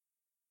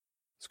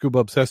Scuba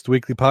Obsessed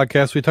Weekly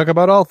Podcast. We talk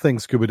about all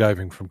things scuba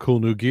diving, from cool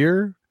new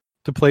gear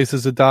to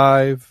places to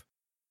dive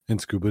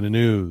and scuba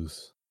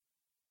news.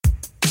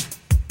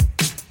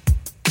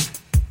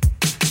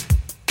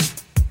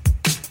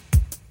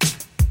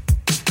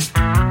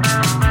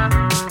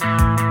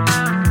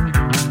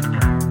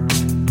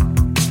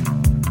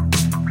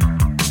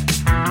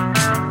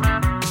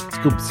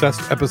 Scuba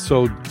Obsessed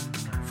episode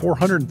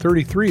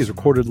 433 is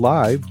recorded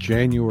live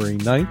January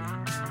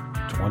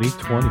 9th,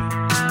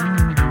 2020.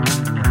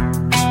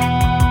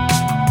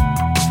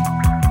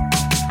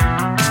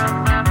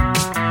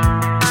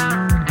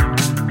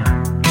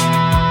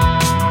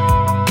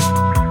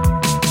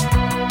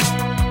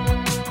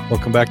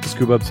 Welcome back to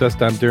Scuba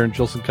Obsessed. I'm Darren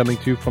Gilson, coming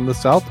to you from the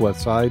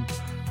southwest side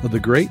of the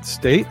great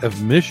state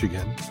of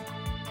Michigan,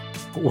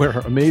 where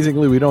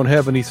amazingly we don't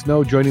have any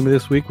snow. Joining me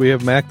this week, we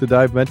have Mac, the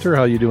dive mentor.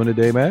 How you doing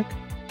today, Mac?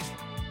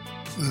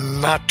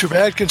 Not too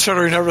bad,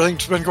 considering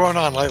everything's been going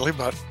on lately,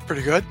 but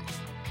pretty good.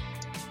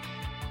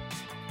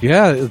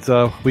 Yeah, it's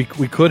we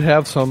could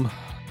have some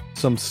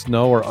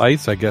snow or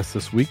ice, I guess,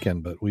 this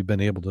weekend, but we've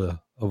been able to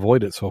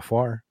avoid it so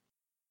far.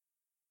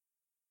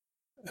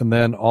 And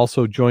then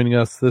also joining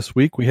us this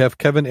week, we have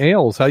Kevin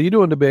Ailes. How you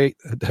doing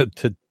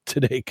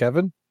today,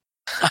 Kevin?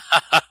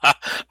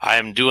 I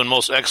am doing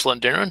most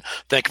excellent, Darren.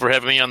 Thank you for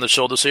having me on the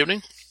show this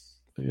evening.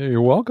 Yeah,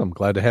 you're welcome.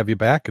 Glad to have you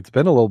back. It's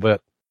been a little bit.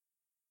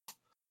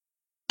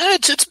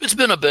 It's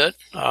been a bit.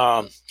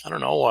 I don't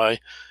know. I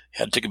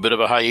had to take a bit of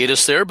a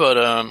hiatus there, but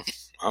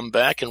I'm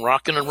back and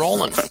rocking and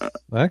rolling.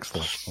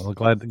 Excellent. Well,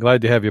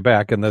 glad to have you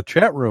back. And the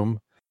chat room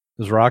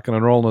is rocking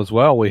and rolling as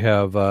well. We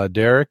have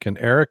Derek and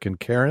Eric and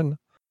Karen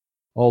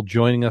all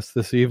joining us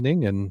this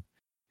evening. And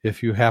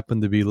if you happen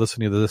to be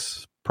listening to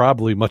this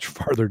probably much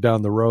farther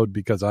down the road,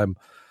 because I'm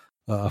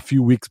a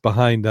few weeks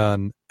behind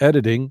on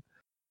editing,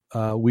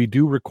 we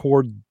do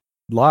record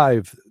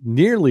live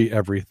nearly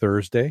every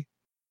Thursday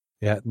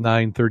at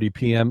 9:30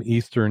 p.m.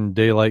 Eastern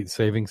Daylight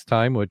Savings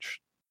Time,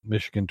 which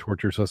Michigan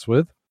tortures us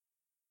with.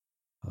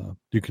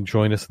 You can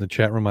join us in the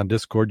chat room on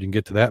Discord. You can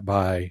get to that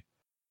by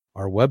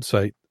our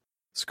website,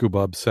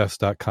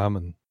 scubaobsessed.com,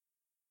 and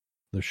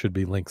there should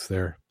be links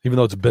there. Even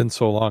though it's been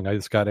so long, I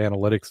just got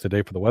analytics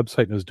today for the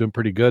website, and it was doing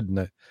pretty good.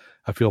 And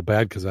I feel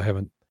bad because I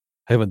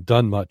haven't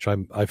done much.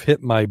 I've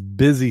hit my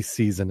busy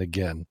season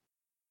again.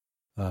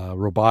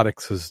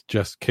 Robotics has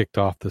just kicked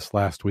off this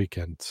last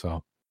weekend,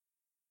 so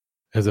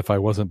as if I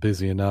wasn't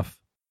busy enough.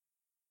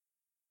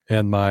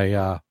 And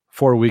my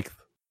 4-week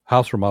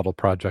house remodel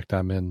project,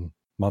 I'm in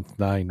month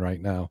 9 right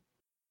now.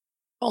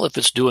 Well, if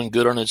it's doing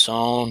good on its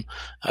own,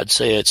 I'd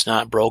say it's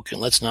not broken.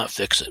 Let's not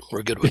fix it.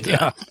 We're good with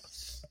that.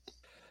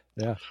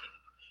 Yeah.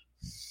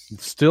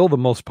 Still, the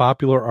most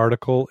popular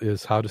article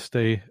is how to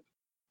stay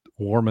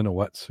warm in a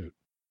wetsuit.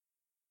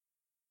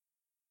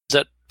 Is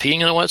that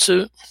peeing in a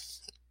wetsuit?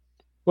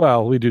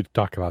 Well, we do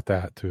talk about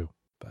that too,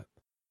 but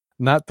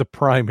not the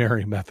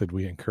primary method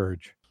we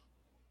encourage.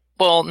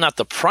 Well, not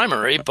the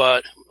primary,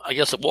 but I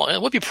guess it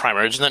would be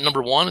primary. Isn't that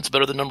number 1? It's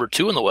better than number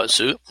 2 in the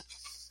wetsuit.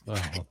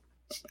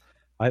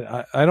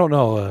 I don't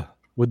know.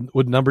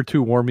 Would number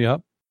 2 warm you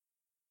up?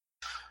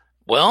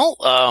 Well,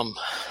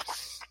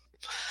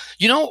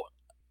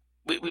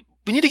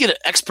 we need to get an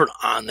expert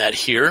on that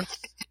here.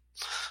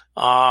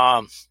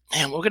 Man,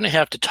 we're going to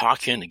have to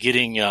talk into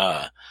getting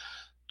good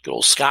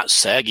old Scott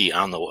Saggy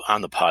on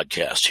the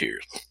podcast here,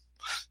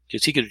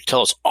 because he could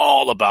tell us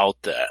all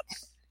about that.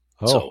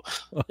 Oh. So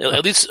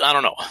at least I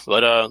don't know,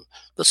 but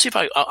let's see if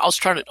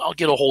I'll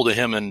get a hold of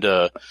him and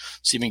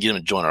see if we can get him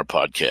to join our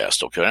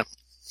podcast. Okay.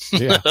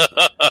 Yeah.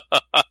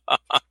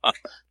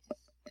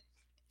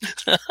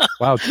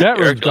 Wow, chat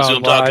room's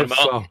gone live.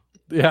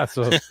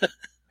 So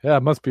yeah,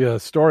 it must be a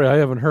story I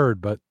haven't heard,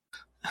 but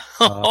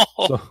so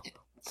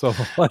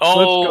let's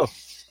go.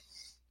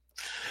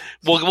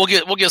 We'll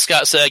get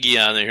Scott Saggy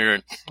on here,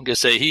 and I'm gonna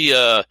say he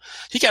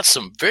got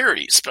some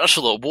very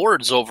special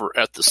awards over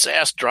at the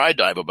SAS Dry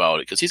Dive about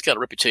it, because he's got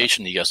a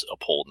reputation he has to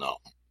uphold now.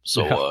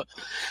 So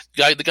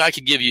the guy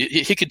could give you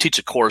he could teach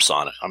a course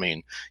on it. I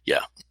mean,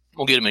 yeah,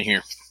 we'll get him in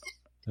here.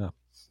 Yeah.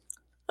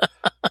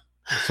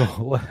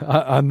 So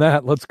on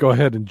that, let's go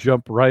ahead and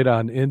jump right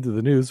on into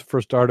the news.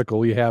 First article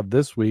we have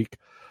this week.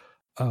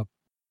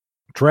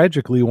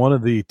 Tragically, one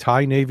of the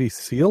Thai Navy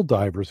SEAL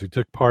divers who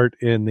took part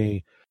in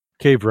the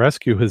cave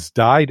rescue has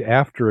died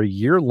after a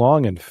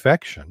year-long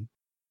infection.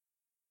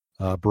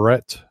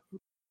 Brett,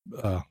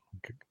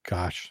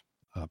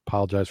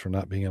 apologize for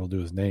not being able to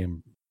do his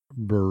name.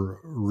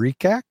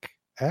 Burikak?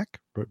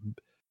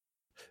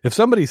 If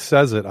somebody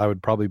says it, I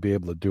would probably be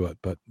able to do it,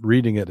 but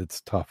reading it, it's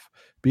tough.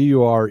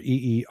 Bureerak,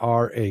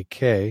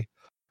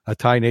 a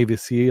Thai Navy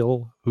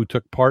SEAL who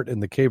took part in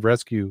the cave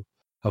rescue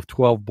of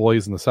 12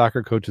 boys and the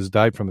soccer coaches,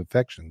 died from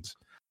infections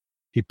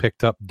he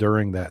picked up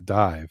during that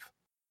dive.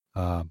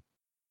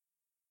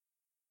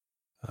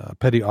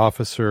 Petty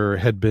officer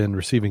had been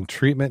receiving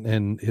treatment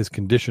and his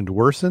condition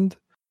worsened.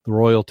 The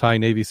Royal Thai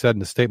Navy said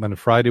in a statement on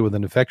Friday, with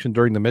an infection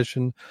during the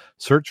mission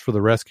search for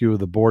the rescue of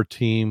the board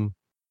team,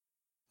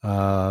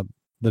 the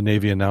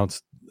Navy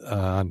announced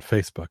on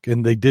Facebook.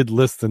 And they did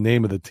list the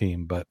name of the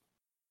team, but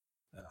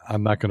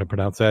I'm not going to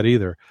pronounce that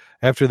either.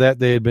 After that,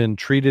 they had been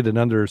treated and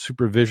under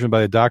supervision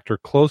by a doctor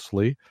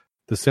closely.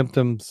 The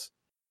symptom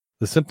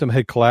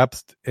had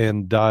collapsed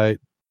and died.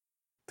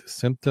 The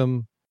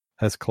symptom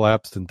has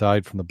collapsed and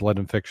died from the blood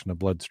infection of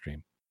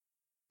bloodstream.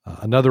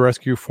 Another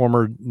rescue,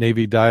 former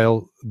Navy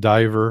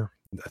diver,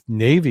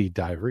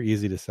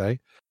 easy to say,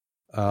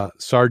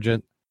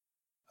 Sergeant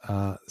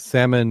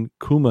Salman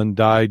Kuman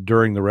died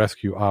during the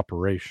rescue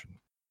operation.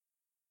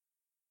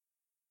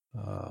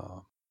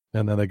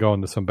 And then they go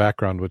into some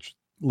background, which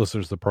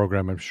listeners to the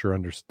program, I'm sure,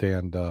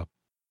 understand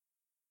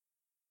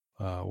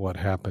what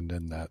happened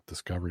in that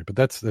discovery. But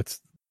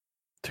that's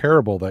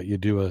terrible that you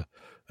do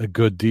a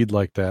good deed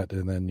like that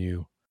and then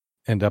you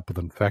end up with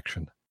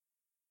infection.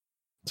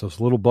 So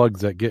it's little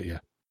bugs that get you.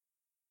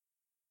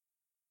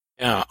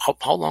 Yeah.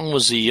 How long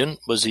was he in?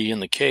 Was he in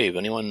the cave?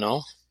 Anyone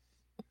know?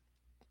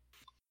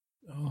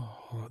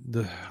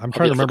 I'm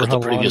trying to remember how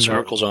the previous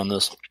articles on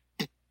this.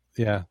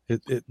 Yeah,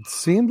 it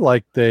seemed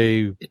like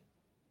they.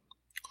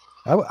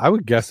 I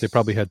would guess they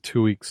probably had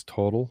 2 weeks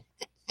total,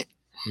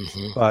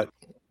 but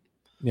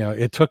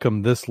it took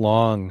him this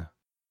long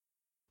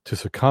to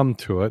succumb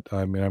to it.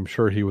 I mean, I'm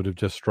sure he would have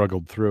just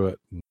struggled through it.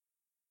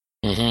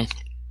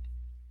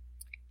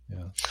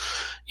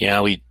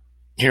 Yeah. We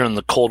here in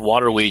the cold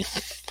water, we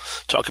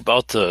talk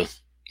about the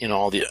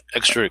all the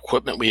extra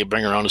equipment we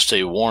bring around to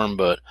stay warm,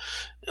 but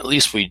at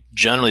least we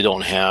generally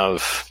don't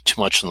have too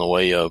much in the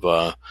way of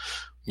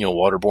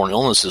waterborne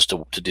illnesses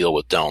to deal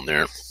with down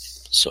there.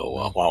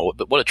 So wow,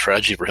 but what a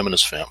tragedy for him and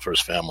for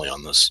his family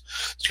on this.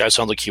 This guy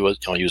sounds like he was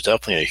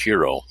definitely a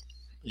hero,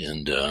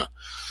 and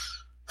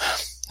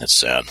that's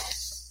sad.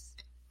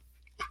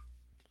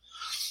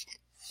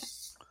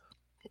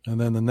 And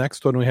then the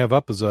next one we have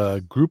up is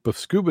a group of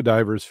scuba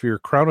divers fear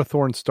crown of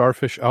thorns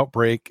starfish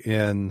outbreak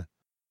in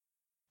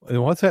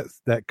what's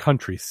that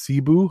country?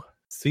 Cebu,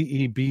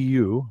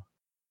 CEBU.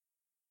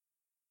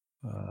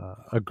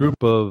 A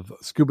group of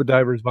scuba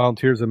divers,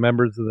 volunteers, and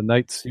members of the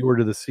Night Seaward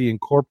of the Sea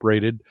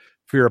Incorporated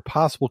fear a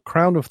possible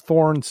crown of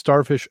thorns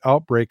starfish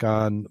outbreak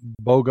on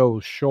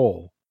Bogo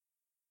Shoal,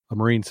 a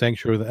marine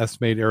sanctuary with an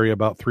estimated area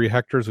about 3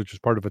 hectares, which is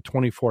part of a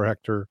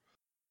 24-hectare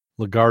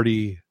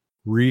Lagarde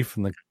reef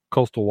in the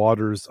coastal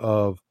waters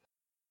of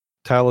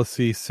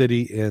Talasea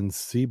City in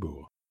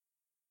Cebu.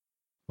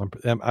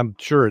 I'm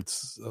sure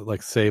it's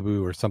like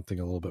Cebu or something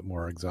a little bit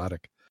more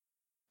exotic.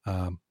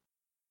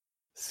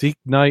 Seek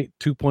Night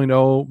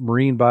 2.0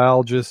 marine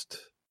biologist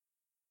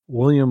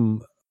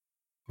William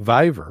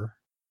Viver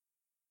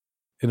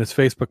in his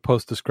Facebook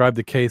post described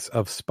the case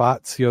of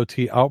spot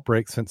COT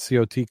outbreak since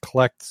COT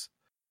collects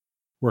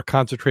were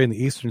concentrated in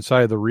the eastern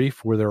side of the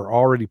reef where there are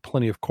already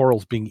plenty of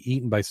corals being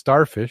eaten by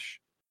starfish.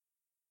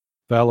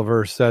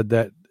 Viver said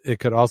that it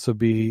could also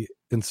be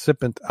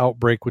incipient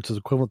outbreak, which is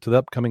equivalent to the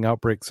upcoming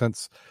outbreak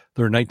since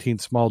there are 19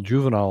 small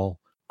juvenile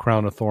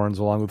crown of thorns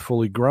along with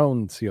fully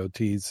grown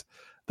COTs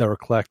that were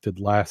collected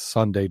last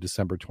Sunday,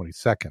 December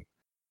 22nd.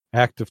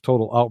 Active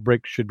total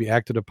outbreak should be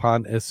acted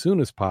upon as soon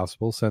as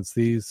possible since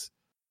these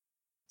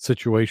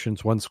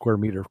situations, 1 square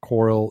meter of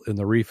coral in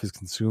the reef is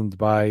consumed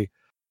by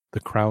the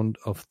crown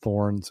of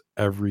thorns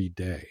every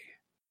day.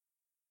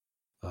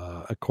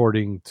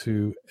 According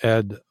to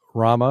Ed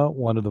Rama,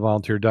 one of the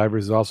volunteer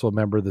divers, is also a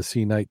member of the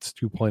Sea Knights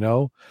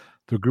 2.0.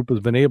 The group has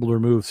been able to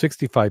remove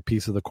 65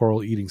 pieces of the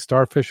coral-eating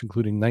starfish,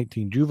 including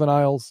 19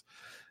 juveniles,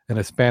 in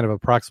a span of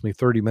approximately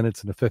 30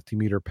 minutes in a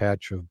 50-meter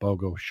patch of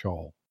Bogo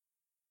Shoal.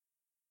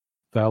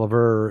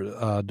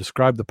 Viver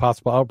described the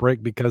possible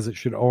outbreak because it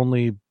should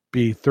only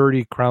be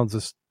 30 crowns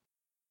of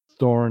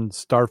thorn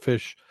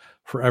starfish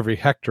for every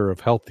hectare of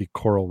healthy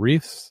coral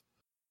reefs.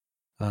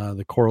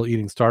 The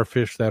coral-eating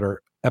starfish that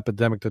are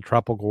epidemic to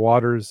tropical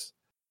waters,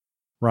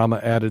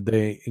 Rama added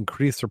they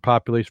increase their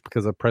population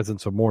because of the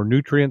presence of more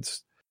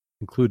nutrients,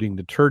 including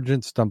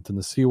detergents dumped in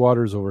the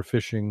seawaters,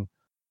 overfishing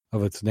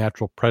of its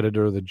natural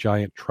predator, the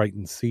giant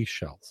Triton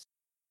seashells.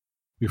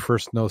 We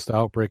first noticed the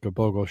outbreak of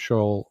Bogo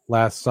Shoal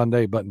last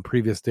Sunday, but in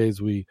previous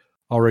days we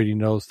already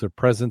noticed their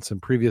presence. In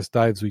previous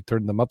dives, we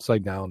turned them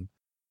upside down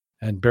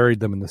and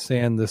buried them in the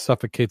sand. This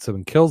suffocates them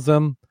and kills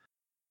them.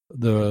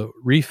 The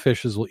reef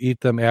fishes will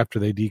eat them after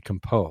they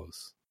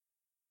decompose.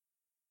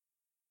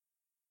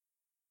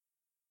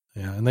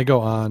 Yeah, and they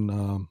go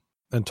on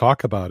and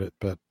talk about it,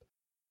 but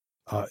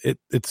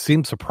it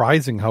seems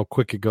surprising how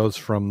quick it goes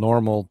from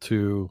normal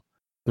to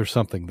there's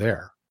something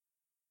there.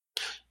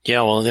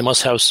 Yeah, well, they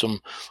must have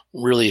some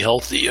really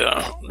healthy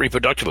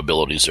reproductive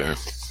abilities there.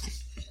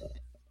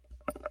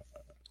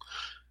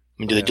 I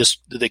mean, do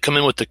they come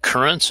in with the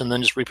currents and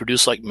then just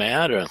reproduce like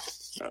mad? Or?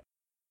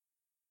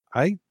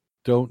 I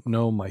don't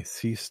know my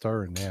sea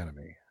star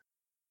anatomy.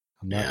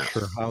 I'm not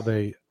sure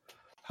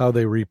how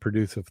they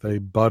reproduce, if they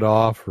bud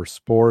off or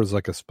spores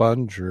like a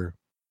sponge or.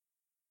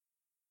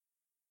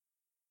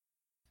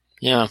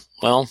 Yeah,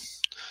 well,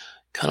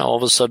 kind of all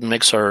of a sudden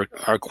makes our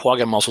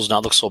quagga mussels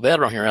not look so bad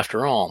around here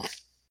after all.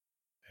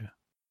 Yeah.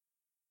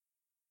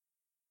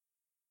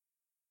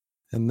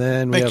 And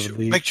then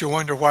makes you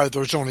wonder why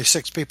there's only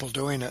 6 people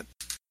doing it.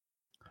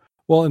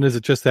 Well, and is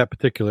it just that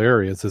particular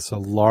area? Is this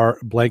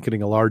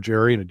blanketing a large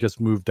area and it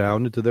just moved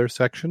down into their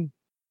section?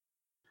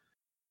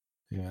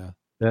 Yeah.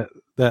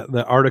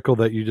 The article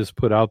that you just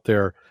put out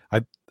there,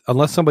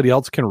 unless somebody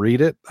else can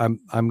read it, I'm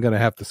going to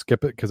have to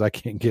skip it because I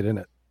can't get in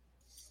it.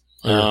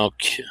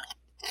 Okay.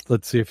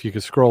 Let's see if you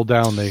can scroll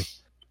down. The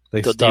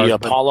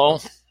Apollo,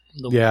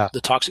 the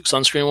toxic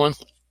sunscreen one.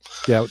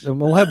 Yeah, and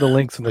we'll have the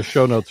links in the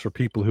show notes for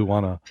people who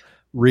want to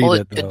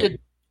read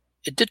it.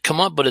 It did come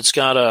up, but it's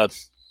got a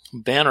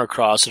banner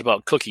across it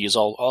about cookies.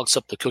 I'll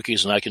accept the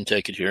cookies and I can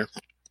take it here.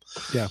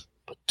 Yeah,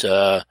 but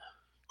the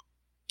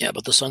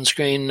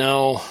sunscreen,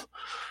 no.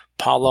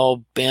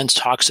 Apollo bans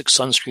toxic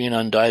sunscreen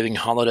on diving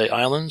holiday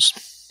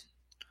islands.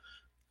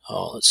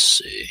 Oh, let's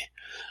see.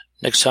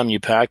 Next time you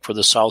pack for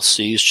the South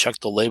Seas, check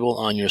the label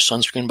on your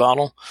sunscreen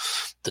bottle.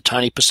 The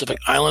tiny Pacific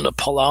island of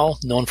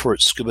Palau, known for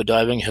its scuba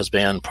diving, has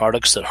banned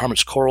products that harm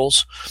its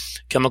corals.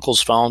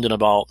 Chemicals found in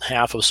about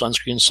half of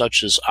sunscreens,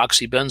 such as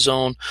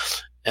oxybenzone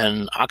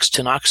and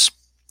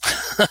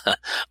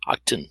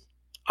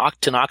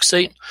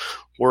octinoxate,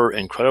 were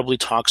incredibly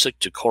toxic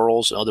to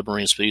corals and other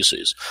marine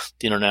species,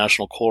 the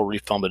International Coral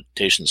Reef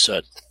Foundation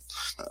said.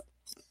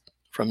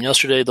 From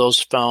yesterday, those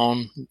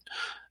found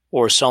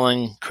or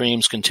selling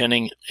creams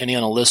containing any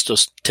on a list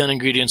of 10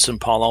 ingredients in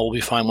Palau will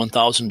be fined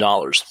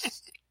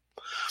 $1,000.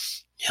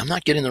 Yeah, I'm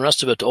not getting the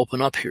rest of it to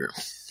open up here.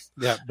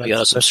 Yeah,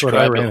 that's what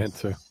I ran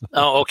into.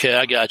 Oh, okay,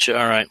 I got you.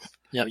 All right.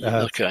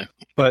 Yeah, okay.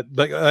 But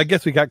I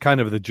guess we got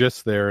kind of the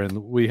gist there,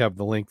 and we have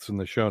the links in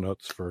the show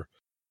notes for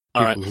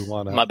people who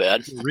want to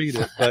read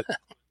it.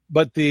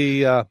 But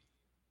the,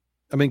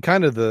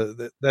 kind of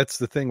that's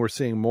the thing we're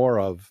seeing more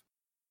of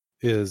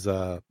is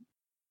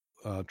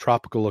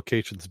tropical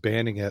locations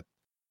banning it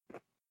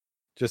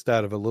just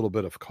out of a little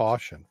bit of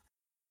caution,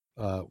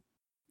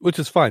 which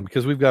is fine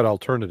because we've got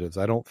alternatives.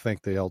 I don't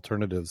think the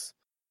alternatives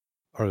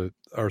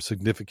are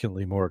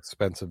significantly more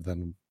expensive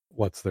than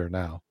what's there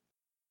now.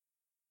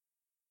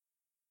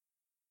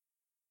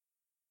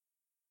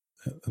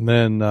 And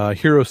then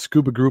Hero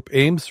Scuba Group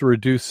aims to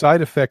reduce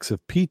side effects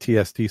of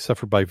PTSD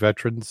suffered by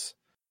veterans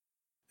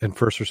and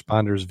first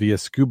responders via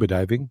scuba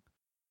diving.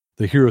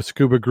 The Hero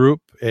Scuba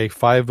Group, a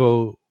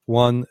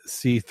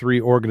 501c3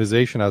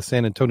 organization out of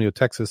San Antonio,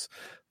 Texas,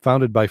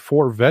 founded by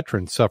 4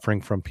 veterans suffering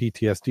from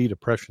PTSD,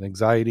 depression,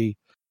 anxiety,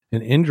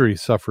 and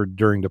injuries suffered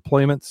during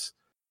deployments.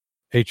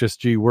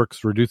 HSG works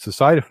to reduce the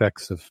side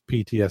effects of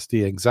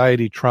PTSD,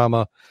 anxiety,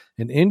 trauma,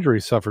 and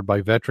injuries suffered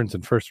by veterans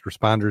and first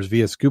responders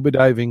via scuba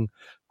diving,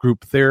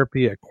 group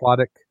therapy,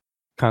 aquatic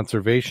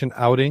conservation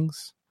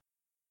outings.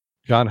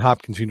 Johns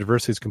Hopkins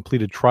University has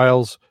completed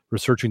trials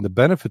researching the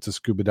benefits of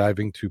scuba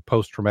diving to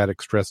post-traumatic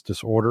stress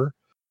disorder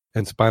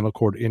and spinal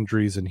cord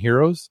injuries in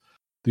heroes.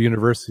 The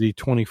university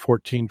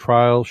 2014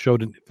 trial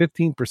showed a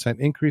 15%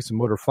 increase in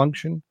motor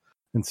function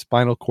in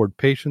spinal cord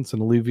patients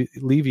and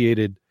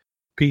alleviated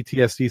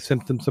PTSD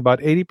symptoms about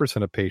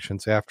 80% of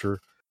patients after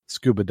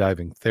scuba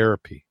diving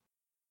therapy.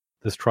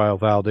 This trial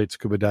validates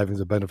scuba diving as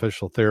a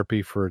beneficial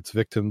therapy for its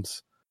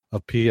victims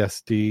of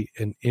PTSD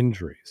and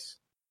injuries.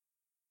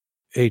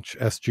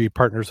 HSG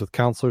partners with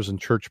counselors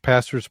and church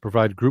pastors to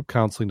provide group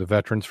counseling to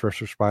veterans, first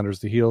responders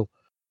to heal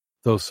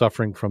those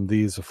suffering from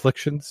these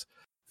afflictions.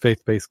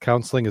 Faith-based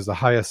counseling is the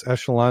highest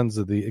echelons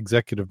of the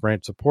executive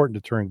branch support in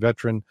deterring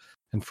veteran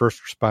and first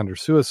responder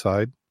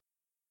suicide.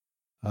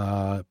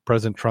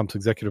 President Trump's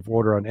executive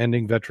order on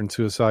ending veteran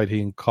suicide,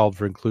 he called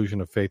for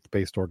inclusion of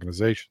faith-based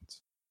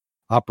organizations.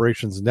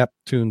 Operations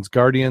Neptune's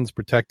Guardians,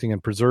 protecting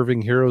and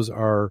preserving heroes,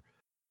 are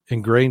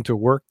ingrained to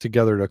work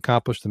together to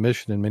accomplish the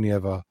mission, and many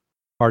have a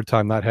hard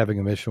time not having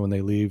a mission when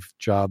they leave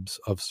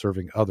jobs of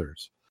serving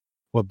others.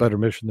 What better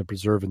mission to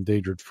preserve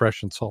endangered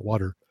fresh and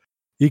saltwater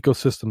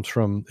ecosystems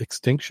from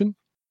extinction?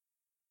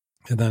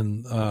 And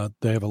then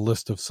they have a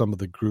list of some of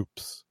the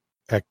group's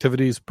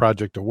activities.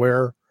 Project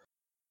Aware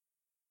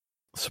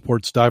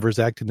supports divers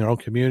acting in their own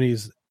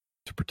communities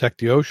to protect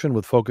the ocean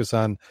with focus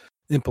on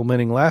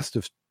implementing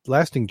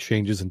lasting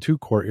changes in 2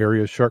 core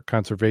areas: shark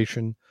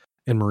conservation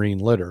and marine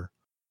litter.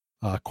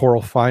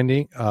 Coral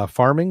farming,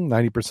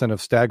 90%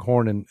 of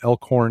staghorn and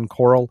elkhorn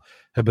coral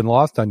have been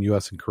lost on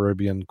U.S. and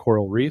Caribbean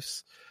coral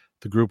reefs.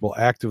 The group will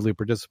actively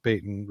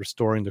participate in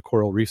restoring the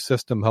coral reef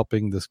system,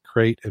 helping this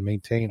create and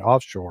maintain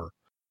offshore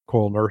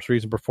coral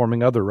nurseries and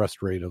performing other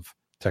restorative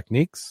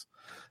techniques.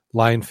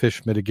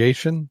 Lionfish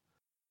mitigation.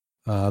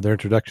 Their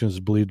introduction is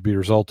believed to be a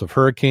result of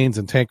hurricanes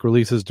and tank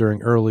releases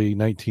during early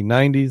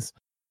 1990s.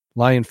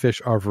 Lionfish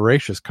are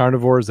voracious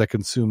carnivores that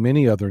consume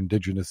many other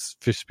indigenous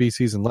fish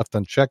species, and left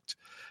unchecked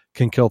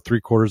can kill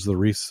 3/4 of the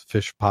reef's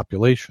fish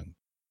population.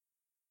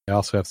 They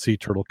also have sea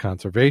turtle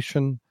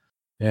conservation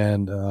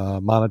and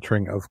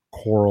monitoring of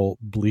coral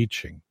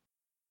bleaching.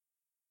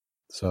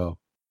 So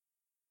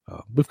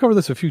we've covered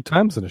this a few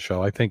times in the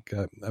show. I think,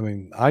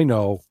 I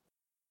know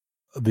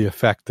the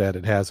effect that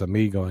it has on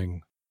me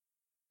going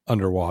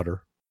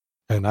underwater,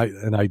 and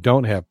I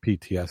don't have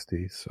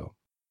PTSD, so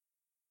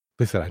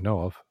at least that I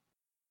know of.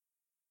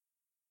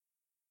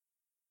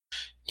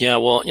 Yeah,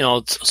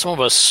 well, some of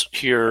us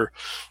here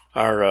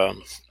are,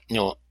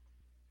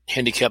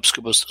 Handicapped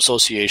Scuba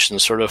Association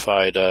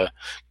certified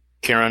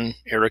Karen,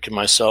 Eric, and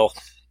myself.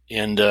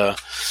 And,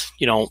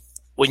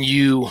 when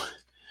you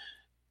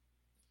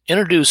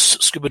introduce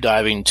scuba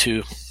diving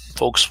to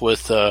folks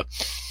with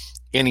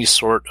any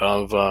sort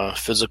of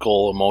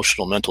physical,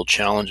 emotional, mental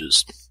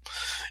challenges,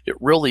 it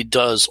really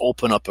does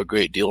open up a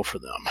great deal for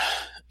them.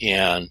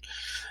 And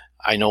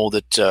I know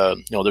that,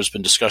 there's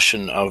been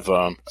discussion of,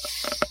 I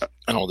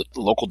know that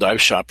the local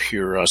dive shop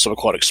here,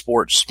 Subaquatic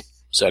Sports,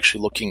 is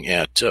actually looking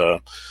at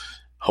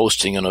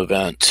hosting an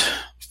event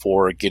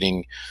for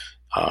getting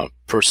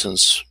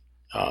persons,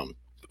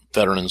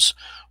 veterans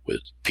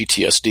with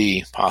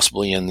PTSD,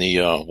 possibly in the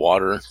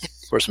water,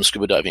 for some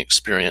scuba diving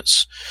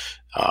experience.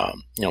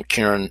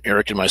 Karen,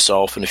 Eric, and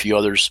myself, and a few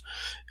others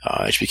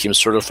actually became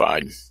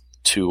certified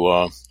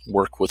to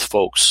work with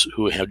folks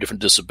who have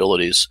different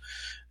disabilities.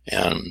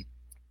 And,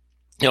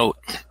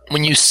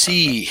 when you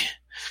see,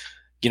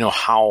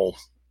 how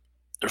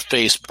their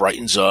face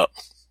brightens up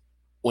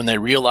when they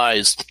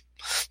realize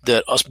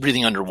that us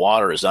breathing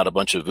underwater is not a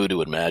bunch of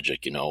voodoo and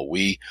magic.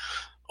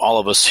 All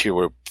of us here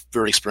were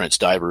very experienced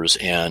divers,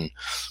 and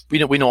we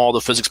know all the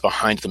physics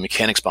behind it, the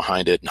mechanics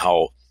behind it, and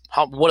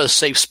what a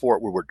safe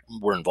sport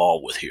we're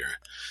involved with here.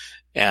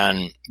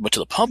 But to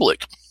the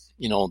public,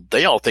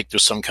 they all think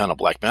there's some kind of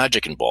black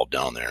magic involved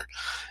down there.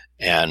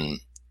 And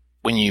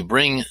when you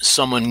bring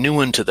someone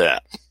new into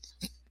that,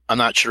 I'm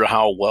not sure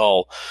how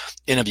well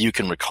any of you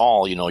can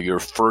recall, your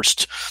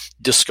first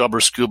Discover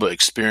Scuba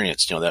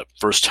experience, that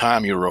first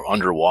time you were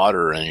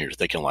underwater and you're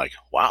thinking like,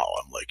 wow,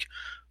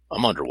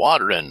 I'm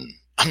underwater and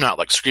I'm not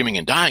like screaming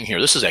and dying here.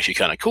 This is actually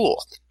kind of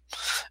cool.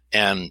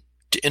 And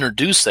to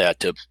introduce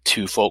that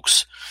to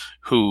folks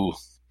who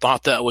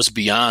thought that was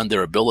beyond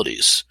their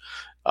abilities,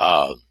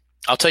 I'll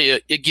tell you,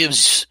 it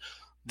gives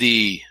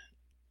the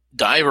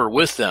diver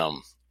with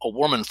them a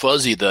warm and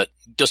fuzzy that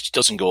just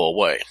doesn't go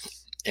away.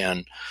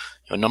 And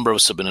a number of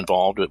us have been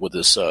involved with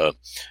this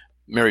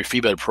Mary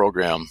Freebed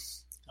program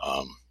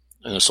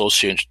in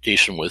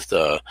association with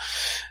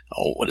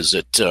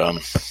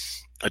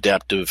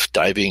Adaptive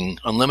Diving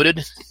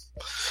Unlimited,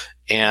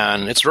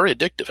 and it's very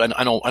addictive.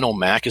 I know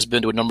Mac has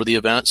been to a number of the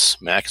events.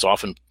 Mac is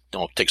often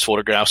takes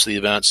photographs of the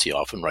events. He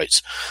often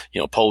writes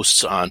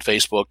posts on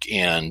Facebook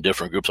and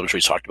different groups. I'm sure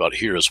he's talked about it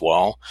here as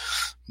well.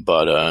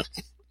 But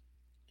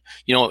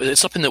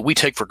it's something that we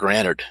take for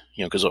granted,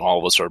 because all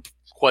of us are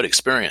quite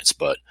experienced.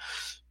 But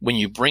when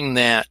you bring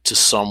that to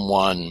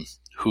someone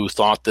who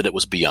thought that it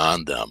was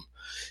beyond them,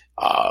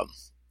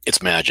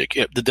 it's magic.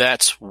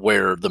 That's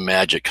where the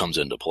magic comes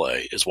into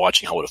play, is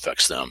watching how it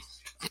affects them.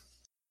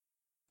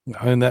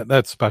 And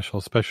that's special,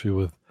 especially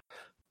with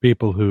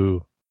people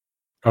who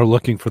are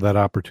looking for that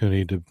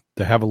opportunity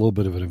to have a little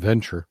bit of an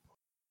adventure.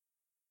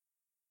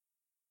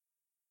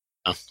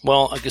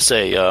 Well, like I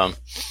say, I've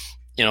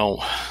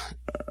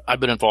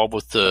been involved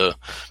with the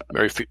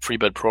Mary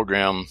Freebed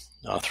program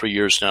 3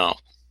 years now.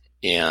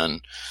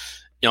 And,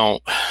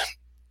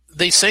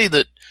 they say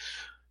that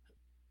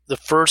the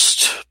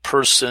first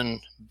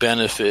person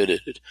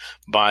benefited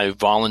by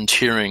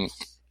volunteering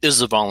is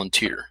the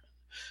volunteer.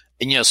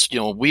 And yes,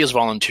 we as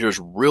volunteers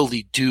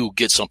really do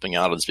get something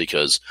out of this,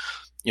 because,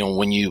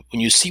 when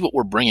you see what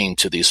we're bringing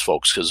to these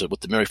folks, because with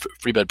the Mary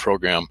Freebed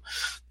program,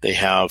 they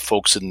have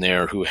folks in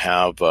there who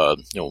have,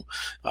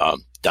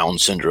 Down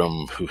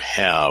syndrome, who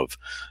have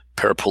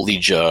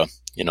paraplegia.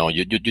 You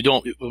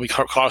don't, we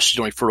cautiously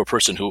don't refer to a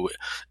person who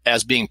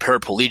as being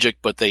paraplegic,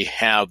 but they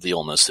have the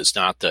illness. It's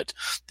not that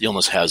the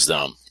illness has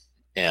them.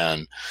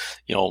 And,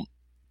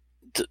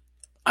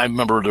 I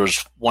remember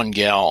there's one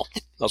gal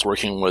I was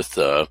working with,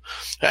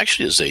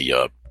 actually is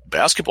a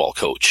basketball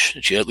coach.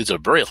 She leads a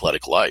very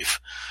athletic life,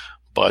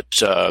 but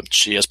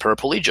she has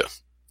paraplegia.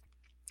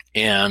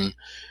 And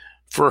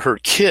for her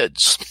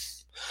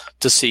kids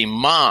to see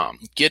mom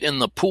get in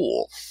the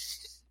pool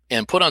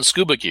and put on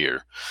scuba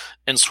gear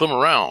and swim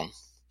around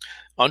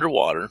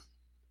underwater,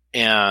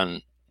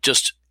 and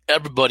just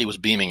everybody was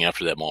beaming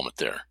after that moment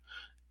there.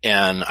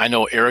 And I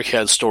know Eric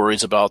has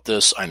stories about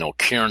this. I know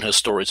Karen has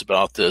stories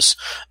about this.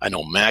 I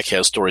know Mac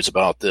has stories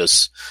about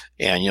this.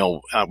 And,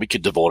 we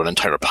could devote an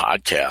entire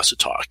podcast to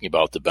talking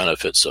about the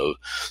benefits of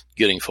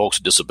getting folks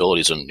with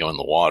disabilities in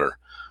the water.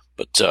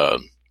 But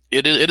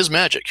it is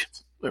magic.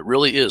 It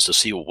really is, to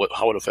see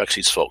how it affects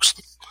these folks.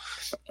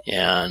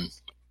 And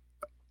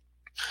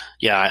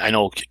yeah, I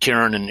know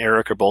Karen and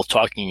Eric are both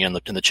talking in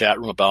the chat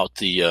room about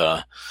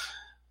the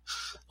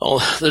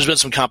there's been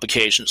some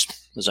complications,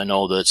 as I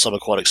know that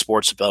Subaquatic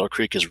Sports at Battle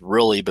Creek has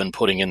really been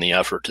putting in the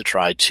effort to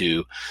try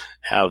to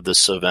have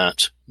this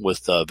event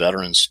with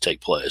veterans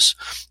take place.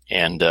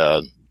 And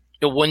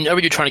whenever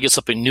you're trying to get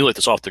something new like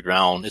this off the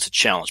ground, it's a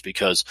challenge,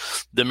 because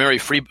the Mary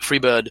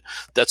Freebed,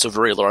 that's a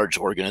very large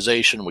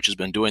organization which has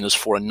been doing this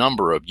for a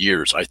number of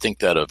years. I think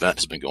that event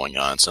has been going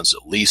on since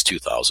at least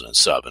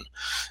 2007.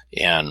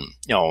 And,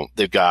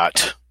 they've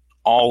got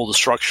all the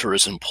structure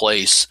is in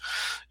place,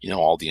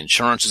 all the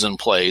insurance is in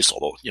place,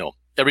 although,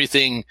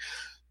 everything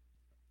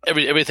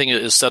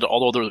is set,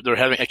 although they're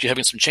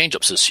having some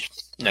change-ups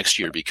next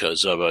year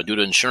because of due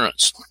to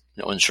insurance.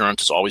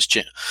 Insurance is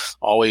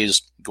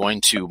always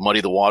going to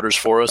muddy the waters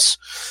for us,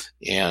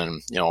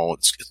 and it'll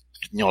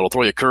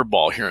throw you a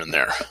curveball here and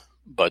there.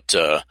 But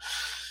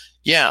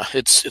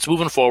it's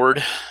moving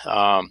forward.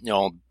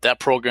 That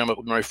program at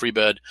Mary Free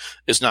Bed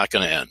is not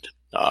going to end.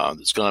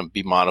 It's going to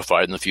be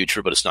modified in the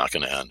future, but it's not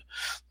going to end.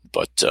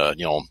 But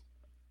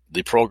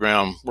the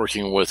program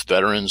working with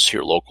veterans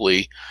here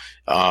locally,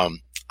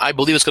 I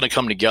believe it's going to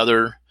come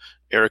together.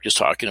 Eric is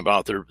talking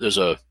about there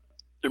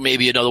may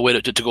be another way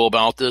to go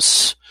about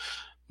this,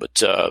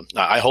 but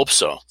I hope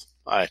so.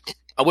 I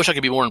wish I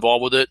could be more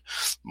involved with it.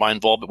 My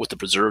involvement with the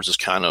preserves is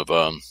kind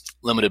of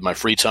limited my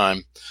free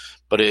time,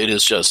 but it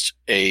is just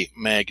a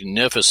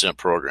magnificent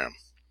program.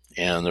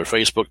 And their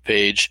Facebook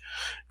page,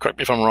 correct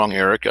me if I'm wrong,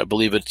 Eric, I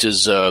believe it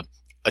is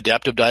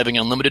Adaptive Diving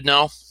Unlimited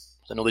now.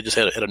 I know they just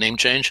had a name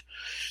change,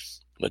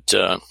 but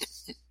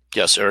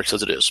yes, Eric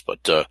says it is.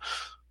 But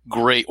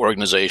great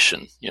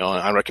organization.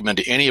 I recommend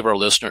to any of our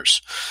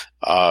listeners,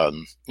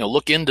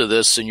 look into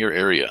this in your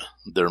area.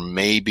 There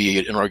may be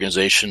an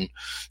organization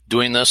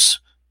doing this.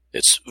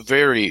 It's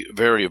very,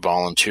 very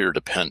volunteer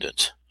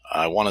dependent.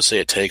 I want to say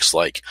it takes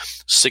like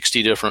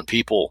 60 different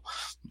people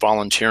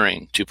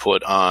volunteering to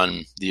put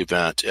on the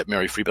event at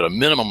Mary Free Bed, a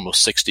minimum of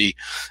 60,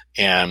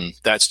 and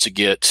that's to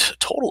get a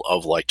total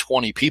of like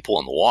 20 people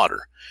in the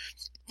water.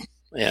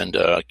 And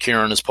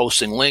Karen is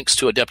posting links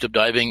to adaptive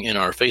diving in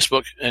our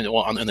Facebook and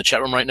in the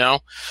chat room right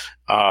now.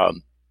 I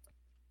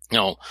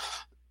know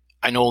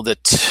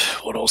that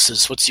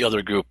what's the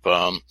other group?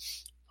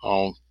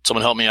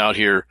 Someone help me out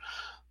here.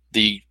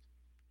 The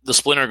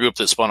splinter group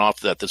that spun off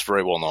that's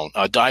very well known.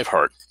 Dive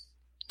Heart.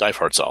 Dive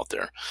Heart's out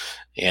there.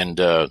 And,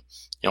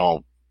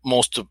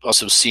 most of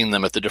us have seen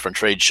them at the different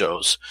trade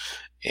shows.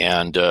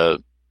 And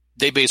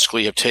they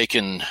basically have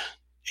taken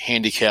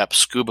Handicap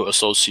Scuba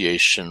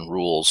Association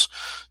rules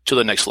to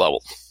the next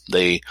level.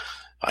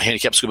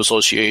 Handicap Scuba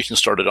Association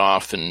started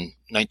off in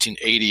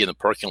 1980 in the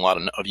parking lot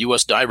of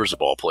U.S. Divers,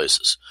 of all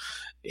places.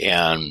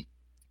 And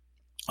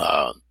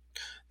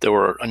there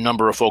were a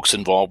number of folks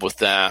involved with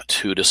that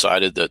who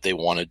decided that they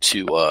wanted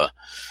to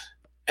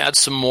add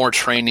some more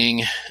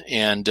training.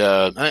 And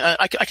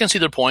I can see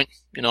their point.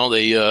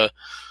 They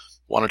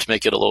wanted to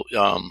make it a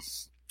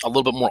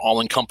little bit more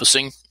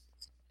all-encompassing.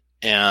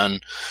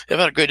 And they've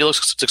had a great deal of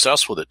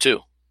success with it, too.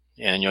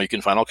 And, you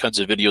can find all kinds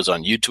of videos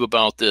on YouTube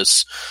about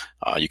this.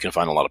 You can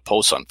find a lot of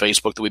posts on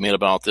Facebook that we made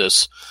about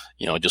this.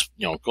 Go to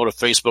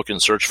Facebook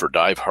and search for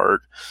Dive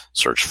Heart,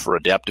 search for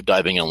Adaptive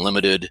Diving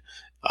Unlimited.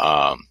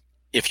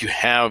 If you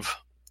have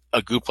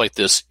a group like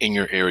this in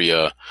your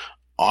area,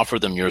 offer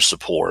them your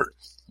support,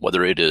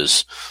 whether it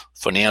is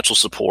financial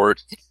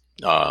support,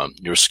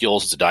 your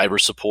skills as a diver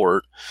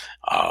support.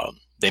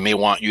 They may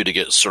want you to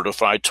get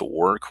certified to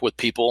work with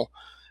people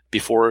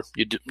before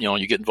you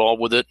get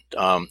involved with it.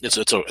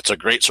 It's a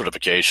great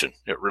certification.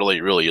 It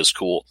really, really is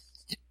cool.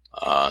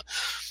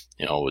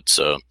 It's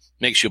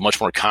makes you a much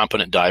more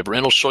competent diver, and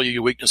it'll show you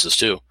your weaknesses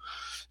too.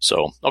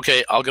 So,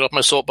 okay, I'll get off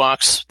my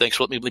soapbox. Thanks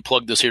for letting me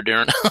plug this here,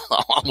 Darren.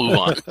 I'll move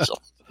on. So.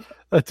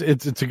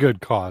 It's a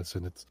good cause,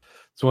 and it's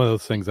one of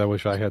those things. I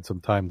wish I had some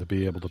time to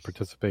be able to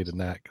participate in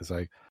that, because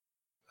I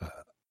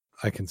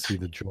can see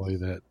the joy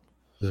that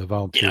the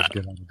volunteers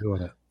get out of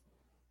doing it.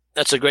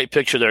 That's a great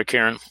picture there,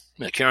 Karen.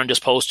 Karen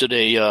just posted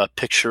a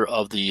picture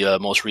of the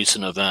most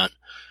recent event.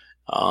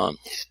 I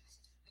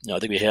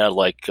think we had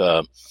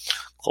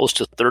close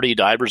to 30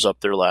 divers up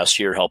there last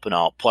year helping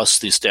out, plus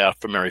the staff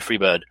from Mary Free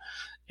Bed.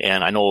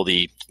 And I know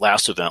the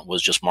last event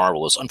was just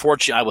marvelous.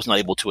 Unfortunately, I was not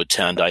able to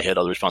attend. I had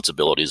other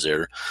responsibilities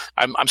there.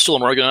 I'm still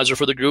an organizer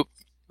for the group.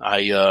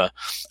 I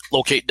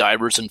locate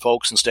divers and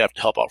folks and staff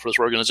to help out for this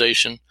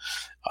organization.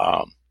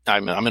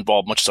 I'm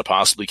involved much as I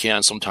possibly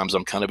can. Sometimes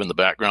I'm kind of in the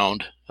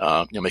background,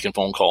 making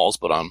phone calls,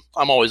 but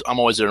I'm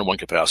always there in one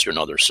capacity or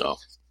another. So,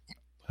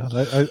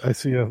 I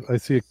see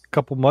a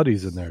couple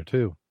muddies in there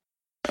too.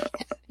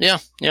 Yeah.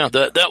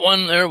 That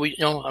one there,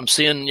 I'm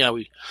seeing. Yeah,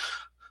 we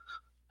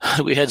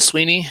had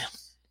Sweeney.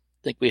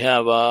 I think we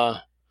have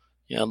the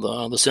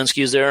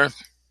Lisinskis there.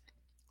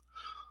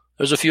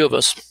 There's a few of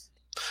us.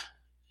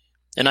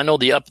 And I know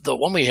the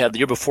one we had the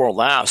year before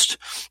last,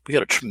 we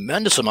had a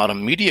tremendous amount of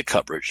media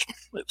coverage.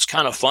 It's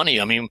kind of funny.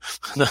 I mean,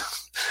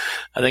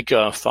 I think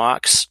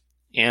Fox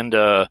and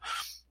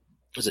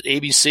was it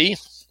ABC?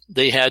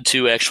 They had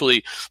to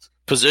actually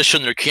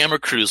position their camera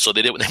crews so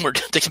they were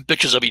taking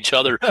pictures of each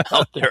other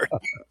out there.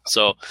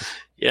 So,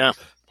 yeah,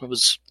 it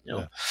was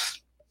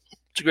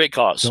it's a great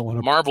cause.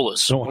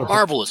 Marvelous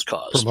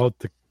cause.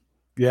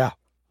 Yeah,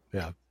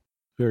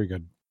 very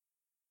good.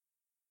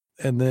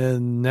 And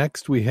then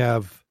next we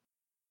have.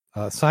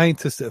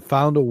 Scientists have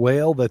found a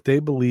whale that they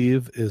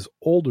believe is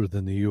older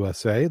than the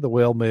USA. The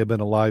whale may have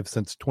been alive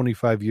since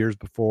 25 years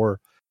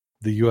before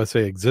the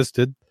USA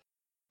existed.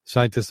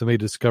 Scientists have made a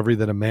discovery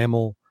that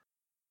mammals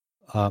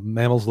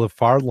live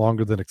far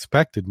longer than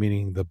expected,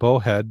 meaning the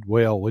bowhead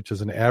whale, which is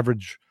an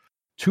average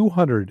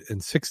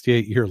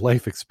 268-year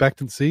life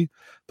expectancy.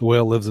 The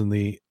whale lives in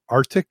the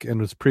Arctic and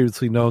was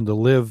previously known to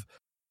live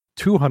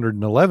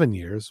 211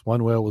 years.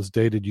 One whale was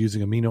dated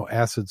using amino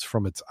acids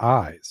from its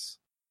eyes.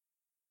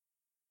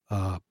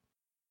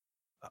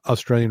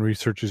 Australian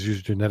researchers use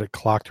a genetic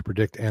clock to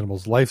predict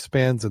animals'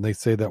 lifespans, and they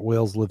say that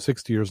whales live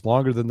 60 years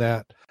longer than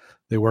that.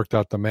 They worked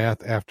out the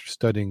math after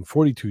studying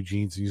 42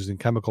 genes using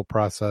chemical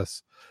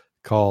process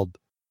called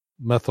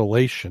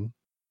methylation,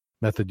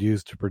 method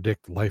used to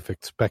predict life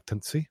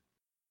expectancy.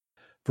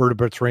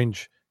 Vertebrates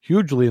range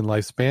hugely in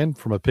lifespan,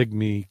 from a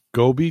pygmy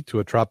goby to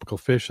a tropical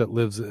fish that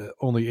lives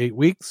only 8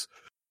 weeks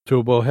to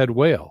a bowhead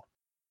whale.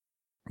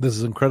 This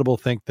is incredible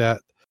to think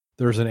that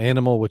there's an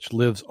animal which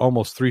lives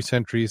almost 3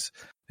 centuries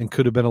and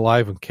could have been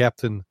alive when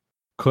Captain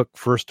Cook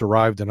first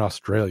arrived in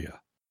Australia.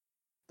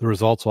 The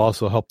results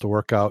also help to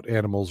work out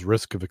animals'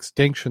 risk of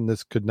extinction.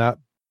 This could not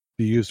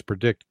be used to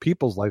predict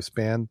people's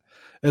lifespan,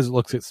 as it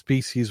looks at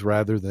species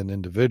rather than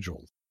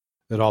individuals.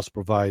 It also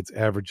provides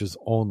averages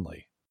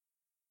only.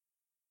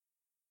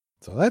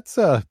 So that's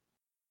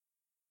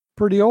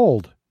pretty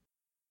old.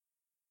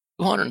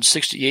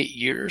 268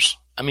 years.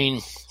 I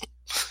mean,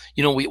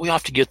 we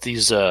often get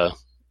these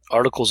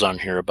articles on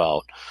here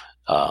about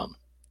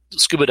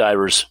scuba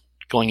divers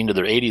going into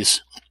their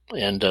 80s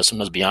and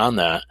sometimes beyond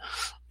that.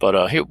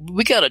 But here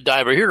we got a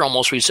diver here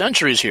almost 3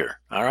 centuries here.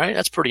 All right,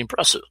 that's pretty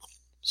impressive.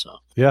 So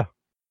yeah.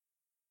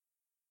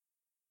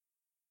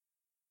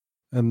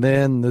 And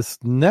then this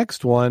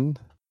next one,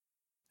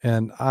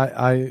 and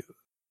I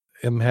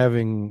am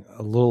having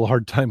a little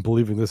hard time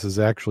believing this is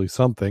actually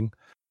something.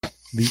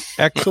 The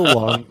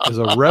Exolung is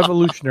a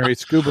revolutionary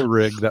scuba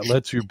rig that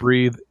lets you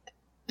breathe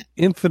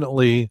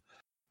infinitely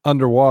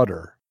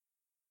underwater.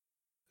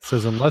 It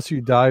says unless you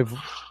dive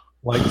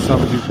like some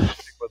do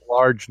with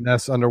large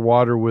nests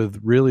underwater with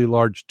really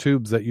large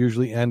tubes that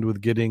usually end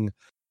with getting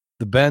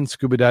the bend,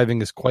 scuba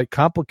diving is quite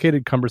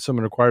complicated, cumbersome,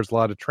 and requires a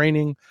lot of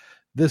training.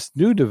 This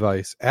new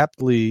device,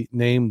 aptly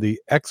named the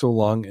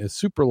Exolung, is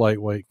super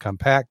lightweight,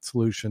 compact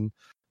solution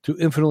to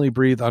infinitely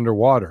breathe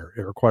underwater.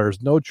 It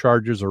requires no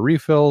chargers or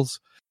refills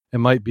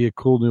and might be a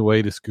cool new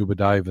way to scuba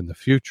dive in the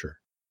future.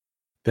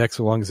 The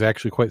Exolung is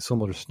actually quite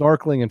similar to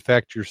snorkeling. In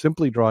fact, you're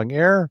simply drawing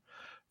air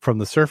from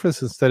the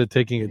surface instead of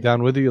taking it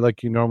down with you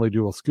like you normally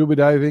do while scuba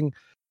diving.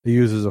 It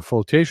uses a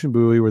flotation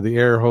buoy where the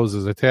air hose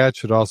is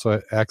attached. It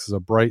also acts as a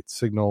bright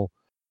signal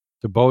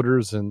to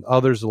boaters and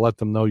others to let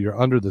them know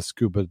you're under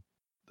scuba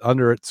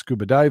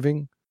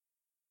diving.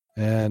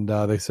 And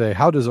they say,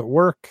 how does it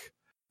work?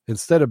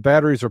 Instead of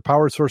batteries or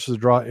power sources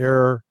to draw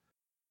air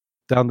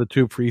down the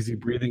tube for easy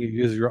breathing, you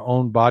use your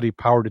own body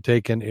power to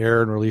take in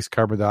air and release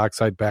carbon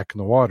dioxide back in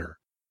the water.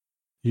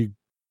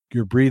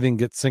 Your breathing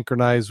gets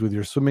synchronized with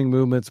your swimming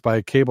movements by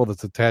a cable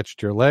that's attached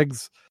to your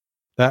legs.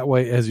 That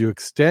way, as you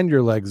extend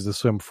your legs to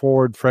swim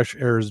forward, fresh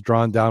air is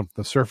drawn down from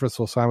the surface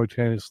while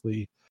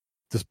simultaneously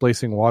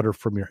displacing water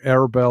from your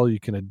air bell. You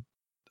can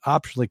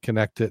optionally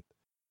connect it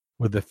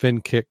with the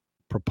fin kick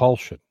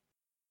propulsion.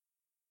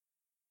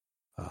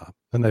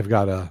 And they've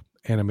got a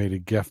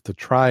animated GIF to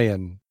try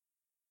and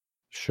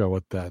show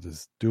what that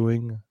is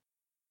doing.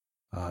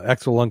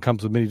 Exolung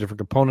comes with many different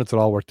components that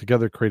all work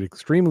together, create an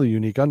extremely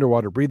unique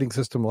underwater breathing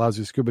system, allows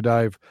you to scuba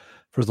dive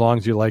for as long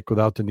as you like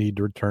without the need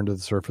to return to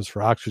the surface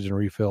for oxygen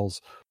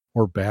refills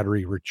or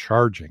battery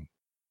recharging.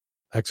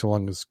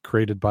 Exolung is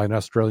created by an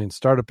Australian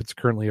startup. It's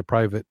currently a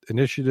private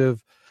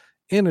initiative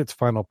in its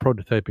final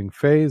prototyping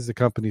phase. The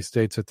company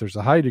states that there's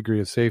a high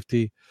degree of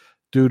safety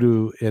due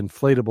to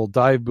inflatable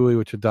dive buoy,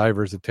 which a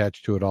diver is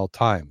attached to at all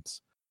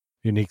times.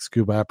 Unique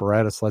scuba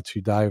apparatus lets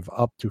you dive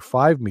up to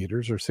 5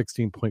 meters or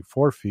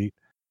 16.4 feet,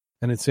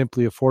 and it's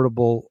simply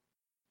affordable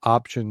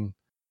option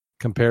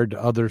compared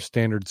to other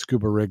standard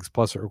scuba rigs,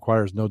 plus it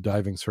requires no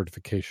diving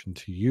certification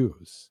to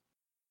use.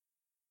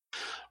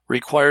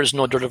 Requires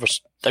no diving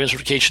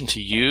certification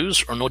to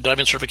use or no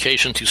diving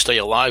certification to stay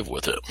alive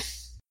with it.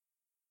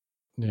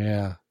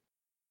 Yeah.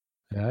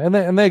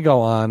 And they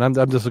go on. I'm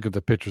just looking at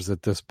the pictures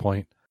at this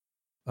point.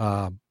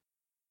 I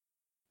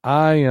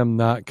am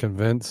not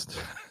convinced.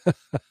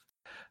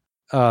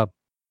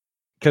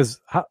 Because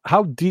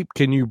how deep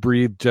can you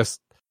breathe just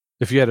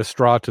if you had a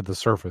straw to the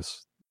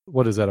surface?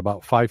 What is that,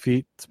 about 5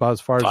 feet? It's about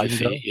as far as 5 you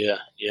can feet, go?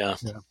 Yeah.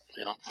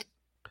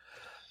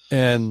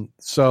 And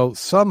so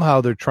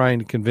somehow they're trying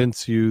to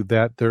convince you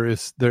that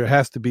there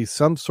has to be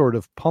some sort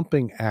of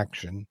pumping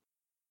action,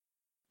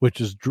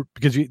 which is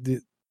because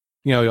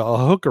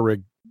a hooker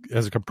rig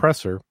has a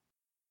compressor.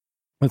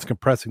 It's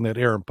compressing that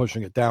air and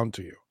pushing it down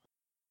to you.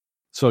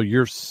 So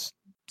you're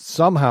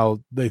somehow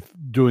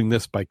doing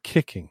this by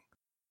kicking.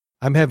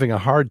 I'm having a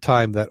hard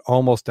time that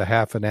almost a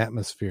half an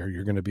atmosphere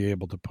you're going to be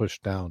able to push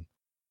down.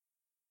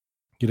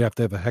 You'd have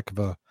to have a heck of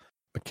a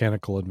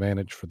mechanical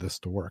advantage for this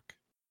to work.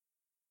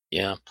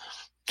 Yeah.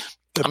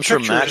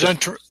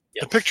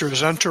 The picture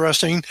is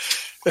interesting.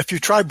 If you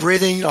try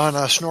breathing on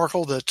a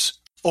snorkel that's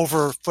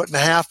over a foot and a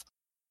half,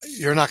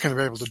 you're not going to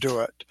be able to do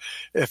it.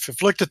 If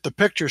you've looked at the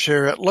pictures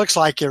here, it looks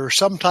like there's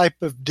some type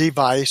of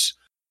device.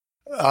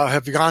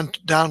 Have you gone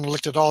down and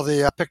looked at all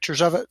the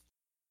pictures of it?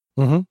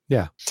 Mm-hmm.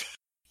 Yeah.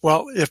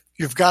 Well, if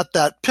you've got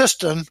that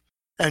piston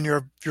and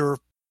your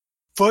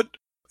foot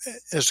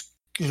is,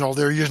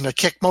 they're using a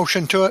kick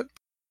motion to it,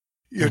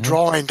 You're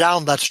drawing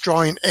down, that's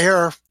drawing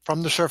air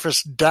from the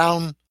surface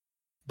down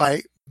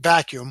by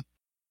vacuum.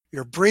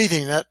 You're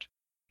breathing it,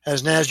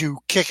 and as you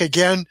kick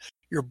again,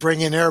 you're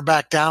bringing air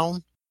back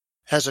down,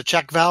 has a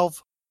check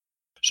valve,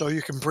 so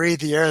you can breathe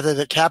the air that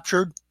it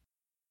captured.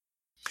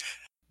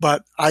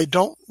 But I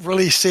don't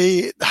really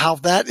see how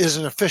that is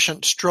an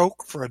efficient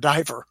stroke for a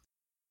diver.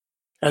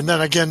 And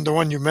then again, the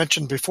one you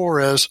mentioned before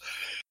is,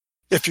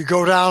 if you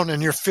go down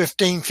and you're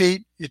 15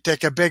 feet, you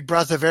take a big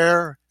breath of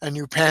air and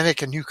you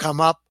panic and you come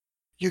up,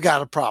 you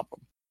got a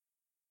problem.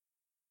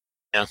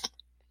 Yeah.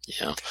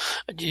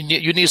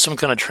 You need some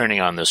kind of training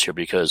on this here,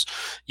 because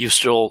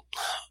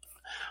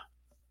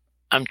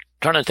I'm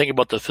trying to think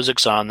about the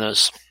physics on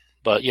this,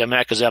 but yeah,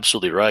 Mac is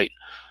absolutely right.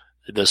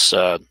 This,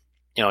 you're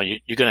going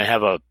to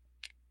have a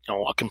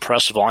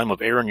compressed volume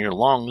of air in your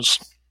lungs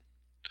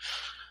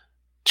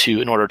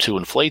in order to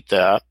inflate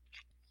that.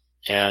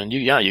 And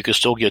you could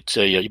still get,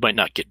 you might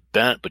not get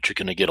bent, but you're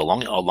going to get a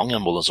lung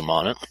embolism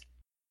on it.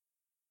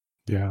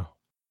 Yeah.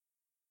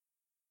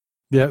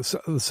 Yeah.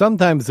 So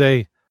sometimes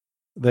they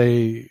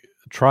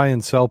try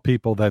and sell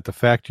people that the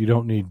fact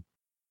that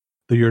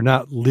you're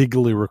not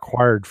legally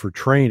required for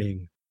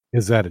training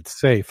is that it's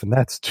safe. And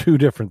that's two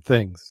different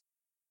things.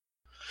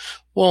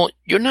 Well,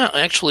 you're not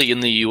actually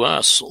in the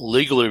U.S.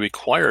 legally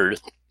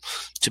required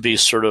to be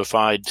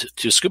certified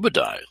to scuba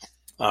dive.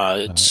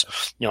 I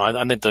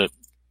think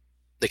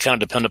they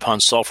kind of depend upon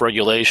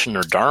self-regulation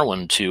or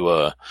Darwin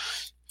to,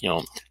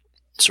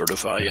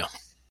 certify you.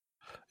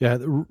 Yeah,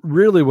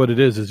 really what it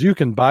is you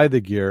can buy the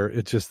gear.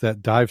 It's just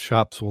that dive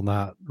shops will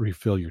not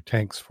refill your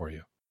tanks for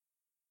you.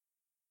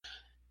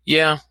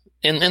 Yeah,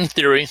 in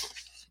theory.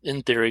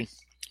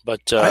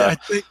 But I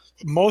think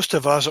most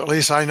of us, at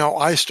least I know,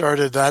 I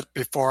started that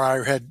before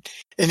I had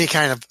any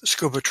kind of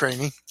scuba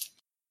training.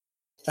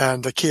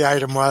 And the key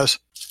item was,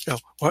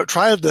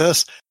 try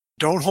this,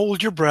 don't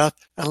hold your breath,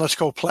 and let's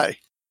go play.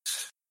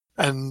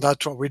 And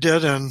that's what we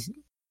did. And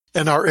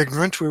in our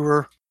ignorance, we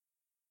were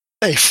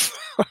safe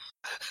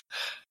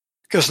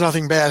because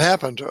nothing bad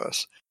happened to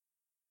us.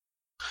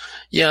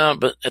 Yeah,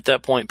 but at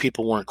that point,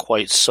 people weren't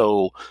quite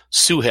so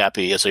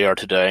happy as they are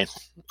today.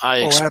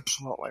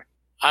 Absolutely.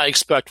 I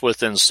expect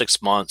within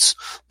 6 months,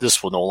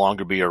 this will no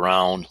longer be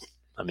around.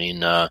 I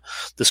mean,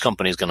 this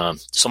company's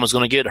someone's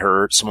going to get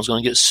hurt. Someone's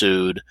going to get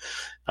sued.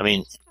 I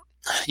mean,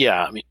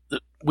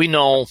 we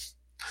know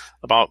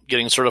about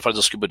getting certified as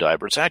a scuba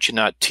diver. It's actually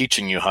not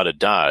teaching you how to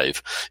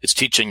dive. It's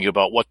teaching you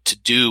about what to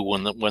do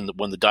when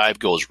the dive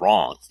goes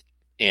wrong.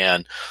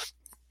 And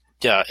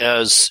yeah,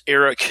 as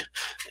Eric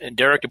and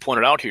Derek have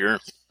pointed out here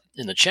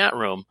in the chat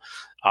room,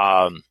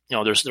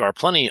 there are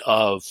plenty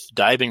of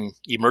diving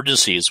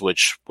emergencies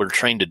which we're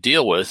trained to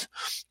deal with,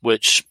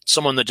 which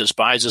someone that just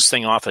buys this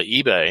thing off of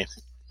eBay,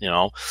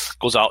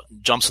 goes out,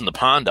 jumps in the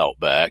pond out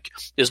back,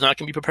 is not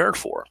going to be prepared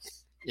for.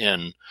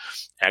 And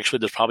actually,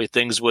 there's probably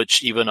things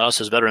which even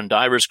us as veteran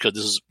divers, because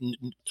this is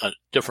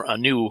a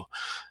new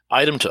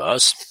item to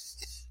us,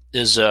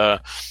 is I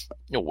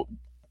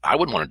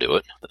wouldn't want to do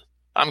it.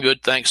 I'm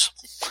good, thanks.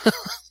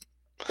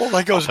 Well,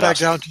 that goes back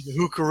down to the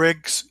hookah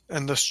rigs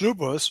and the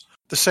snubas,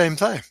 the same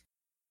thing.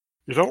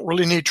 You don't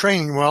really need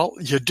training. Well,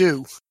 you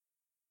do.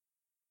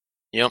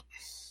 Yep.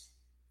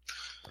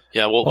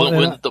 Yeah,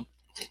 when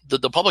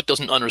the public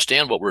doesn't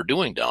understand what we're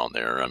doing down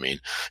there. I mean,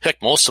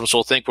 heck, most of us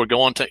will think we're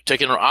going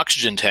taking our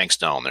oxygen tanks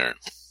down there.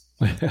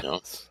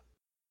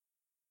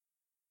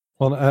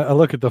 Well, I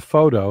look at the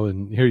photo,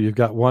 and here you've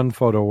got one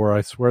photo where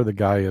I swear the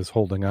guy is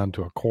holding on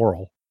to a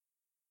coral.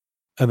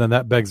 And then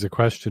that begs the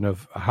question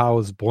of how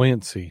is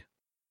buoyancy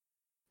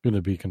going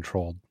to be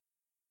controlled?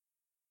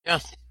 Yeah,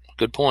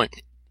 good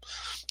point.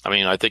 I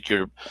mean, I think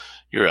your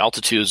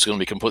altitude is going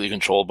to be completely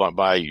controlled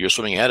by your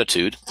swimming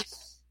attitude.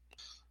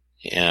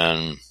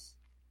 And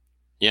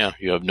yeah,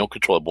 you have no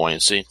control of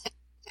buoyancy.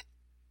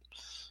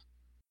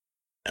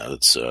 Yeah,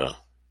 that's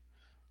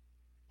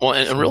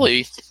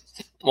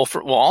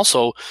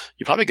also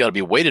you probably got to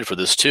be weighted for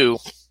this too,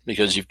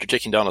 because you're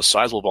taking down a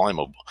sizable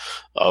volume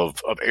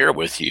of air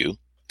with you.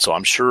 So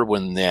I'm sure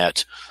when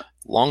that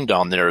lung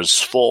down there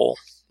is full,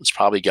 it's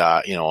probably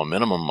got a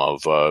minimum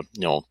of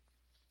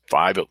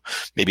 5,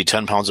 maybe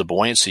 10 pounds of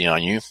buoyancy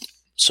on you.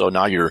 So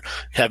now you're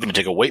having to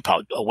take a weight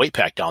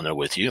pack down there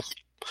with you.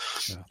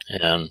 Yeah.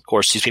 And of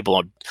course, these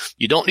people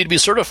you don't need to be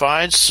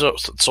certified, so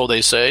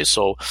they say.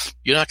 So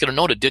you're not going to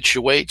know to ditch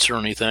your weights or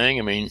anything.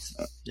 I mean,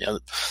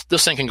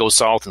 this thing can go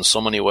south in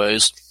so many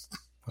ways.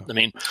 I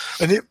mean,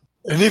 and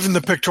even the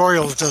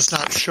pictorial does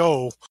not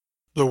show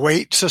the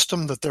weight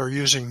system that they're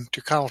using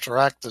to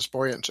counteract this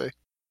buoyancy.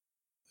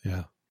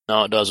 Yeah.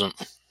 No, it doesn't.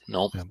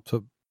 No. Yeah.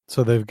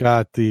 So they've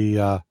got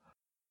the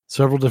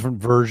several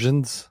different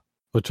versions,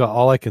 which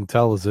all I can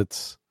tell is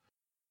it's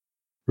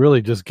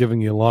really just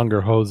giving you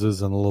longer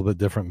hoses and a little bit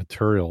different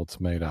material it's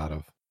made out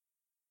of.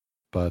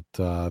 But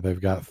they've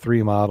got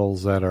 3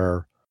 models that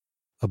are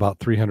about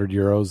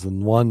 €300,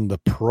 and one, the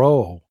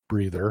Pro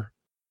breather,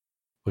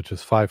 which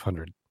is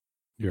 €500.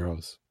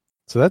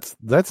 So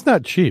that's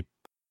not cheap.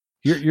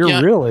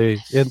 You're really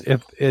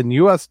in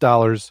US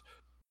dollars,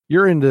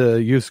 you're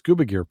into used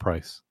scuba gear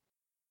price.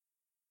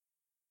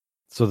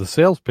 So the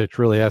sales pitch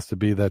really has to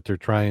be that they're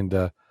trying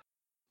to,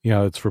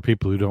 it's for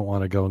people who don't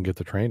want to go and get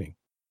the training.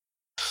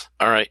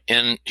 All right.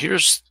 And I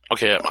was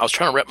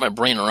trying to wrap my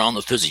brain around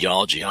the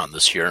physiology on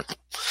this here,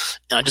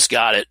 and I just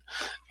got it.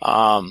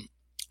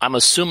 I'm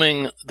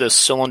assuming this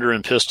cylinder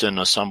and piston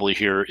assembly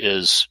here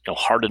is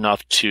hard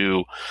enough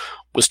to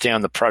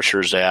withstand the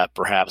pressures at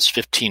perhaps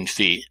 15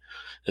 feet,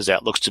 as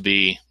that looks to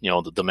be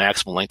the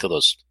maximum length of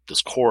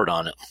this cord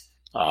on it.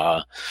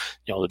 The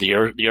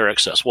air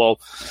excess. Well,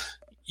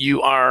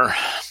 you are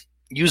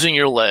using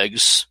your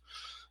legs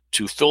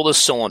to fill the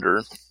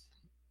cylinder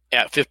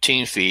at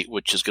 15 feet,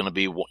 which is going to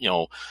be,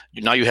 now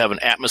you have an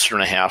atmosphere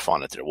and a half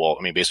on it there. Well,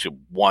 I mean, basically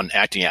one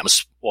acting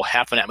atmosphere,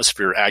 half an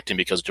atmosphere acting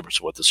because of the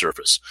difference with the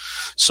surface.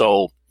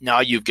 So now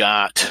you've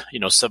got,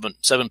 7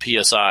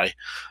 PSI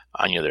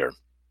on you there.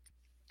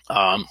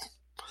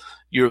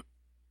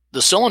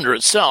 The cylinder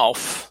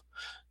itself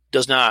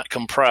does not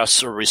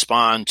compress or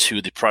respond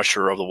to the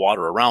pressure of the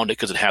water around it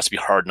because it has to be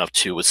hard enough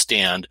to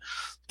withstand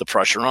the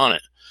pressure on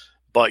it.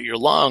 But your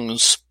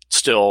lungs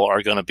still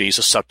are going to be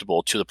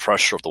susceptible to the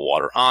pressure of the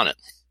water on it.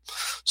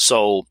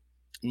 So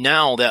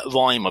now that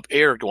volume of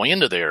air going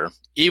into there,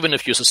 even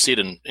if you succeed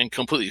in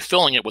completely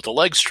filling it with a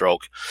leg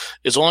stroke,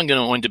 is only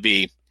going to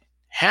be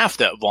half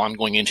that volume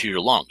going into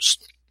your lungs.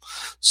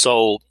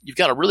 So you've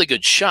got a really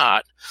good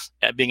shot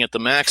at being at the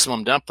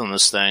maximum depth on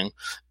this thing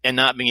and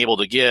not being able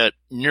to get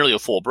nearly a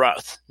full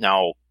breath.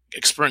 Now,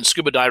 experienced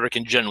scuba diver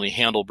can generally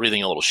handle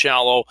breathing a little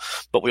shallow,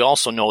 but we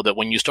also know that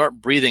when you start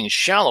breathing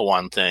shallow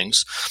on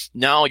things,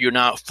 now you're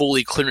not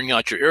fully clearing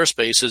out your air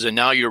spaces, and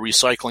now you're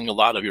recycling a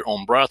lot of your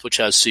own breath, which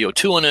has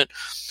CO2 in it.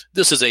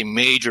 This is a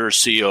major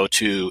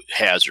CO2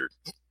 hazard.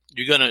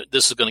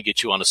 This is gonna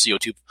get you on a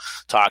CO2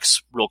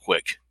 tox real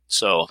quick.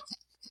 So,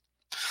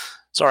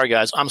 sorry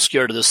guys, I'm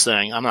scared of this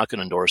thing. I'm not going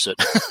to endorse it.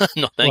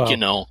 No, thank you.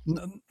 No.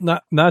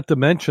 Not to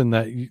mention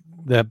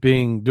that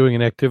doing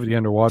an activity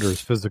underwater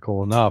is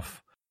physical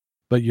enough,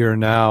 but you're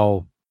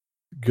now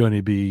going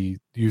to be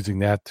using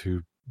that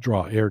to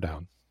draw air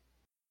down.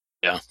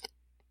 Yeah.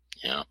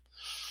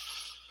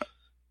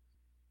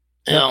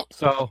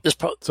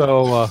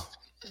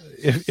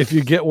 If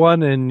you get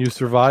one and you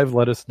survive,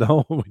 let us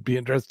know. We'd be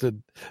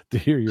interested to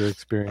hear your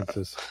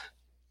experiences.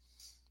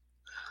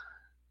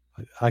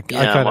 I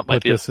kind of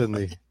put this in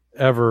the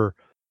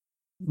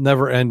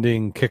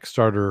never-ending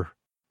Kickstarter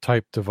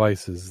type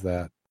devices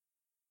that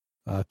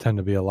tend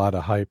to be a lot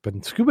of hype.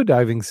 And scuba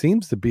diving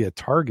seems to be a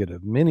target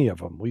of many of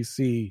them. We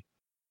see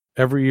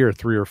every year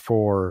 3 or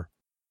 4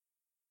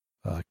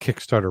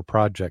 Kickstarter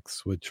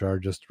projects, which are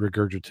just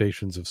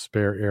regurgitations of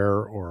spare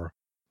air or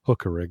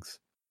hooker rigs.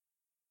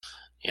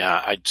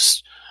 Yeah, I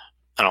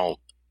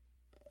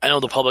know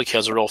the public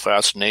has a real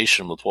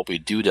fascination with what we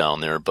do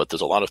down there, but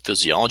there's a lot of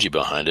physiology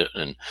behind it.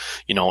 And,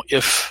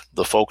 if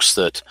the folks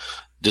that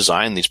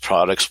design these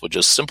products would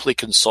just simply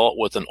consult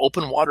with an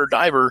open water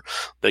diver,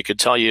 they could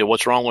tell you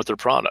what's wrong with their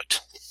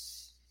product.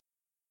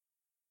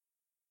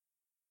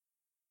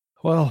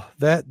 Well,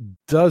 that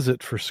does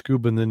it for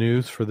Scuba in the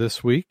News for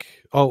this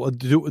week. Oh,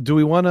 do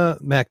we want to,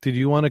 Mac, did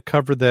you want to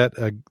cover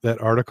that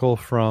article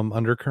from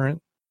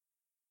Undercurrent?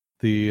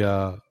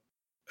 The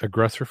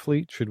aggressor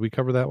fleet? Should we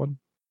cover that one?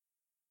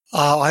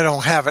 I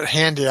don't have it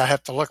handy. I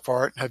have to look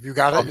for it. Have you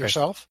got it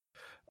yourself?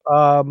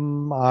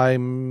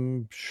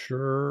 I'm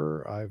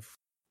sure I've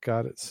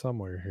got it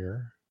somewhere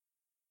here.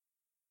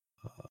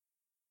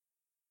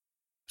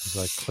 As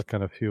I click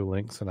on a few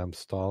links and I'm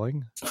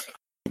stalling.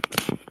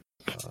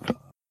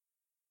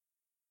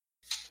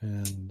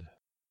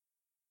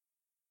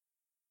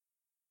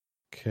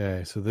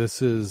 Okay, so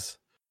this is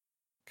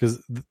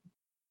because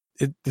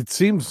it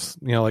seems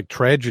like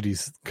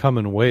tragedies come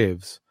in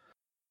waves.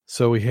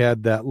 So we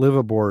had that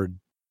liveaboard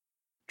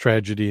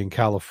tragedy in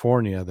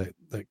California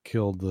that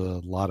killed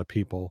a lot of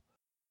people.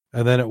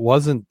 And then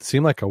it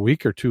seemed like a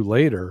week or two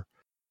later,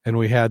 and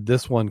we had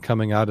this one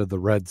coming out of the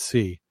Red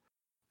Sea.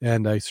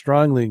 And I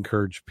strongly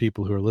encourage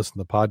people who are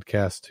listening to the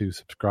podcast to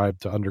subscribe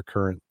to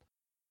Undercurrent.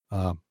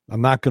 I'm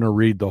not going to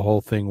read the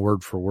whole thing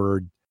word for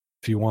word.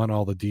 If you want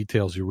all the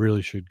details, you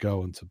really should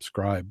go and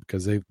subscribe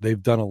because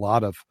they've done a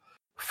lot of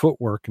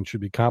footwork and should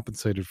be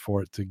compensated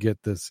for it to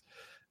get this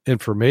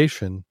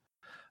information.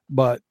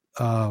 But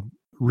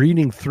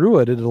reading through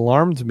it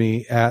alarmed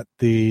me at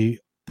the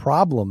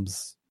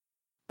problems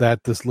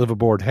that this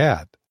liveaboard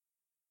had.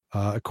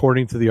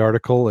 According to the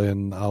article,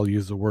 and I'll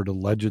use the word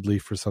allegedly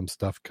for some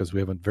stuff because we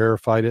haven't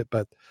verified it,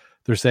 but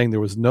they're saying there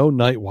was no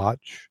night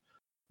watch,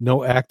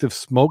 no active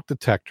smoke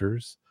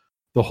detectors.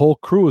 The whole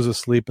crew was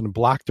asleep and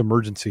blocked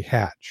emergency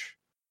hatch.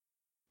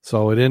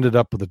 So it ended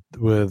up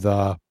with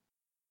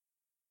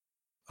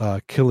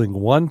killing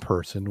one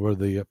person, where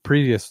the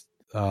previous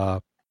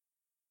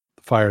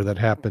fire that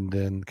happened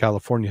in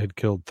California had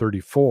killed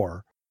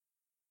 34.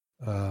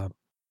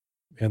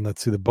 And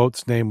let's see, the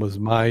boat's name was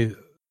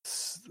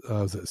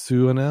was it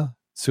Susanna,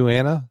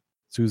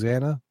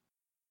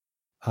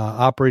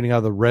 operating out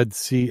of the Red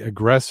Sea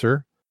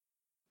Aggressor.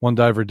 One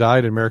diver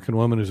died, an American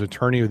woman who's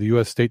attorney with the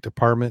U.S. State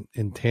Department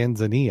in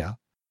Tanzania.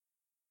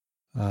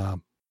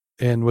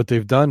 And what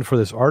they've done for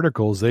this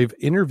article is they've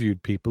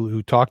interviewed people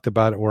who talked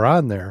about it, were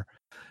on there,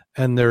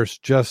 and there's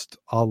just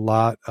a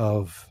lot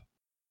of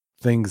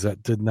things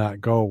that did not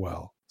go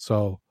well.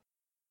 So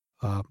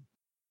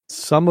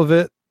some of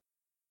it,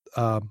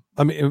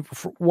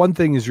 one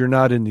thing is you're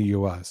not in the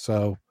U.S.,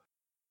 so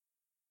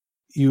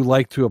you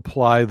like to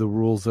apply the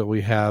rules that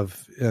we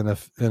have in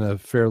a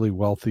fairly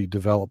wealthy,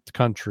 developed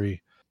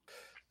country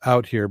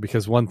out here,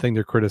 because one thing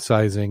they're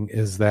criticizing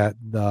is that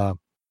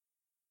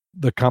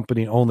the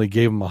company only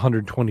gave them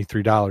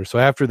 $123. So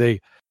after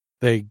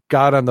they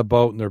got on the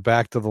boat and they're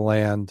back to the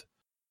land,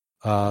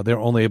 they're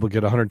only able to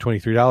get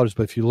 $123.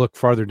 But if you look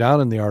farther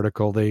down in the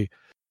article, they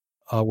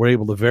were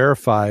able to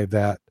verify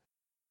that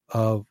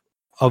of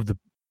the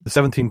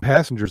 17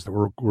 passengers that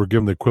were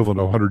given the equivalent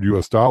of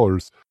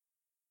 $100,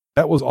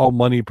 that was all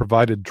money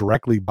provided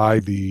directly by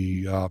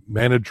the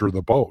manager of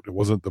the boat. It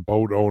wasn't the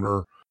boat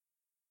owner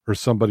or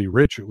somebody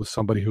rich. It was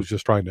somebody who was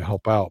just trying to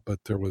help out. But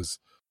there was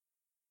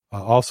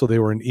also, they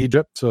were in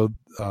Egypt, so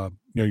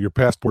your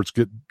passports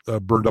get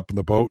burned up in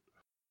the boat.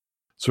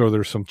 So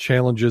there's some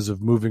challenges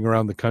of moving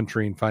around the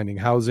country and finding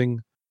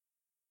housing.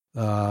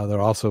 There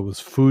also was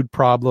food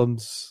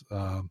problems,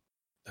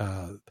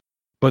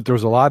 but there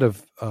was a lot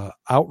of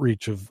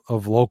outreach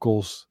of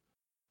locals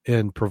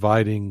in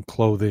providing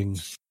clothing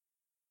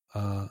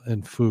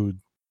and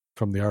food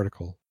from the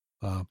article.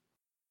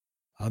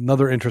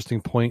 Another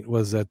interesting point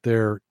was that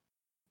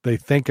they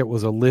think it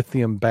was a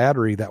lithium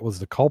battery that was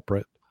the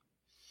culprit.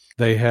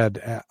 They had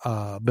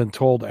been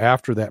told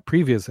after that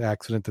previous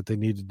accident that they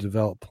needed to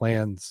develop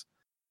plans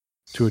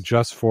to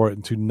adjust for it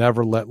and to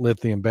never let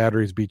lithium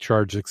batteries be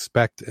charged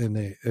except in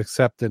a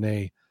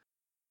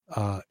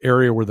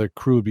area where the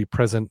crew would be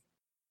present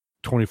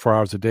 24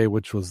 hours a day,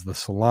 which was the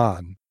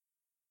salon.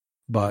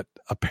 But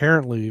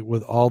apparently,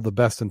 with all the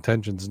best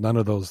intentions, none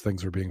of those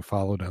things are being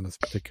followed on this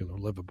particular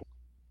liveaboard.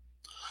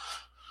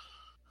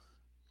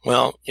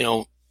 Well,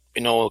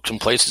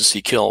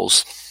 complacency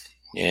kills,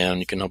 and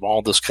you can have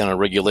all this kind of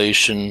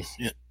regulation,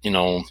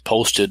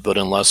 posted, but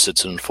unless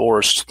it's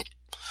enforced,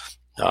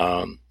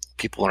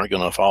 people aren't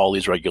going to follow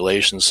these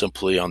regulations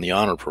simply on the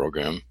honor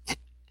program.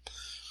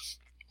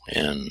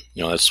 And,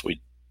 that's what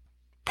we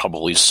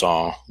probably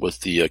saw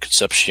with the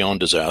Concepcion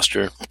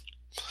disaster,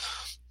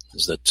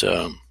 is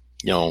that,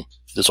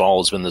 this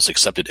all has been this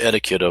accepted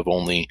etiquette of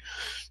only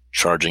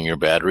charging your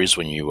batteries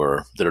when you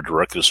are there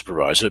directly to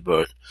supervise it.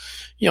 But,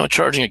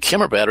 charging a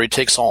camera battery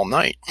takes all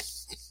night.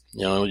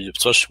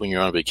 Especially when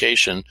you're on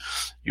vacation,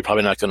 you're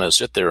probably not going to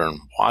sit there and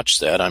watch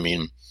that.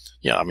 We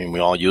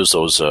all use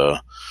those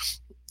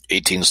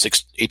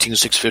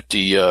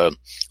 18650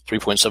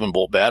 3.7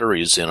 volt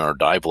batteries in our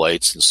dive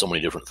lights and so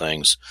many different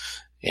things.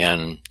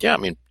 And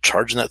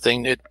charging that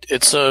thing,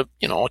 it's a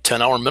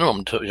 10-hour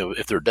minimum to,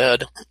 if they're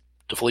dead,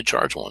 to fully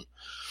charge one.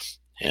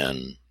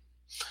 And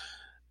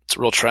it's a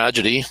real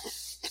tragedy.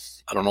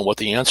 I don't know what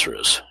the answer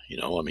is.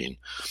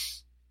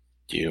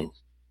 Do you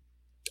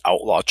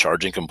outlaw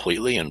charging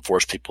completely and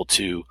force people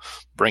to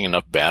bring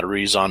enough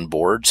batteries on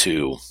board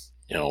to,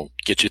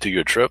 get you through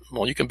your trip?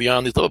 Well, you can be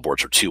on these liveaboards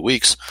for 2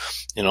 weeks,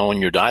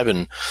 when you're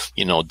diving,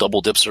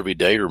 double dips every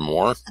day or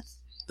more.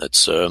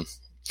 That's, they're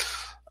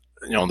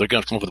going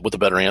to come up with a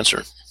better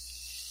answer.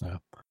 Yeah.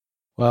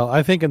 Well,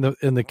 I think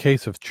in the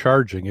case of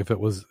charging, if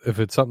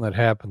it's something that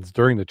happens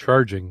during the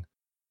charging,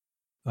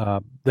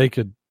 there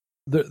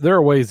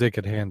are ways they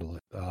could handle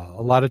it.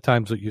 A lot of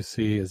times what you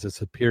see is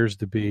this appears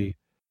to be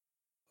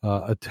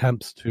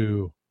attempts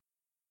to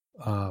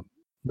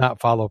not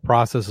follow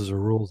processes or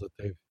rules that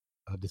they've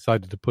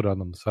decided to put on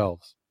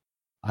themselves.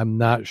 I'm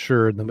not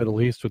sure in the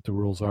Middle East what the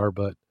rules are,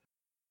 but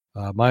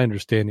my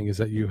understanding is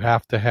that you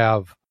have to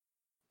have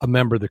a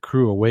member of the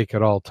crew awake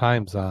at all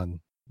times on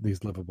these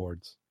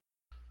liveaboards.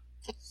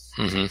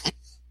 Mm-hmm.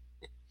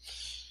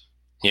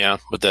 Yeah,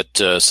 but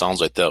that sounds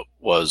like that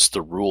was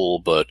the rule.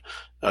 But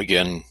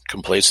again,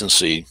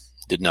 complacency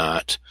did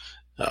not.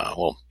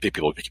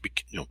 People,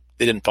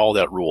 they didn't follow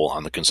that rule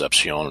on the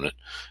Concepcion.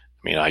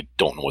 And I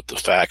don't know what the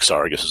facts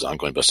are. I guess it's an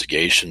ongoing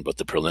investigation, but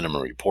the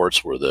preliminary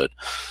reports were that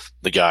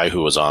the guy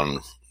who was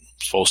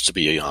supposed to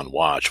be on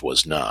watch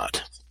was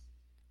not.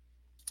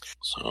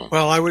 So.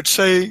 Well, I would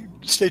say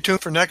stay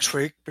tuned for next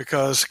week,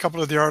 because a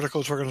couple of the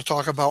articles we're going to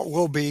talk about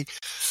will be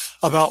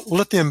about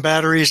lithium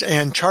batteries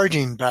and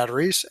charging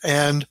batteries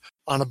and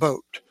on a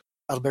boat.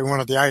 That'll be one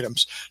of the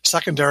items.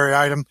 Secondary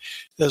item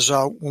is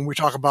when we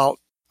talk about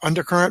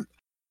undercurrent.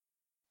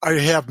 I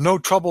have no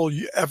trouble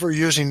ever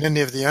using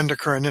any of the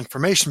undercurrent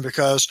information,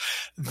 because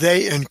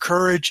they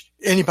encourage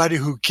anybody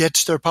who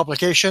gets their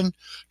publication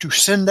to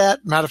send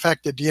that. Matter of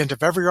fact, at the end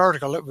of every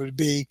article, it would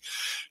be,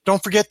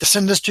 don't forget to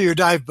send this to your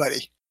dive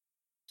buddy.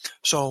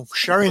 So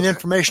sharing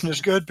information is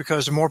good,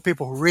 because the more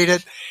people who read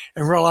it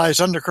and realize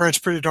undercurrent's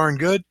pretty darn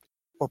good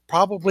will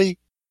probably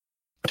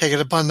take it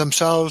upon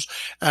themselves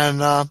and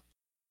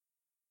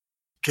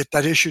get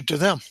that issued to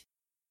them.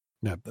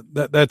 Yeah,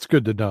 that's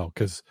good to know,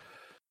 because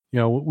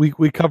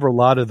we cover a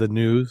lot of the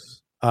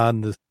news on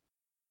this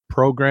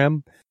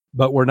program,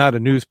 but we're not a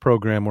news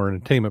program. We're an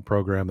entertainment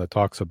program that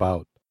talks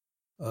about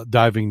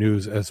diving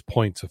news as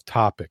points of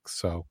topics.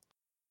 So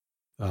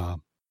Yeah.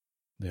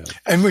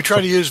 And we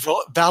try to use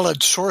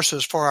valid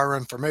sources for our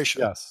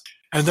information. Yes.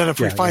 And then if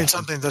we find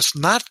something that's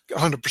not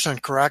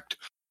 100% correct,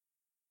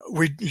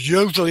 we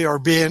usually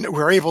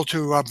we're able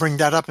to bring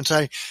that up and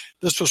say,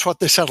 this was what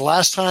they said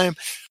last time.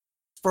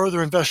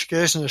 Further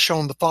investigation has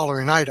shown the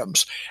following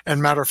items.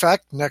 And matter of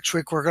fact, next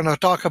week we're going to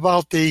talk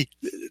about the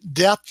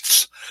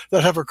deaths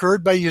that have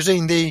occurred by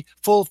using the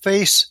full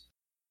face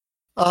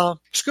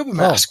scuba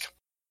mask.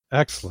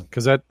 Excellent,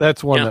 because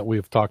that's one that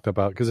we've talked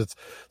about. Because it's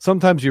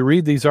sometimes you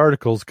read these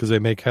articles because they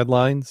make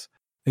headlines,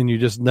 and you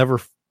just never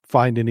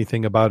find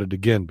anything about it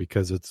again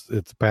because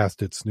it's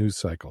past its news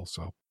cycle.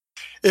 So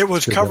it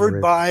was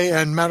covered by,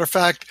 and matter of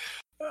fact,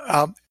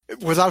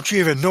 without you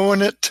even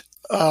knowing it,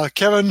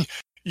 Kevin,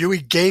 you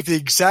gave the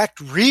exact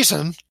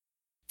reason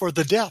for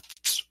the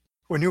deaths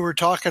when you were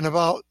talking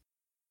about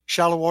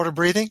shallow water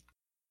breathing.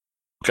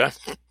 Okay.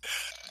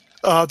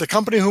 The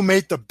company who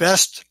made the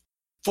best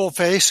full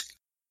face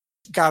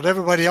got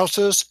everybody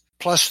else's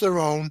plus their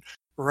own,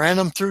 ran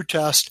them through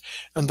test,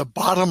 and the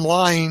bottom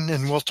line,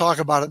 and we'll talk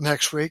about it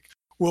next week,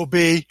 will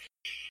be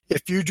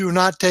if you do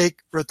not take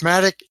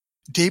rhythmic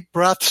deep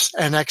breaths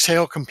and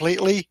exhale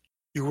completely,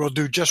 you will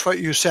do just what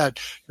you said.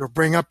 You'll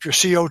bring up your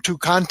CO2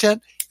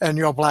 content and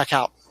you'll black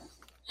out.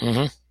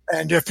 Mm-hmm.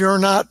 And if you're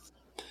not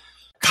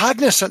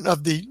cognizant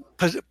of the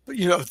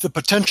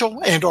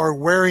potential and or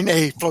wearing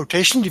a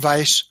flotation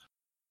device,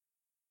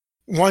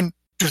 do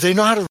they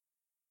know how to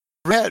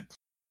read?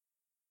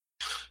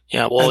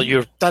 Yeah, well,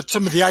 that's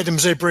some of the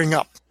items they bring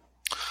up.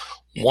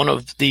 One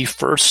of the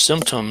first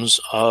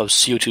symptoms of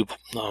CO2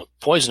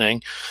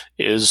 poisoning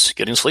is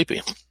getting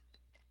sleepy.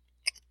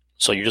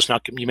 So you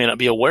may not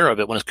be aware of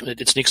it when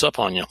it sneaks up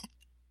on you.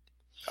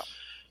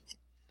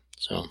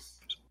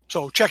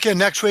 So check in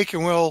next week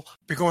and we'll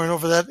be going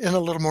over that in a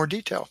little more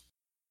detail.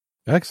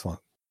 Excellent.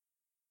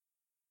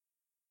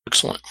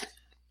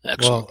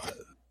 Well,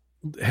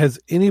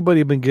 has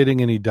anybody been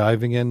getting any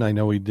diving in? I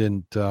know we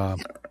didn't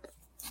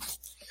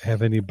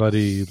have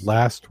anybody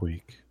last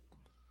week,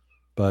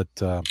 but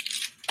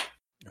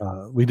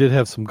we did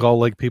have some Gull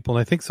Lake people,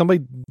 and I think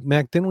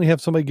Mac, didn't we have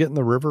somebody get in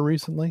the river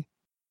recently?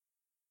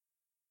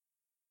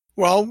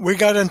 Well, we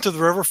got into the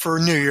river for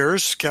New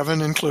Year's,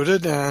 Kevin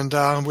included, and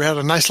we had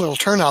a nice little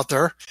turnout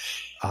there.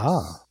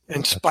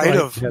 In spite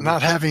of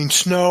not having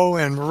snow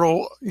and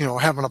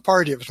having a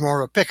party, it was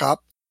more of a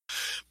pickup.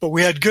 But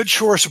we had good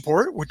shore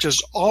support, which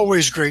is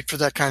always great for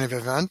that kind of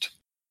event.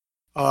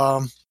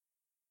 I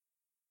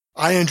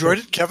enjoyed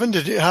it. Kevin,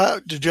 did you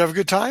have a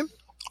good time?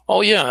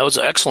 Oh yeah, it was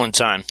an excellent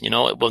time.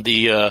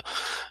 The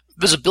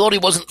visibility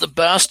wasn't the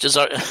best.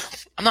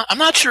 I'm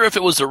not sure if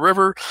it was the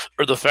river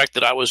or the fact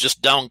that I was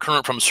just down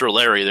current from Sir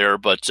Larry there,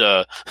 but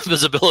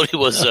visibility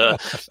was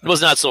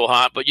not so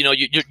hot. But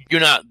you're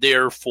not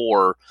there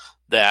for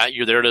that.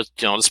 You're there to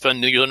spend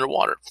New Year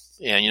underwater.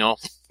 And of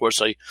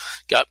course, I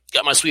got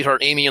my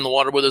sweetheart Amy in the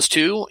water with us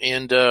too,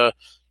 and it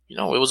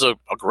was a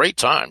great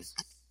time.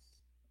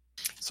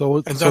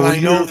 I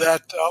know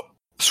that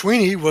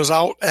Sweeney was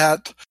out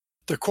at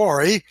the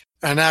quarry,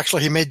 and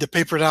actually he made the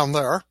paper down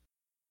there.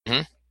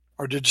 Mm-hmm.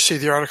 Or did you see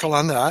the article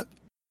on that?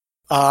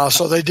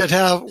 So they did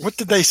have, what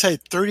did they say,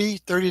 30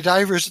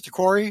 divers at the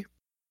quarry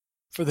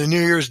for the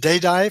New Year's day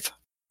dive?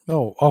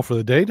 Oh, for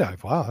the day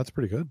dive. Wow, that's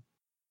pretty good.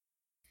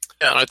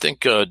 Yeah, and I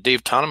think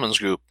Dave Toneman's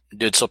group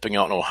did something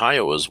out in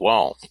Ohio as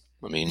well.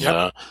 I mean,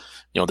 there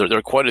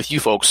are quite a few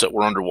folks that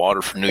were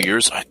underwater for New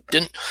Year's. I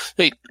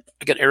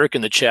got Eric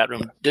in the chat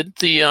room. Did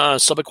the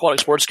subaquatic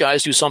sports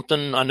guys do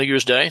something on New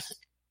Year's Day?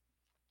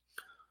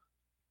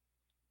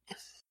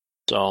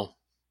 So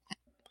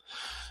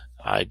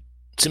it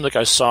seemed like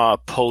I saw a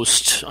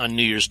post on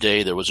New Year's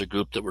Day. There was a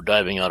group that were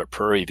diving out at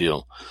Prairie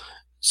View.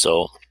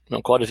 So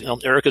quite a few.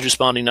 Eric is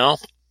responding now.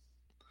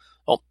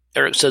 Oh,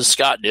 Eric says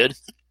Scott did.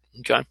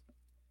 Okay.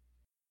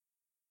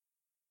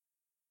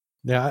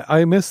 Yeah,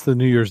 I miss the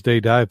New Year's Day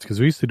dives because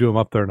we used to do them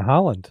up there in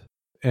Holland,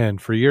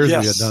 and for years we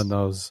had done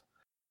those.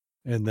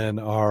 And then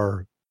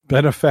our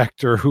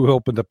benefactor, who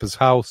opened up his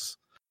house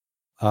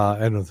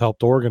and has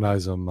helped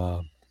organize them,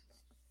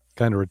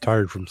 kind of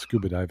retired from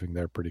scuba diving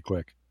there pretty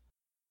quick.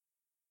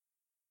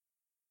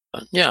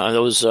 Yeah,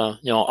 there was,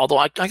 although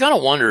I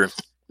gotta wonder,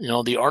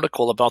 the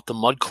article about the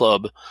Mud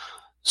Club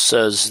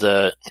says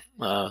that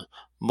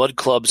Mud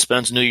Club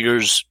spends New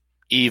Year's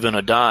Eve in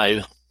a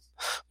dive,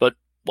 but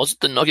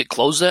wasn't the Nugget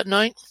closed that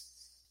night?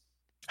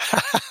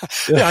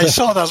 Yeah, I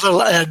saw that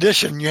little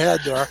addition you had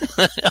there.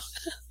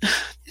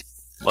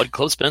 Mud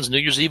Club spends New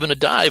Year's Eve in a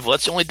dive. Well,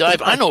 that's the only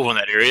dive I know in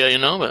that area,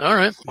 but all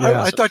right.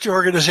 Yeah. I thought you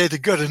were going to say the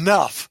Good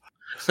Enough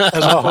as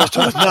opposed to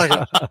the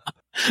Nugget.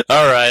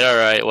 All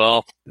right.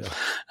 Well,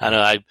 I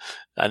know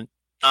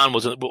Don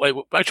wasn't.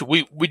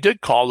 Actually, we did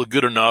call the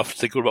Good Enough to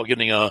think about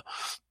getting a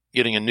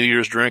New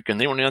Year's drink, and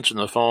they weren't answering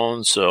the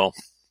phone. So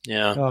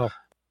yeah, I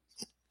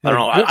don't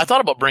know. I thought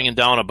about bringing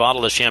down a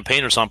bottle of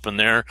champagne or something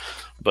there,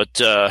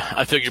 but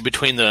I figured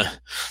between the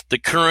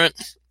current,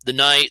 the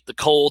night, the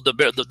cold,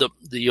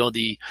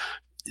 the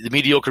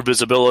mediocre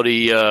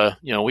visibility,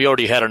 we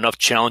already had enough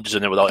challenges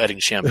in there without adding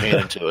champagne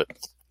into it.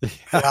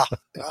 Yeah.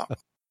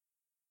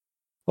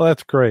 Well,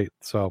 that's great.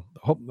 So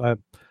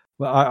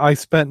I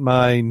spent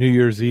my New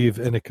Year's Eve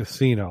in a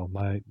casino.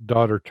 My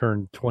daughter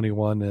turned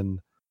 21 and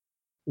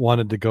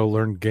wanted to go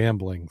learn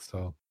gambling.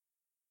 So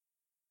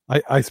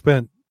I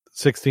spent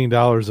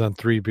 $16 on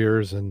 3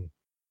 beers, and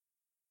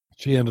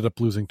she ended up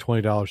losing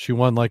 $20. She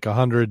won like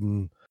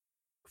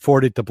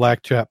 140 at the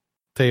blackjack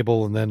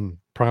table, and then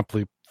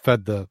promptly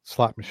fed the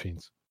slot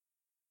machines.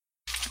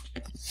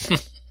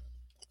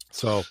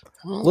 So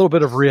a little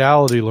bit of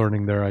reality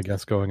learning there, I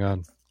guess, going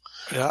on.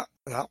 Yeah.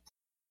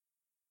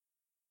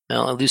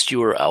 Well, at least you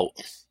were out.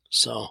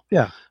 So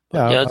yeah.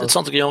 It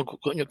sounds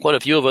like quite a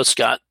few of us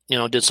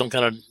did some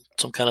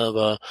kind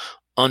of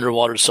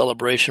underwater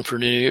celebration for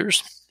New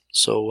Year's.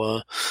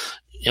 So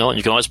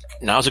you can always,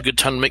 now's a good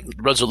time to make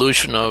the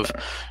resolution of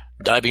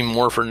diving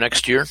more for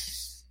next year.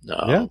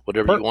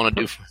 Whatever you want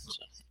to do.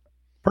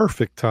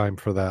 Perfect time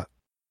for that.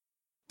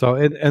 So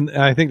and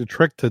I think the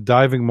trick to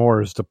diving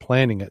more is to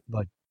planning it,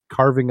 like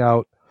carving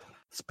out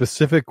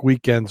specific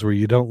weekends where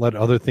you don't let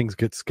other things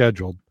get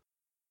scheduled.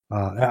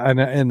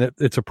 And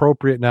it's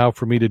appropriate now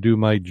for me to do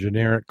my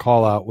generic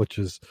call out, which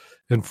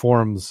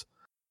informs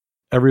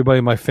everybody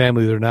in my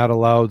family they're not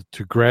allowed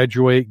to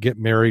graduate, get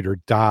married, or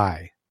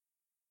die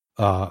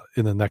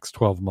in the next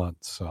 12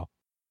 months. So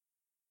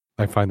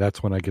I find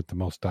that's when I get the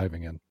most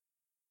diving in.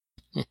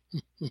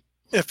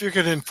 If you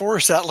could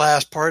enforce that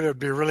last part, it would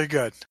be really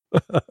good.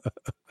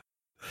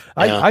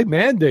 I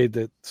mandate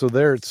it, so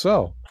there it's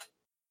so.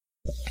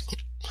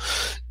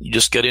 You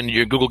just get into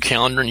your Google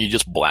Calendar and you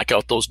just black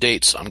out those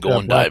dates. I'm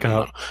going diving.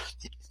 Yeah.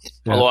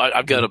 Although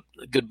I've got a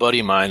good buddy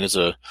of mine, is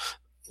a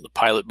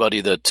pilot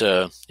buddy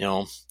that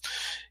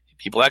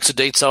he blacks the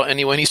dates out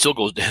anyway, and he still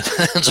goes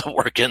ends up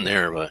working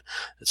there, but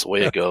it's the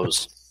way it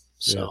goes.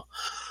 So.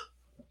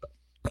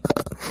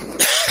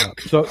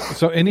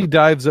 So any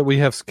dives that we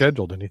have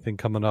scheduled, anything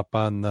coming up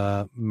on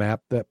the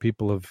map that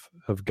people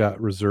have got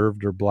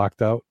reserved or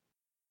blocked out?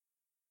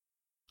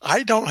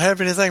 I don't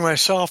have anything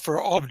myself for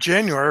all of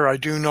January. I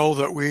do know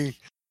that we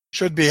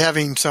should be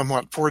having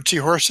Ford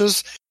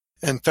Seahorses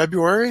in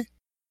February,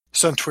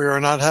 since we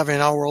are not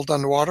having Our World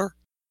Underwater.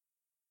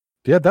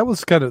 Yeah, that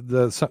was kind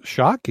of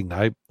shocking.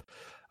 I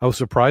was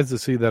surprised to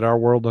see that Our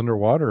World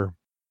Underwater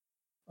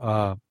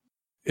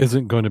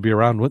isn't going to be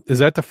around. Is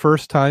that the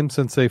first time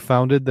since they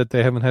founded that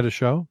they haven't had a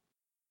show?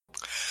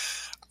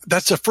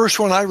 That's the first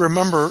one I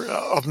remember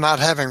of not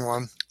having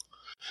one.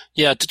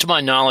 Yeah, to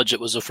my knowledge,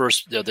 it was the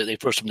first time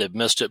they've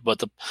missed it.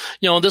 But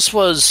this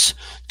was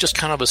just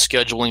kind of a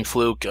scheduling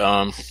fluke.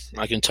 I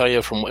can tell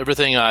you from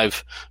everything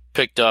I've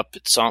picked up,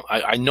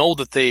 I know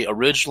that they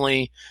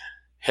originally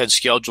had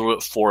scheduled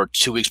it for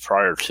 2 weeks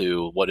prior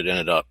to what it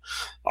ended up.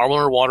 Our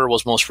World Underwater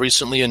was most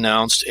recently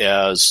announced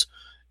as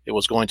it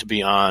was going to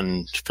be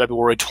on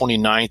February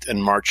 29th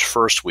and March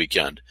 1st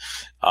weekend.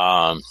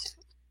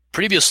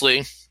 Previously,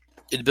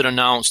 it had been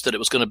announced that it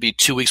was going to be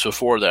 2 weeks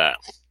before that.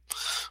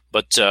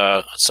 But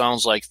it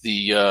sounds like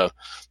the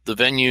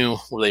venue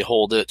where they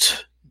hold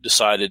it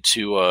decided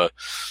to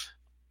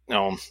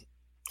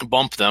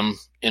bump them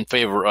in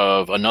favor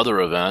of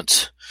another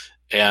event.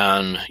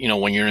 And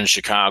when you're in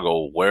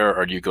Chicago, where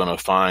are you going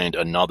to find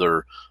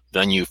another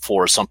venue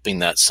for something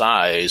that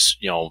size?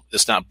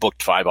 It's not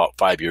booked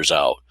 5 years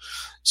out.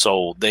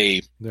 So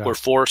they were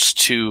forced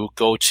to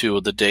go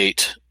to the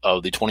date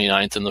of the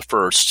 29th and the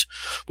 1st,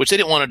 which they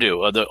didn't want to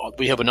do.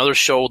 We have another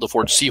show. The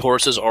Ford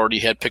Seahorses already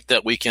had picked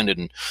that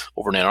weekend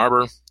over in Ann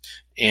Arbor.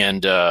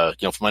 And,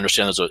 from my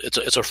understanding,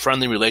 it's a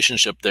friendly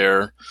relationship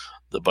there.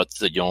 But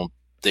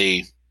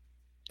the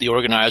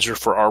organizer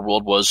for Our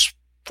World was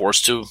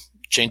forced to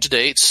change the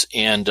dates.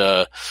 And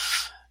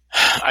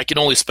I can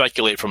only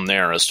speculate from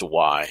there as to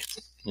why.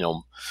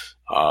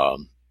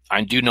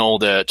 I do know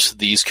that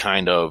these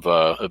kind of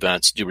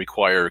events do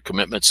require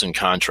commitments and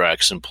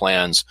contracts and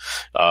plans,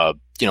 a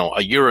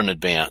year in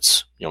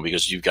advance,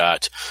 because you've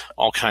got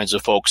all kinds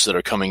of folks that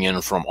are coming in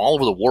from all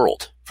over the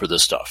world for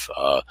this stuff.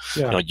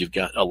 You've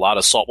got a lot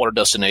of saltwater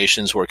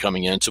destinations who are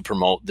coming in to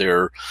promote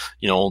their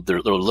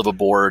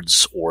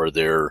liveaboards or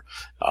their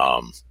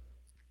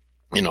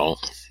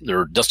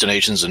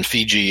destinations in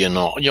Fiji and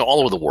all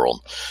over the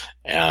world.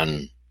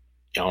 And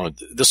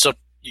this stuff,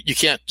 you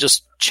can't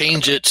just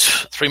change it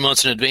 3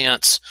 months in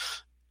advance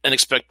and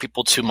expect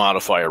people to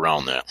modify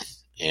around that.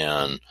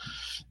 And,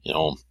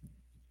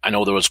 I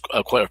know there was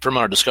quite a fair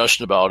amount of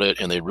discussion about it,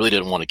 and they really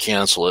didn't want to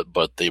cancel it,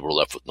 but they were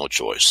left with no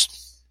choice.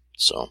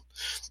 So,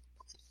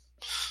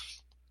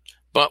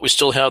 but we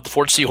still have the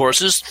Ford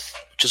Seahorses,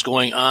 which is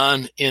going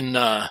on in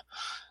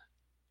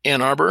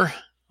Ann Arbor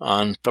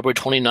on February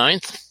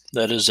 29th.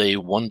 That is a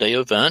one-day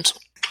event.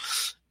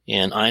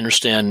 And I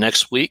understand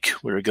next week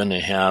we're going to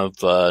have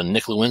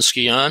Nick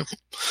Lewinsky on,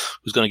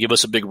 who's going to give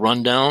us a big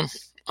rundown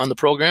on the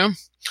program.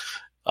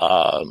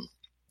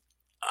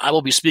 I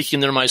will be speaking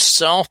there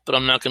myself, but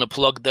I'm not going to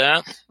plug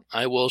that.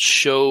 I will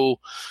show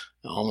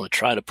 – I'm going to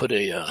try to put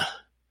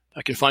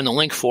I can find the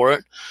link for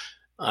it.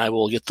 I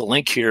will get the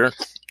link here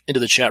into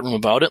the chat room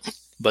about it.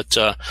 But,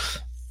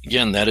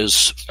 again, that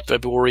is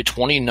February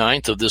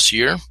 29th of this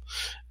year.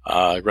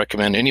 I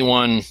recommend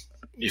anyone –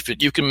 if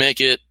you can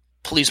make it,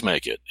 please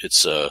make it.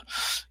 It's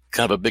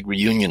kind of a big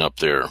reunion up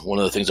there. One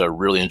of the things I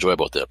really enjoy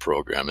about that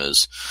program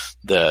is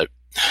that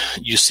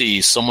you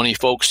see so many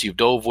folks you've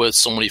dove with,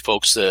 so many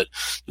folks that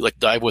you like to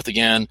dive with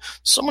again,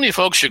 so many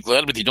folks you're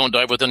glad with you don't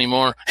dive with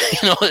anymore.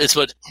 It's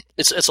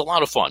a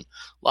lot of fun.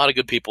 A lot of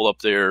good people up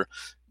there.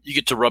 You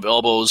get to rub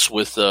elbows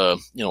with a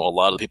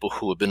lot of people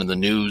who have been in the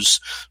news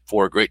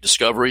for great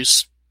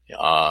discoveries.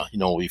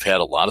 We've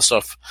had a lot of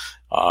stuff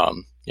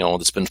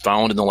that's been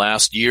found in the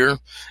last year.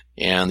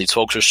 And these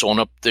folks are showing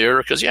up there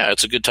because,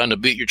 it's a good time to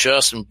beat your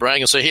chest and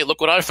brag and say, hey,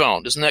 look what I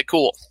found. Isn't that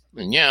cool?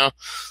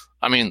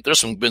 And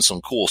there's been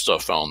some cool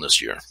stuff found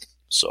this year.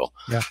 So,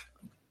 yeah.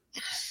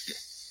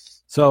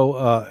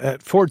 So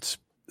at Fort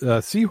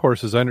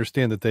Seahorses, I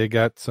understand that they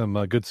got some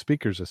good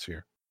speakers this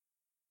year.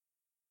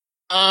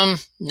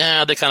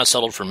 Nah, they kind of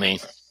settled for me.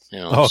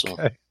 Okay.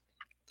 So.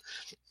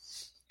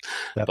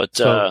 Yep. But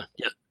so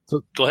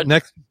go ahead.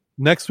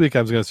 Next week,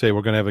 I was going to say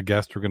we're going to have a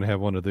guest. We're going to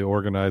have one of the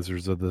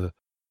organizers of the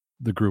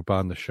group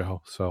on the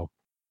show, so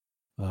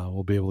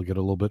we'll be able to get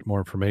a little bit more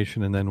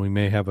information, and then we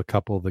may have a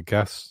couple of the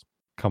guests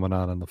coming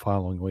on the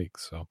following week.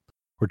 So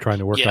we're trying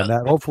to work on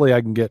that. Hopefully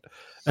I can get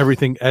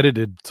everything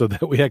edited so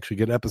that we actually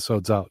get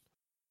episodes out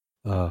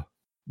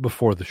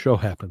before the show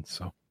happens.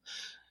 So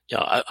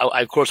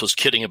I of course was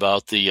kidding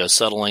about the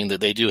settling.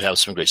 That they do have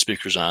some great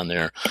speakers on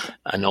there.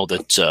 I know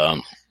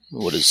that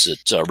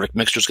Rick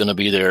Mixter's going to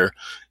be there.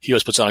 He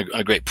always puts on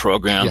a great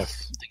program.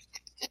 Yes.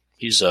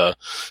 He's going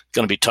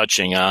to be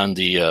touching on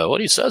the what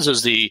he says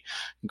is the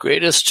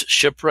greatest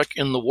shipwreck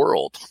in the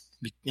world.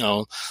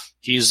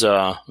 He's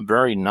a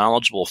very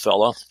knowledgeable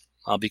fella.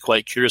 I'll be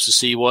quite curious to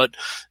see what,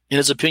 in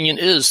his opinion,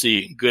 is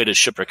the greatest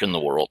shipwreck in the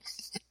world.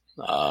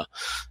 I'm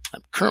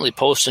currently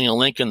posting a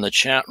link in the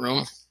chat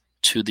room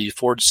to the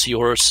Fort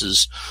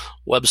Seahorses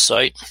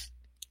website,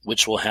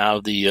 which will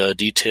have the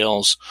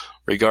details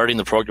regarding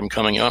the program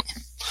coming up.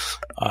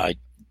 I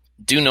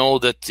do know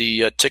that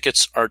the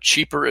tickets are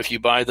cheaper if you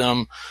buy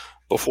them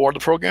before the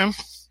program.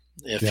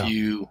 If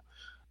you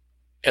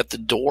at the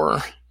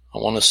door, I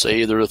want to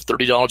say they're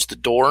 $30 at the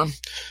door,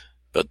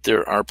 but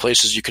there are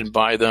places you can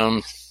buy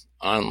them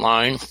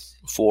online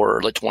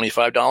for like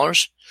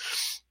 $25.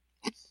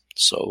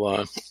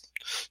 So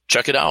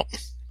check it out.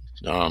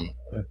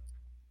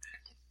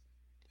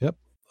 Yep.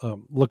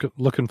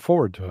 Looking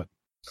forward to it.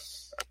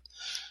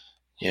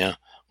 Yeah.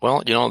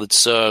 Well,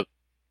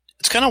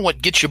 it's kind of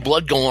what gets your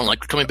blood going,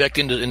 like coming back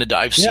into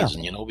dive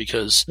season,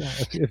 because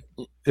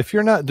if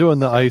you're not doing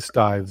the ice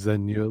dives,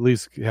 then you at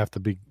least have to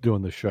be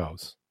doing the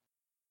shows.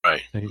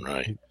 Right.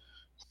 Right.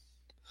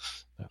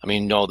 I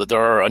mean, that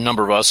there are a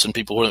number of us and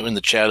people who are in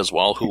the chat as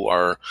well who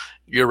are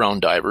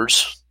year-round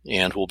divers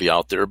and who will be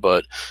out there,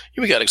 but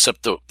we got to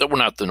accept that we're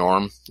not the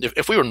norm.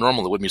 If we were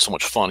normal, it wouldn't be so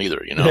much fun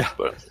either,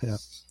 But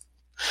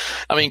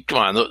I mean, come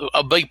on,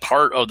 a big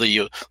part of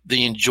the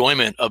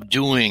enjoyment of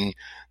doing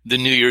the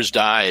New Year's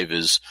dive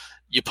is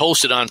you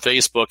post it on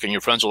Facebook and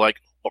your friends are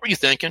like, what were you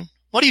thinking?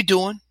 What are you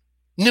doing?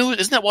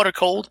 Isn't that water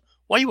cold?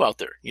 Why are you out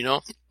there?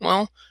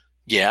 Well,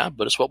 yeah,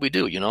 but it's what we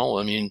do,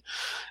 I mean,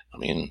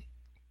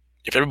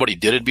 if everybody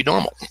did, it'd be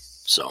normal.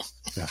 So,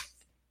 yeah.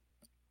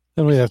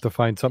 Then we have to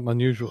find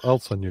something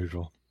else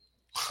unusual.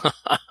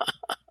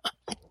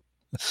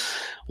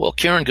 Well,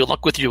 Karen, good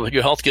luck with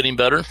your health getting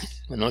better.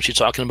 I know she's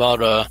talking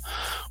about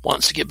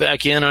wants to get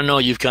back in. I know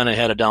you've kind of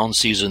had a down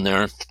season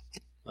there.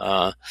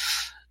 I'm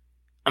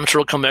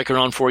sure it'll come back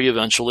around for you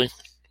eventually.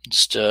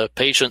 Just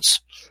patience.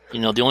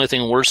 The only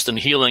thing worse than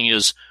healing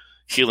is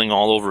healing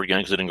all over again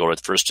because it didn't go right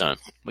the first time.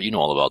 But you know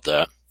all about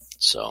that.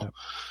 So,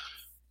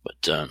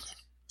 but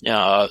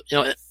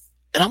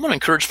and I'm going to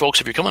encourage folks,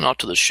 if you're coming out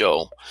to the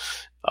show,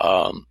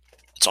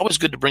 it's always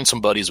good to bring some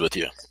buddies with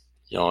you.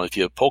 If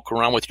you poke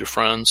around with your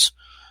friends,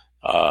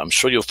 I'm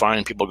sure you'll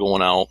find people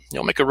going out.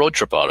 Make a road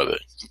trip out of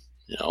it.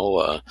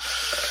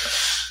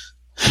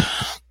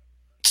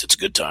 It's a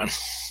good time.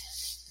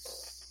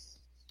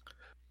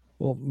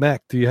 Well,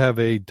 Mac, do you have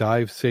a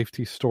dive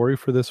safety story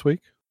for this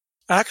week?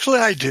 Actually,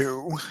 I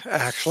do.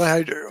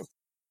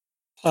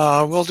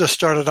 We'll just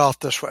start it off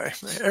this way.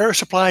 Air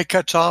supply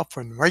cuts off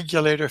when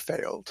regulator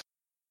failed.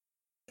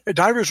 A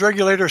diver's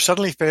regulator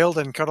suddenly failed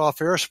and cut off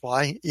air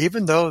supply,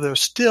 even though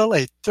there's still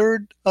a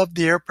third of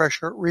the air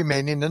pressure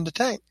remaining in the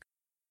tank.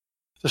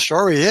 The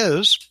story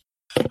is,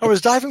 I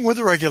was diving with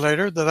a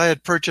regulator that I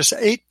had purchased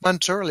 8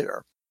 months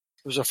earlier.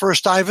 It was the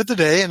first dive of the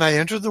day, and I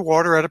entered the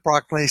water at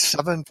approximately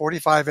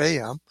 7:45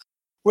 a.m.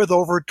 with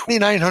over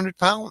 2,900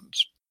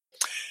 pounds,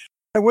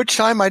 at which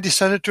time I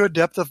descended to a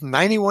depth of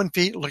 91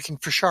 feet looking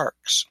for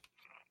sharks.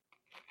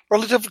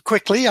 Relatively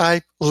quickly,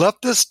 I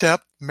left this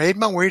depth, made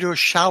my way to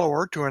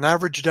an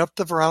average depth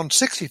of around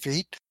 60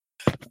 feet,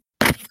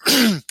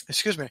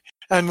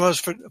 and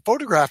was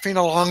photographing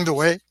along the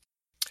way.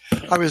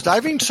 I was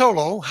diving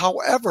solo.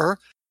 However,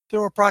 there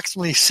were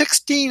approximately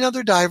 16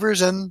 other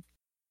divers in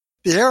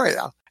the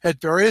area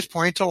at various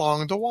points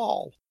along the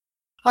wall.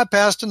 I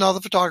passed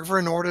another photographer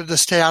in order to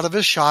stay out of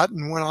his shot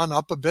and went on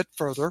up a bit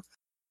further.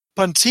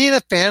 Upon seeing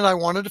a fan I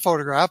wanted to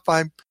photograph,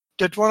 I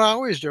did what I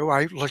always do.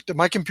 I looked at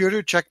my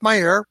computer, checked my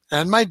air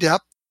and my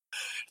depth.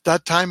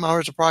 that time I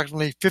was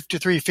approximately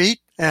 53 feet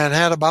and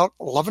had about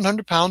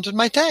 1,100 pounds in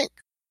my tank.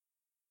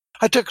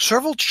 I took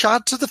several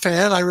shots of the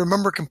fan. I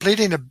remember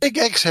completing a big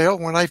exhale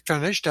when I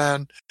finished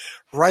and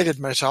righted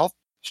myself,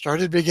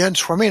 started to begin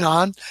swimming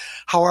on.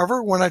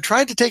 However, when I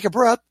tried to take a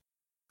breath,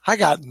 I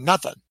got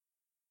nothing.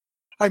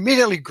 I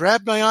immediately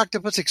grabbed my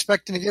octopus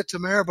expecting to get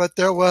some air, but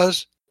there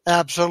was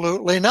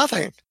absolutely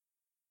nothing.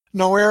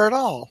 No air at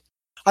all.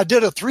 I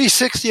did a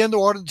 360 in the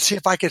water to see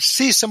if I could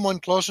see someone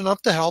close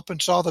enough to help and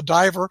saw the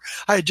diver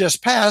I had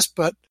just passed,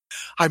 but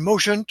I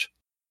motioned,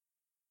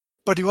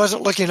 but he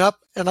wasn't looking up,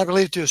 and I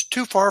believed it was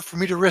too far for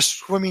me to risk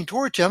swimming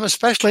towards him,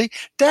 especially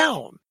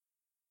down.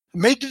 I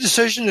made the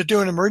decision to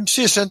do an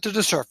emergency ascent to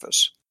the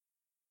surface.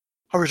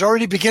 I was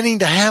already beginning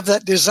to have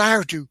that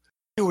desire to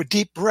do a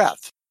deep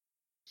breath.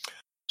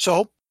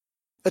 So,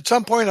 at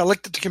some point, I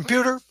looked at the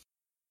computer.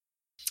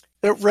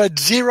 It read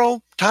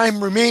 0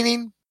 time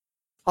remaining.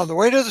 On the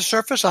way to the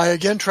surface, I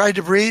again tried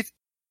to breathe.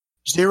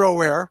 0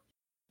 air.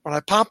 When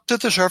I popped to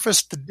the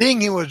surface, the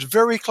dinghy was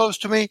very close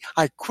to me.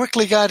 I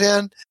quickly got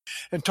in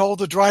and told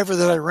the driver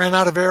that I ran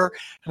out of air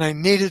and I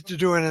needed to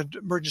do an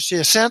emergency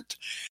ascent,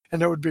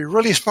 and it would be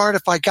really smart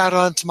if I got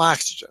on some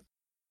oxygen.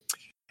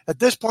 At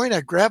this point,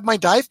 I grabbed my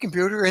dive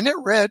computer and it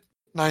read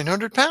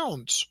 900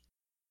 pounds.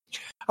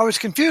 I was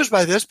confused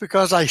by this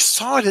because I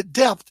saw it at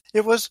depth.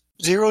 It was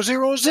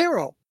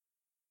 000.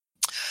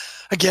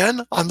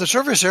 Again, on the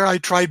surface there, I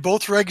tried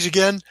both rigs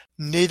again.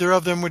 Neither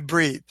of them would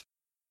breathe.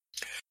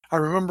 I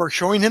remember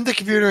showing him the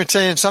computer and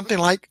saying something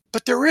like,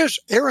 "But there is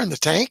air in the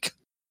tank."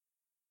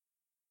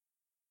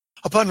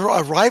 Upon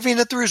arriving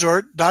at the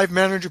resort, dive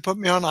manager put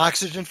me on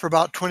oxygen for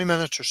about 20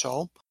 minutes or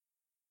so.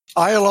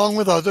 I, along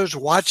with others,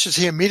 watched as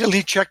he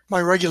immediately checked my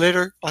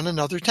regulator on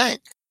another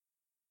tank.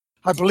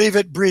 I believe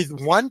it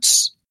breathed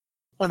once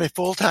on a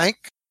full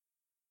tank,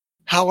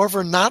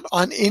 however, not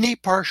on any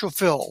partial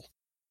fill.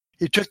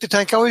 He took the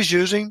tank I was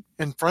using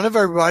in front of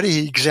everybody.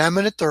 He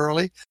examined it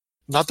thoroughly.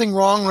 Nothing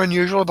wrong or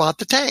unusual about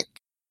the tank.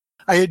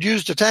 I had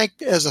used the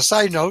tank as a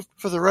side note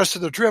for the rest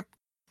of the trip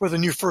with a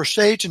new first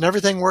stage, and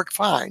everything worked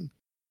fine.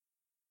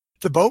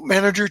 The boat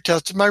manager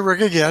tested my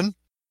rig again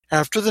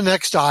after the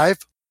next dive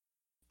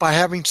by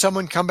having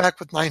someone come back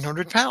with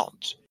 900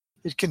 pounds.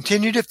 It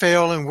continued to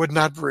fail and would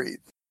not breathe.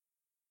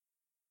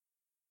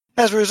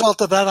 As a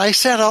result of that, I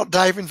sat out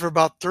diving for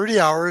about 30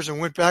 hours and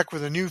went back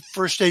with a new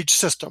first stage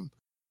system.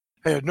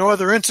 I had no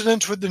other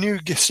incidents with the new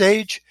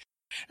stage,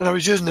 and I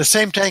was using the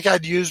same tank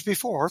I'd used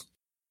before.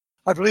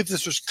 I believe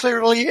this was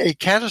clearly a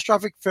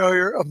catastrophic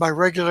failure of my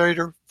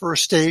regulator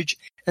first stage,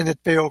 and it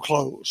failed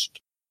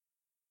closed.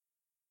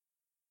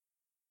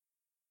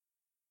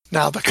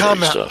 Now the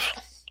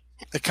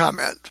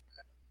comment.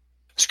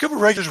 Scuba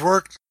regulators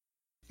work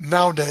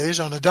nowadays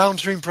on a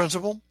downstream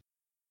principle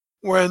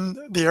when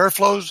the air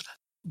flows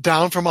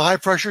down from a high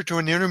pressure to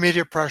an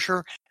intermediate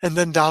pressure and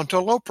then down to a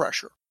low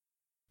pressure.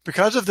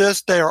 Because of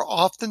this, they are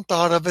often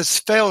thought of as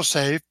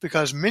fail-safe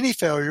because many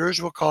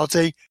failures will cause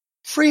a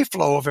free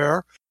flow of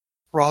air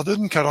rather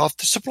than cut off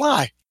the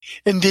supply.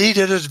 Indeed,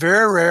 it is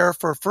very rare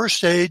for a first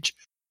stage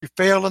to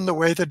fail in the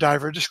way the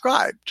diver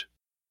described.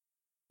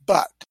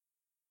 But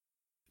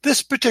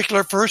this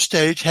particular first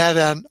stage had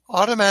an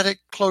automatic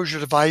closure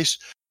device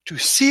to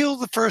seal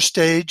the first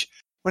stage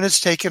when it's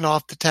taken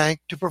off the tank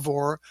to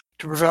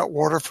prevent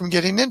water from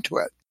getting into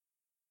it.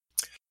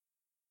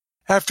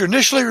 After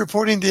initially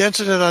reporting the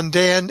incident on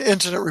DAN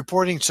Incident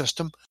Reporting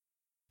System,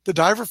 the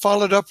diver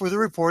followed up with a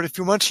report a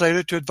few months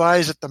later to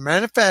advise that the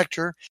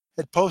manufacturer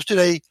had posted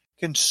a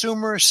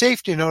consumer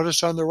safety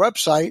notice on their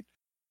website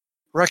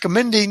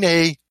recommending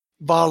a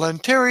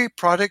voluntary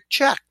product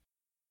check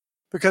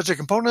because a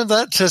component of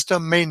that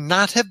system may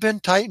not have been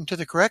tightened to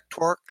the correct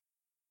torque,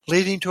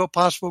 leading to a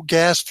possible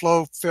gas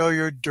flow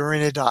failure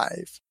during a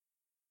dive.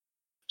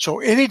 So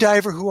any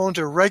diver who owns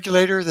a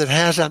regulator that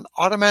has an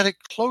automatic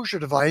closure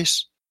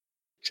device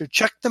should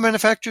check the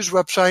manufacturer's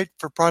website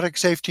for product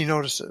safety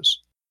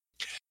notices.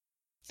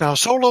 Now,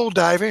 solo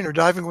diving or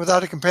diving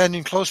without a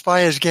companion close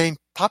by has gained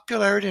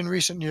popularity in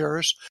recent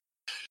years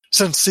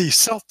since the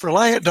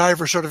self-reliant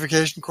diver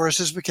certification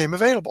courses became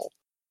available.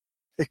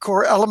 A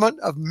core element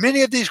of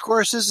many of these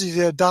courses is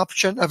the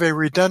adoption of a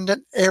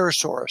redundant air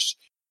source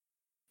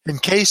in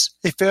case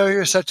a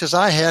failure such as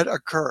I had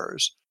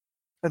occurs.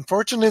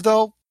 Unfortunately,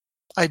 though,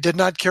 I did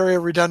not carry a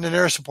redundant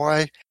air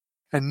supply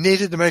and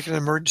needed to make an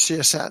emergency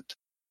ascent.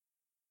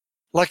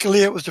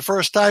 Luckily, it was the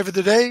first dive of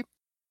the day,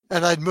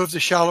 and I'd moved to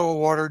shallower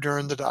water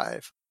during the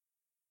dive.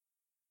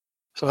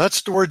 So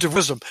that's the words of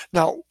wisdom.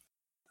 Now,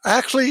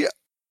 actually,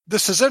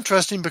 this is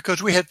interesting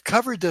because we had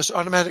covered this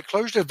automatic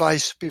closure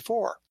device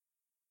before.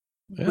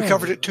 Yeah. We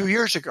covered it 2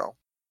 years ago.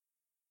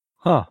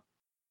 Huh.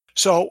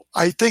 So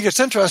I think it's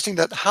interesting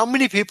that how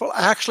many people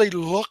actually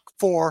look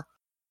for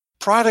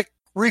product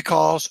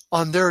recalls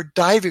on their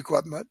dive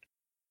equipment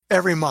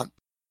every month.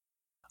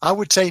 I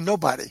would say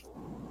nobody.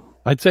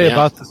 I'd say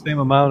about the same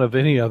amount of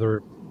any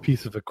other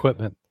piece of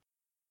equipment.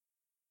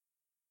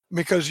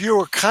 Because you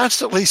were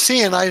constantly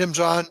seeing items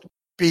on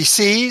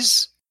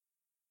BCs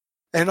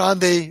and on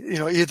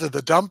the, either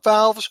the dump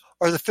valves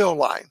or the fill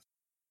line.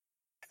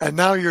 And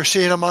now you're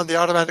seeing them on the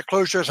automatic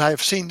closures. I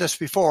have seen this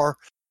before.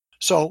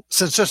 So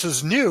since this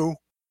is new,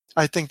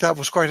 I think that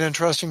was quite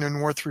interesting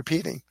and worth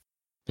repeating.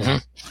 Mm-hmm.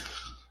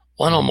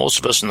 Well, I know most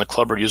of us in the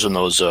club are using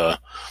those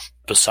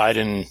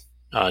Poseidon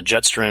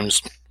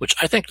Jetstreams, which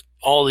I think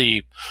all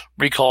the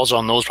recalls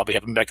on those probably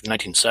happened back in the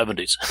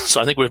 1970s.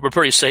 So I think we're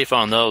pretty safe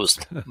on those.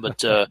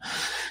 But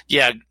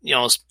yeah,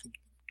 it's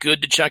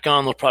good to check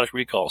on those product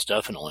recalls,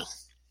 definitely.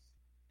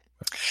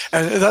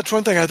 And that's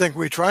one thing I think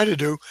we try to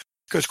do,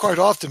 because quite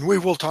often we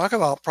will talk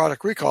about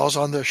product recalls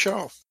on this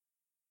show.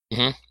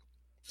 Mm-hmm.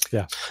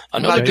 Yeah.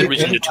 Another good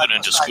reason to tune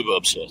into Scuba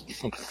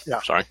Obsessed.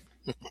 Yeah. Sorry.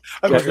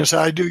 I was going to say,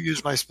 I do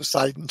use my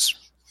Poseidons.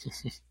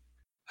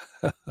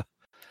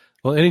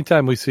 Well,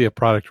 anytime we see a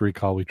product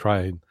recall, we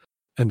try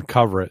and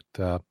cover it.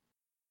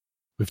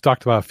 We've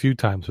talked about it a few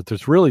times, but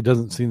there's really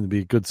doesn't seem to be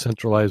a good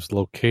centralized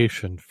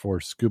location for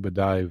scuba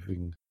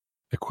diving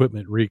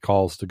equipment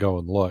recalls to go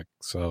and look.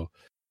 So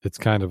it's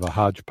kind of a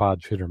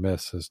hodgepodge hit or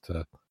miss as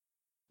to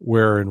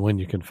where and when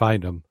you can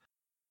find them.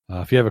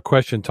 If you have a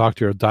question, talk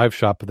to your dive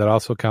shop, but that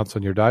also counts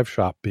on your dive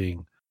shop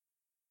being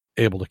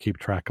able to keep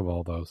track of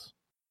all those.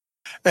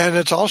 And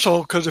it's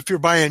also because if you're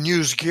buying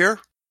used gear,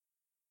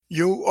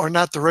 you are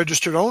not the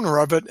registered owner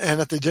of it, and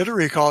if they did a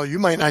recall, you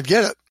might not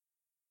get it.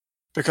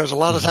 Because a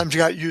lot of times you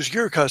got used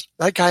gear because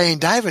that guy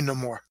ain't diving no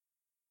more.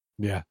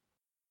 Yeah.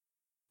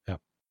 Yeah.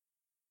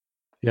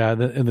 Yeah,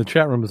 and the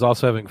chat room is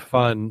also having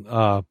fun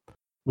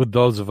with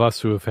those of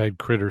us who have had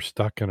critters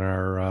stuck in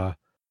our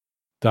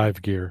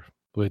dive gear,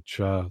 which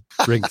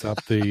brings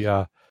up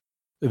the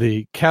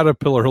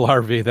caterpillar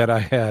larvae that I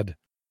had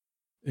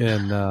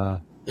in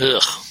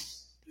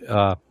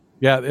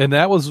yeah, and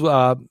that was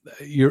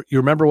you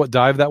remember what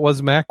dive that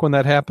was, Mac, when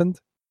that happened?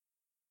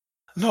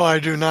 No, I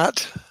do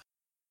not.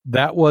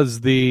 That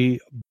was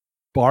the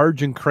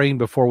barge and crane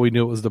before we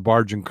knew it was the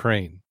barge and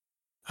crane.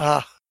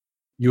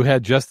 You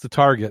had just the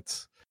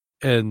targets,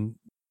 and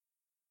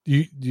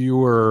you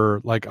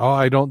were like, oh,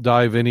 I don't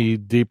dive any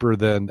deeper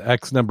than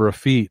X number of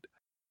feet.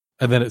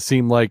 And then it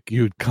seemed like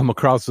you'd come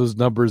across those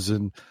numbers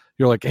and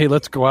you're like, hey,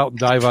 let's go out and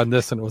dive on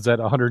this. And it was at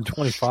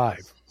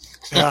 125.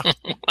 Yeah.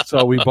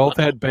 So we both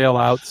had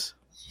bailouts,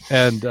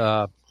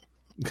 and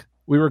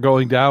we were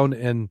going down.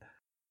 And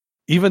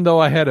even though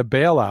I had a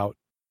bailout,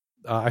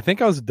 I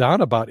think I was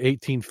down about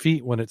 18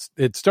 feet when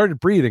it started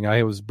breathing.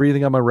 I was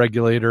breathing on my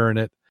regulator, and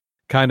it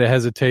kind of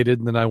hesitated.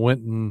 And then I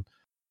went and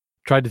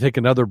tried to take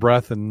another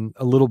breath and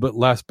a little bit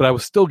less, but I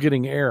was still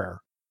getting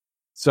air.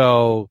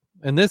 So,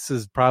 and this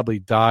is probably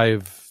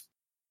dive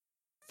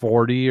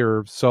 40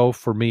 or so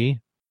for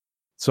me.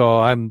 So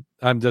I'm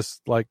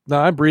just like, no,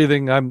 I'm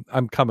breathing. I'm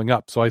coming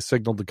up. So I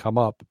signaled to come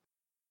up.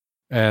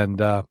 And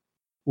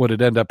what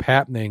had ended up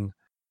happening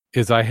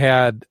is I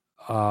had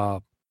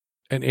an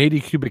 80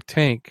 cubic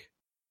tank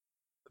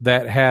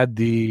that had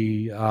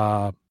the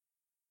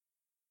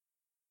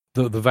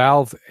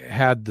valve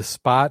had the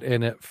spot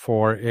in it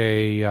for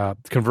a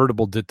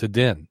convertible to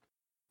DIN.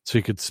 So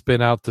you could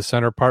spin out the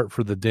center part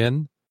for the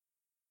DIN.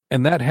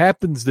 And that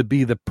happens to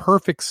be the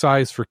perfect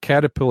size for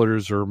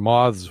caterpillars or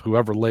moths,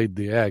 whoever laid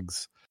the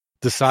eggs,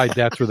 decide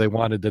that's where they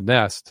wanted to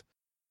nest.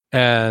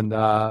 And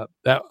that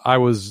I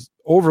was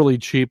overly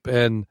cheap,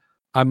 and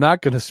I'm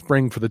not going to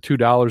spring for the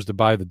 $2 to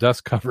buy the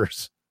dust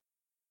covers.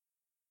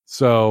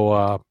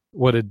 So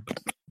what had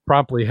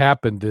promptly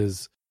happened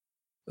is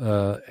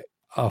a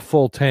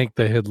full tank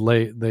they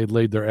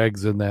laid their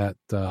eggs in that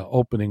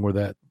opening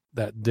where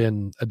that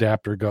DIN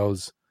adapter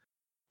goes.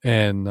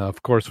 And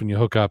of course, when you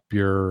hook up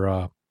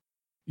your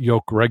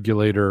yoke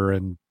regulator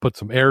and put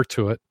some air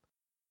to it,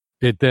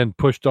 it then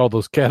pushed all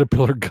those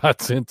caterpillar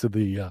guts into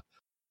the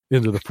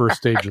first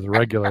stage of the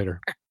regulator.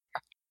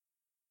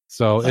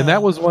 So, and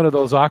that was one of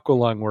those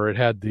Aqualung where it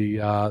had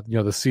the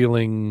the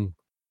sealing,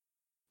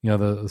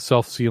 the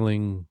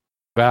self-sealing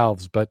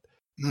valves, but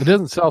it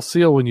doesn't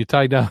self-seal when you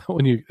tie down,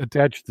 when you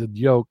attach the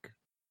yoke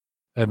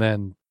and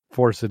then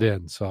force it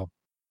in. So,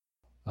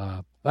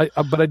 but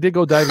I did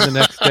go diving the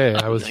next day.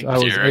 I was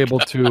able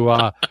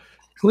to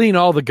clean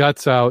all the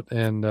guts out,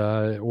 and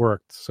it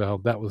worked.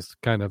 So that was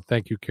kind of,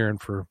 thank you, Karen,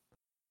 for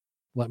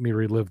letting me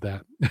relive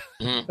that.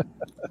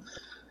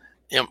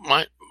 Yeah,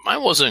 mine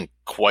wasn't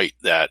quite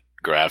that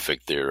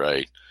graphic there,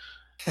 right?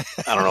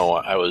 I don't know.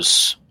 I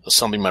was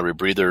assembling my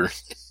rebreather,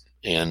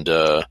 and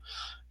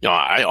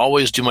I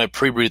always do my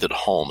pre-breathe at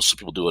home. So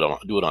people do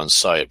it on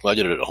site. Well, I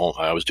did it at home.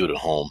 I always do it at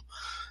home,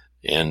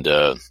 and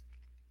I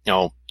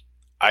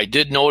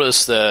did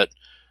notice that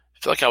I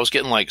feel like I was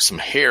getting like some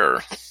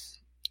hair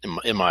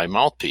in my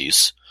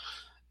mouthpiece,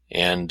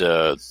 and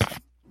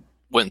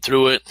went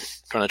through it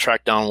trying to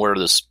track down where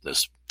this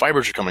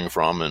fibers are coming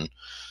from, and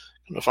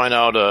to find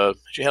out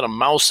she had a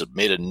mouse that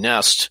made a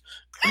nest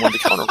and wanted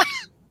to counter.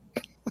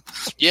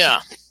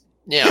 Yeah,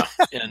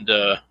 and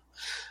got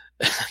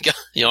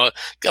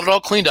it all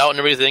cleaned out and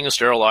everything, and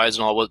sterilized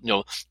and all.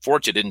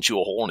 Fortunately, didn't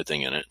chew a hole or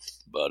anything in it,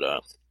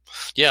 but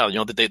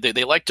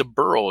they like to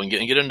burrow and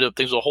get into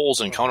things with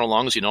holes and counter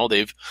lungs.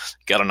 They've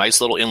got a nice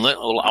little inlet,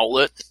 a little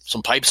outlet,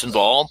 some pipes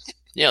involved.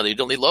 Yeah, they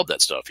love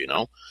that stuff,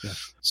 Yeah.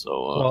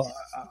 So, well,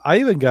 I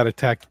even got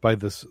attacked by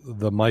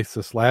the mice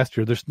this last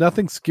year. There's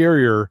nothing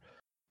scarier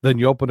than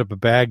you open up a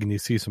bag and you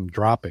see some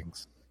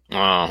droppings.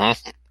 Uh-huh.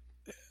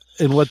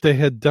 And what they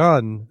had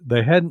done,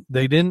 they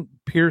didn't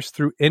pierce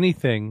through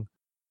anything,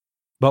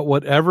 but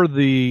whatever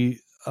the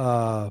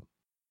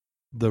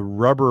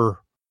rubber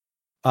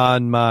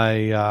on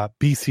my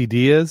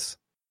BCD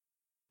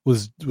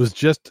was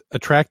just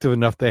attractive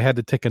enough. They had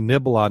to take a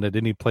nibble on it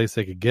any place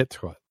they could get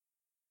to it.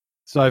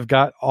 So I've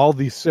got all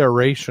these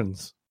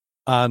serrations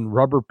on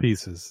rubber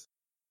pieces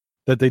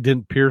that they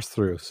didn't pierce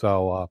through.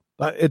 So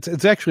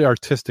it's actually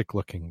artistic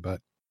looking,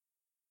 but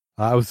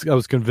I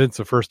was convinced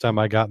the first time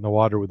I got in the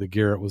water with the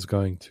gear it was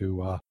going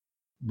to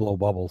blow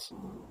bubbles.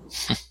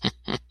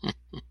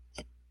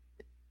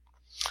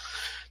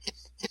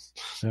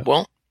 Yeah.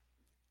 Well,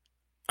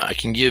 I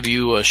can give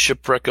you a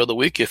shipwreck of the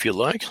week if you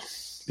like.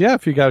 Yeah,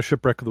 if you got a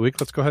shipwreck of the week,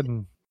 let's go ahead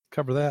and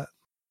cover that.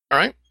 All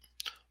right.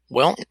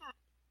 Well,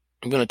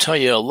 I'm going to tell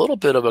you a little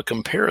bit of a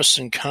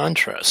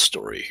comparison-contrast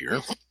story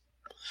here.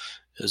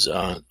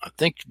 I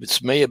think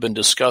this may have been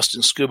discussed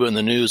in Scuba in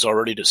the News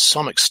already to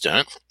some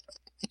extent.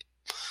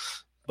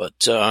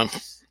 But in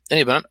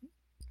any event,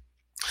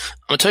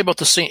 I'm going to tell you about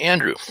the St.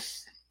 Andrew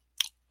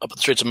up at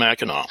the Straits of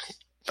Mackinac.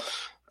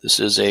 This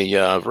is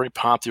a very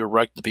popular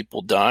wreck that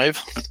people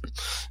dive.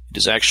 It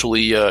is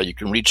actually, you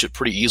can reach it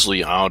pretty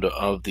easily out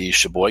of the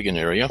Sheboygan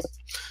area.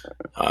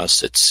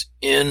 It's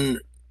in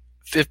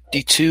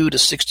 52 to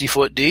 60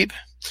 foot deep.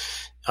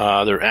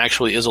 There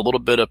actually is a little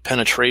bit of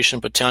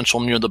penetration potential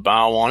near the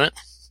bow on it.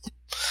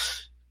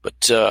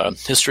 But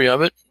history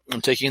of it,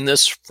 I'm taking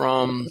this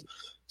from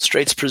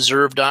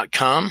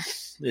straitspreserve.com.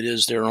 It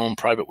is their own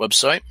private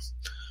website.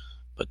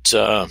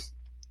 But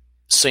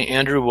St.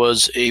 Andrew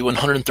was a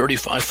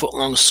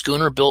 135-foot-long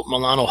schooner built in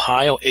Milan,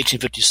 Ohio,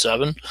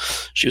 1857.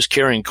 She was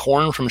carrying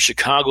corn from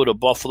Chicago to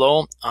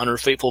Buffalo on her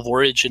fateful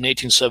voyage in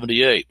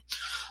 1878.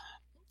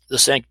 The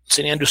St.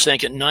 Andrew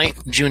sank at night,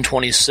 June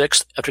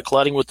 26th, after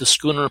colliding with the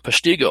schooner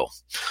Peshtigo.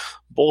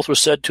 Both were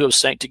said to have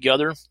sank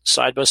together,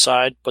 side by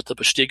side, but the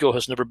Peshtigo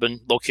has never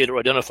been located or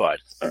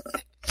identified.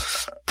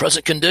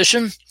 Present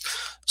condition,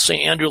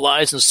 St. Andrew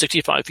lies in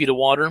 65 feet of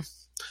water,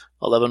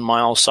 11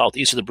 miles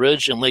southeast of the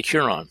bridge in Lake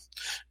Huron.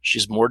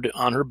 She's moored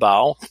on her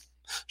bow.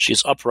 She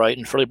is upright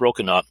and fairly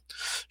broken up.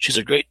 She's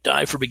a great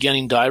dive for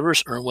beginning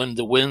divers or when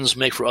the winds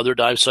make for other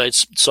dive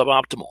sites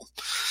suboptimal.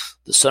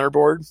 The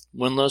centerboard,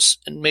 windlass,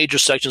 and major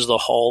sections of the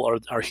hull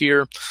are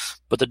here,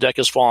 but the deck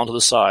has fallen to the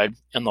side,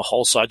 and the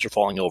hull sides are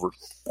falling over.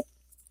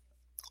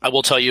 I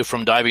will tell you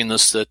from diving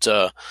this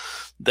that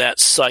that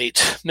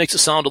site makes it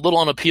sound a little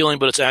unappealing,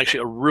 but it's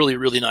actually a really,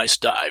 really nice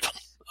dive.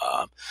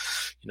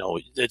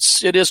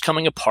 It is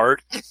coming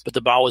apart, but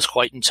the bow is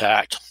quite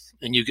intact,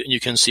 and you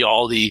can see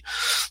all the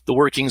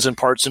workings and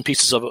parts and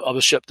pieces of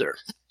a ship there.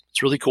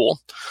 It's really cool.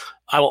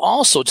 I will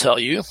also tell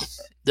you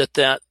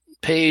that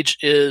page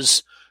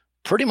is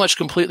pretty much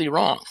completely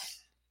wrong.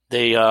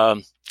 They are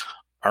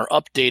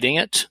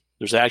updating it.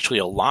 There's actually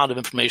a lot of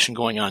information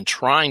going on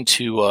trying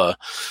to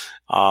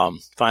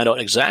find out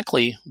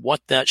exactly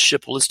what that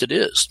ship listed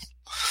is.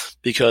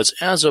 Because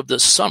as of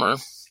this summer,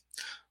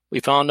 we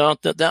found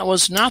out that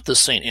was not the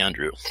St.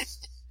 Andrew.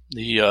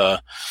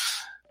 I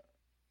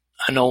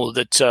know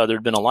that there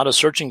had been a lot of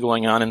searching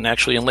going on in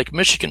Lake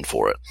Michigan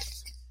for it.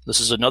 This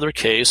is another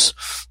case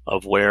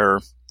of where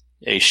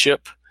a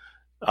ship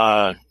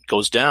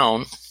goes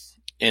down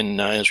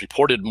and is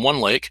reported in one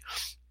lake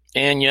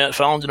and yet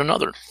found in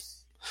another.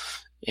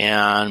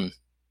 And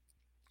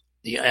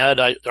the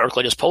article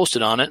I just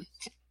posted on it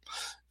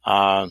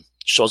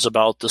shows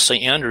about the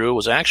St. Andrew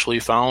was actually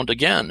found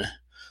again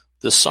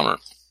this summer,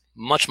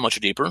 much, much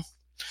deeper.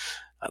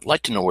 I'd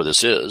like to know where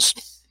this is,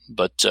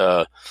 but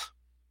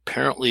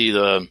apparently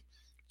the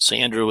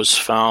St. Andrew was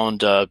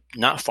found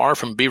not far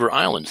from Beaver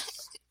Island,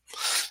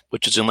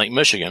 which is in Lake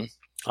Michigan,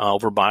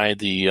 over by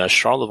the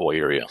Charlevoix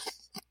area.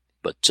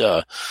 But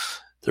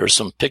there are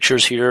some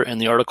pictures here in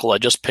the article I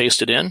just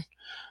pasted in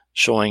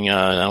showing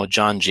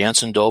John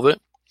Jansen dove it.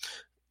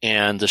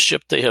 And the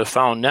ship they have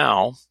found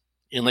now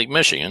in Lake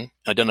Michigan,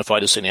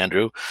 identified as St.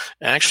 Andrew,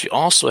 actually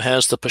also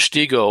has the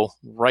Peshtigo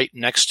right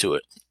next to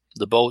it.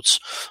 The boats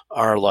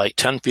are like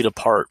 10 feet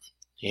apart,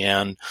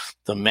 and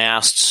the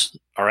masts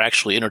are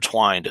actually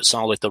intertwined. It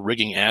sounds like the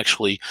rigging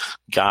actually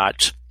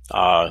got,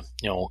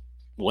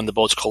 when the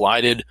boats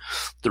collided,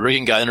 the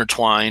rigging got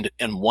intertwined,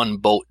 and one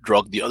boat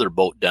dragged the other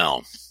boat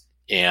down.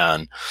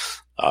 And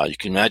you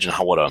can imagine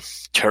what a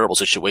terrible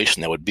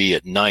situation that would be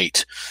at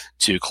night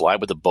to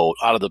collide with a boat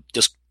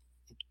just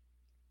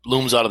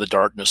looms out of the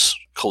darkness,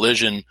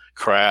 collision,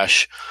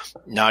 crash.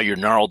 Now you're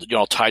all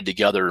tied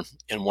together,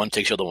 and one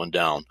takes the other one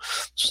down.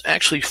 This was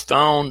actually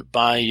found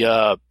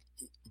by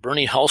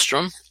Bernie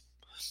Hellstrom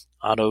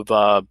out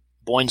of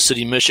Boyne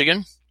City,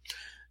 Michigan.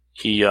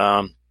 He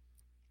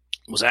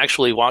was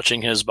actually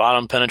watching his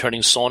bottom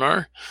penetrating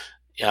sonar,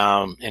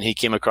 and he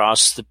came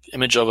across the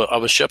image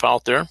of a ship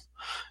out there.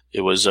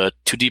 It was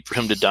too deep for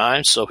him to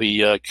dive, so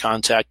he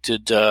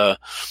contacted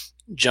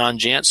John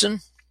Jansen,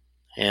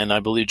 and I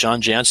believe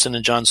John Jansen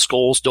and John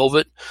Scholes dove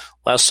it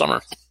last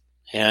summer.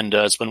 And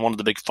it's been one of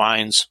the big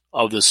finds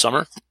of this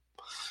summer.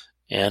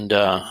 And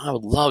I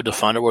would love to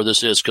find out where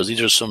this is, because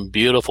these are some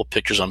beautiful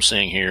pictures I'm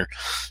seeing here.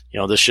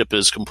 The ship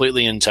is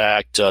completely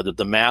intact.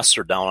 The masts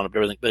are down on it,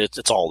 everything, but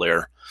it's all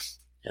there.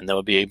 And that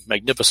would be a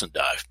magnificent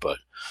dive. But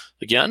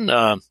again,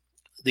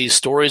 these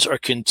stories are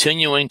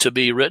continuing to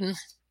be written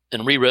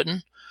and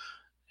rewritten.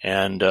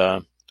 And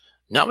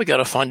now we got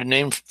to find a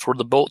name for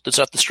the boat that's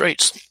at the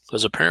Straits,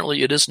 because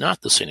apparently it is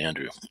not the St.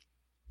 Andrew.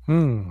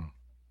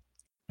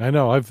 I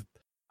know. I've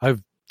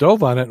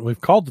dove on it, and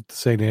we've called it the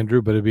St.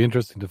 Andrew, but it'd be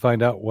interesting to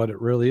find out what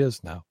it really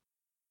is now.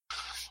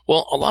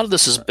 Well, a lot of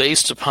this is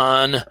based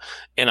upon,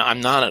 and I'm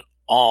not at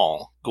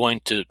all going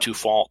to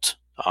fault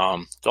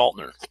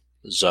Feltner.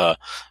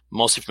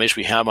 Most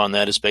information we have on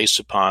that is based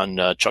upon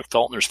Chuck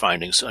Feltner's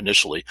findings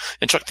initially.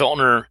 And Chuck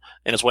Feltner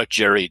and his wife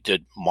Jerry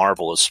did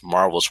marvelous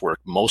work.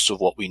 Most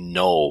of what we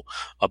know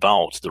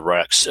about the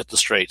wrecks at the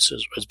Straits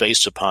is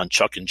based upon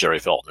Chuck and Jerry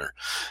Feltner.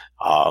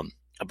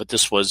 But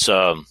this was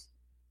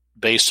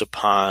based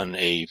upon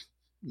a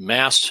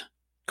mast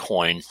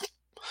coin,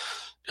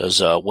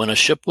 because when a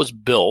ship was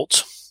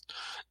built,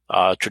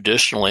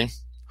 traditionally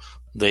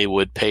they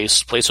would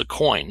place a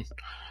coin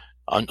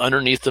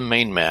underneath the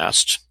main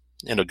mast,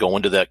 and it'll go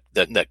into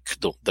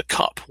the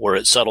cup where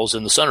it settles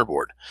in the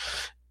centerboard.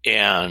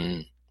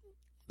 And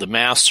the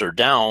masts are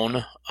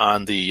down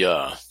on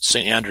the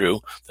St. Andrew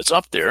that's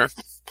up there,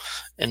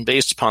 and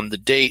based upon the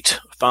date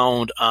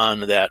found on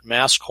that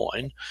mast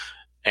coin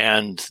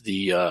and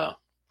the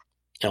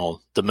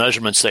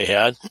measurements they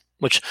had,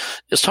 which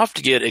is tough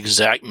to get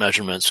exact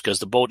measurements because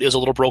the boat is a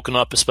little broken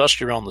up,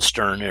 especially around the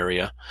stern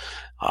area.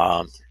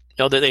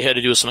 They had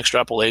to do some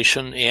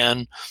extrapolation,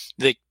 and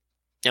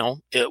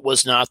it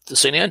was not the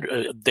St.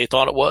 Andrew. They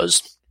thought it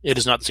was. It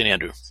is not the St.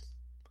 Andrew.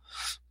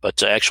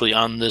 But actually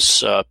on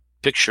this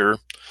picture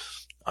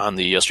on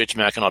the Straits of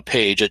Mackinac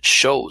page, it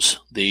shows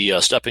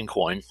the stepping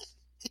coin.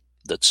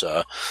 That's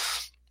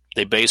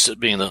they base it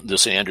being the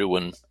St. Andrew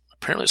when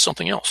apparently it's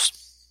something else.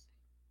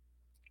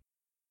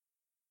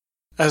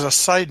 As a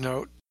side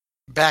note,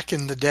 back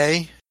in the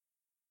day,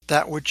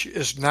 that which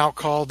is now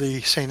called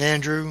the St.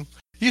 Andrew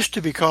used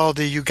to be called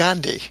the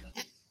Ugandi.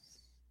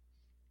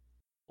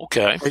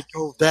 Okay. They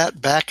dove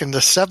that back in the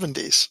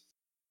 70s.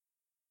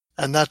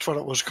 And that's what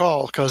it was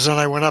called, because then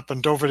I went up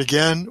and dove it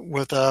again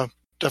with a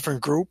different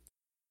group.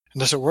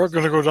 And they said, we're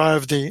going to go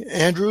dive the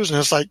Andrews. And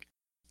it's like,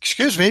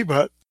 excuse me,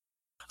 but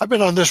I've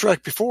been on this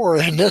wreck before,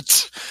 and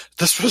this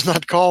was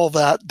not called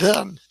that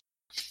then.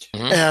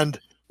 Mm-hmm. And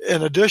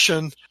in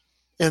addition,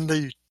 in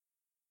the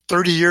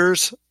 30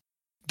 years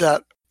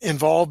that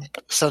involved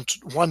since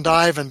one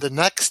dive and the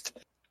next,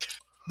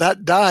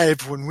 that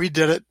dive, when we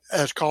did it,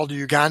 as called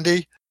the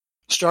Ugandi,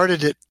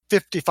 started at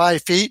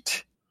 55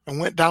 feet and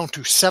went down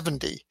to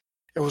 70.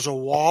 It was a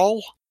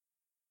wall,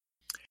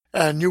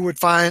 and you would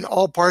find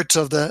all parts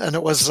of and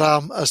it was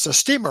a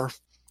steamer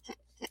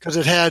because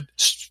it had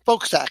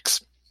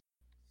smokestacks.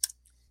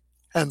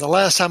 And the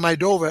last time I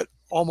dove it,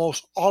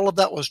 almost all of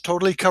that was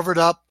totally covered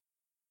up.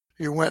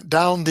 You went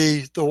down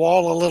the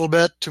wall a little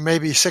bit to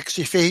maybe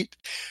 60 feet,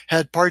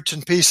 had parts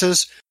and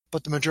pieces,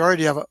 but the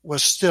majority of it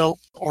was still,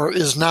 or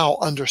is now,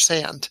 under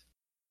sand.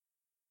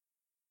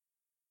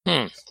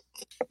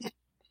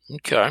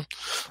 Okay.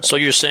 So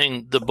you're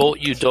saying the boat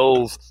you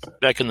dove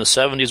back in the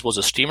 70s was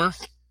a steamer?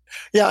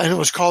 Yeah, and it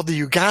was called the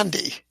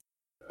Ugandi.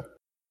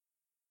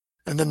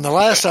 And then the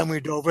last time we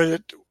dove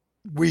it,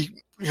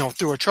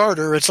 through a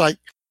charter, it's like,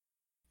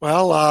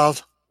 well,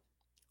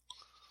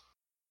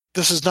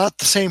 this is not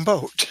the same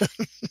boat.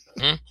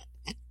 Mm-hmm.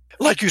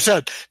 Like you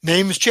said,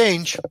 names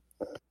change.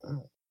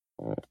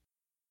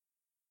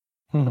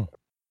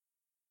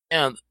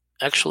 And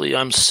actually,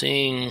 I'm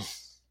seeing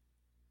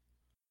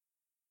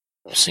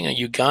a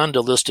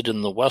Uganda listed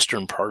in the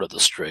western part of the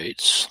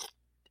Straits,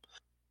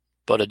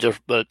 but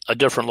a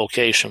different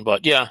location.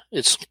 But yeah,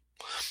 it's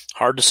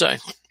hard to say.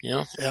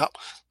 Yeah.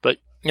 But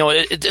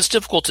it's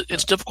difficult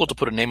to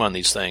put a name on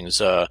these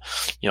things.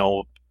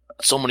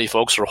 So many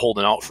folks are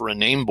holding out for a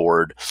name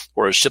board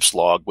or a ship's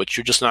log, which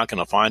you're just not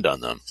going to find on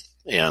them.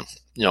 And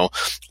a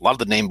lot of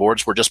the name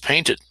boards were just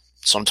painted.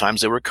 Sometimes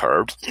they were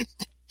carved.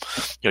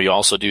 You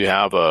also do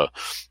have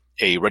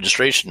a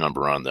registration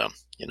number on them.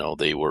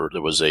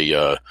 There was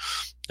an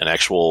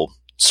actual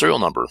serial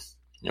number,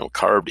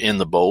 carved in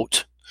the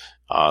boat,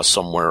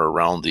 somewhere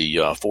around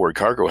the forward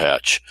cargo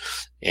hatch.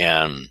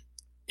 And,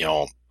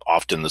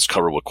 often it's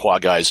covered with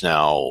quad guys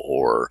now,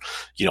 or,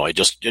 it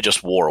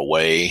just wore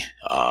away.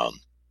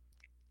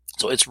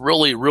 So it's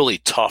really, really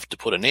tough to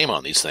put a name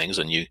on these things.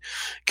 And you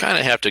kind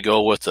of have to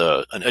go with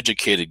an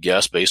educated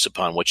guess based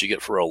upon what you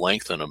get for a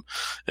length and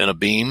a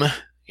beam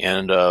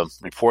and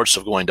reports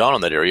of going down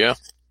in that area.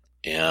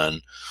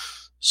 And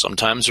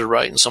sometimes they're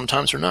right and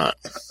sometimes they're not.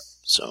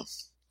 So,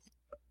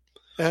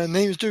 and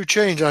names do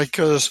change,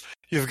 because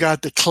you've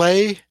got the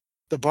clay,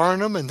 the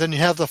Barnum, and then you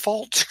have the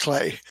false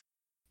clay.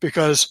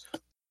 Because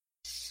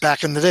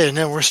back in the day, and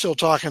then we're still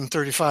talking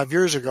 35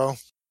 years ago,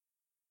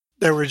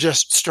 they were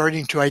just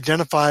starting to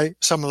identify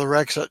some of the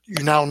wrecks that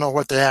you now know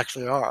what they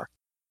actually are.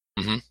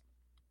 Mm-hmm.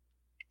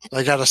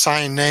 They got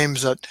assigned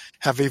names that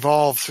have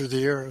evolved through the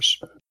years.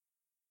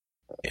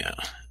 Yeah.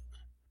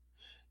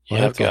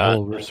 Well, that's a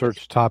whole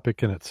research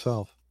topic in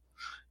itself.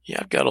 Yeah,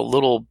 I've got a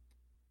little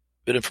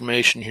bit of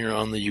information here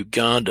on the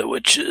Uganda,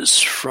 which is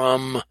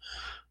from,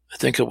 I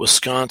think, a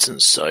Wisconsin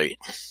site.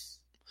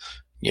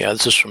 Yeah,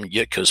 this is from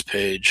Yitka's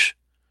page.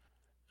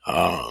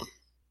 I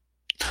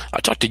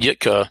talked to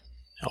Yitka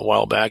a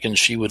while back, and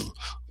she would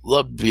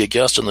love to be a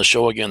guest on the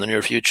show again in the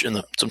near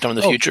future, sometime in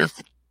the future.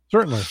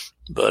 Certainly.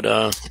 But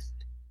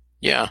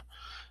yeah,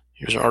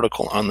 here's an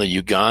article on the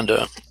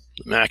Uganda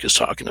that Mac is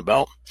talking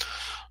about.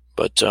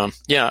 But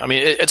yeah, I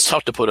mean, it's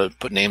tough to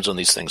put names on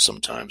these things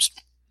sometimes.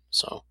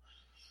 So,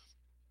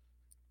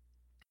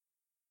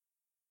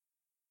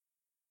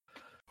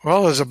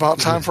 well, it's about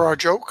time for our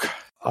joke.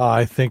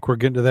 I think we're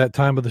getting to that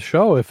time of the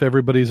show. If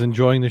everybody's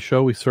enjoying the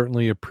show, we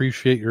certainly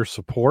appreciate your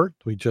support.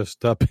 We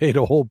just paid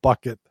a whole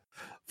bucket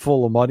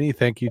full of money.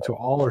 Thank you to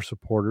all our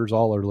supporters,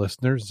 all our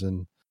listeners,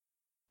 and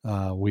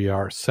we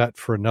are set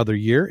for another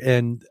year.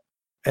 And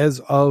as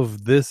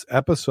of this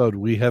episode,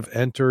 we have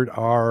entered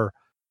our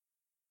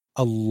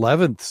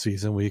 11th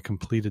season. We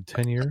completed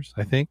 10 years,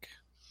 I think.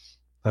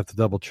 I have to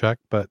double check,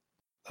 but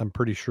I'm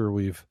pretty sure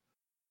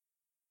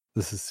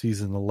this is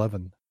season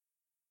 11.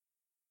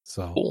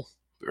 So cool.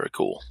 Very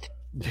cool.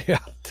 Yeah.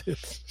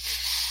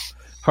 It's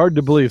hard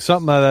to believe.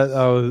 Something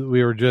that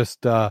we were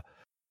just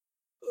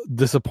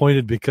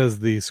disappointed because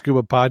the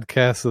scuba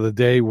podcasts of the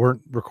day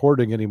weren't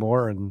recording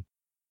anymore. And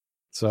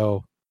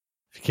so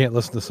if you can't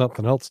listen to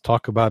something else,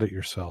 talk about it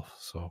yourself.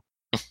 So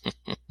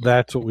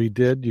that's what we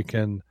did. You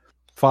can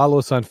follow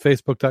us on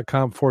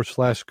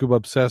Facebook.com/Scuba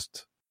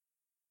Obsessed.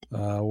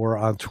 We're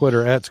on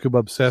Twitter @Scuba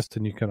Obsessed,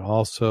 and you can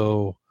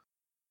also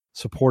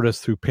support us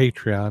through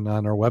Patreon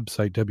on our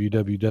website,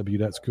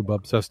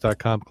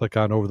 www.scubaobsessed.com. Click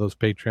on over those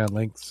Patreon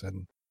links,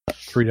 and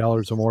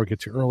 $3 or more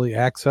gets you early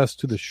access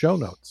to the show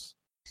notes.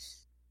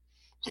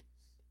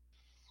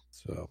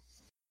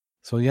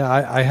 So yeah,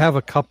 I have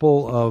a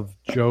couple of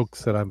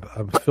jokes that I'm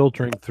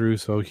filtering through.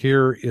 So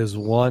here is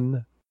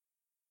one.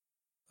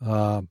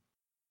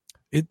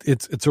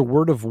 It's a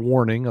word of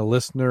warning. A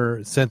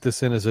listener sent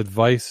this in as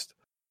advice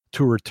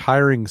to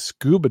retiring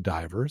scuba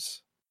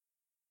divers.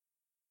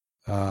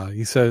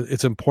 He said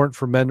it's important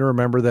for men to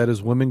remember that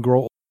as women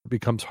grow older, it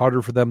becomes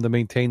harder for them to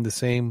maintain the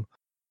same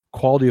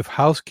quality of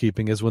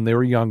housekeeping as when they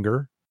were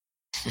younger.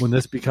 When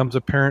this becomes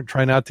apparent,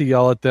 try not to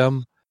yell at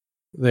them.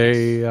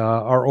 They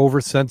are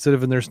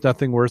oversensitive, and there's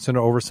nothing worse than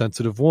an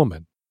oversensitive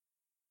woman.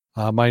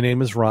 My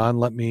name is Ron.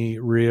 Let me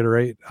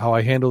reiterate how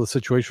I handle the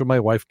situation with my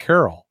wife,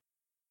 Carol.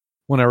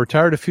 When I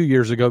retired a few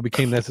years ago, it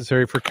became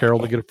necessary for Carol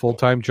to get a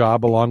full-time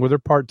job along with her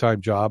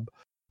part-time job,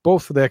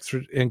 both for the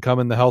extra income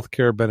and the health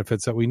care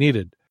benefits that we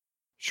needed.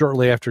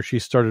 Shortly after she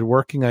started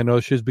working, I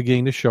noticed she was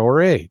beginning to show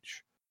her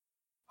age.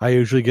 I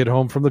usually get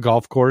home from the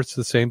golf course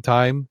the same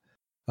time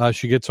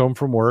she gets home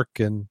from work,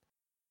 and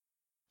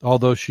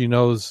although she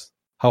knows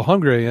how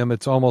hungry I am,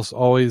 it's almost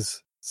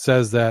always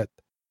says that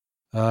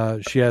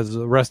she has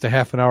to rest a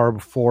half an hour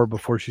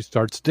before she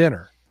starts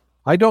dinner.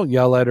 I don't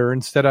yell at her.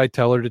 Instead, I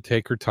tell her to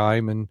take her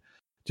time and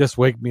just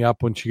wake me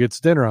up when she gets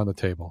dinner on the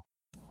table.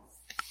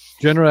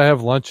 Generally, I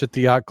have lunch at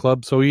the yacht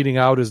club, so eating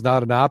out is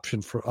not an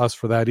option for us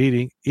for that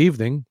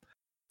evening.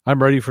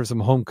 I'm ready for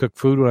some home-cooked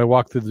food when I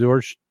walk through the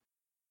door.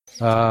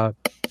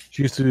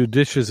 She used to do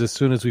dishes as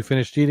soon as we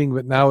finished eating,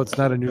 but now it's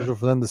not unusual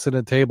for them to sit at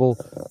a table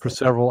for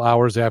several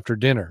hours after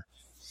dinner.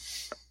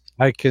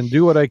 I can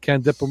do what I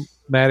can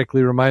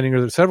diplomatically, reminding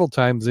her that several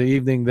times in the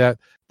evening that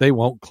they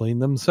won't clean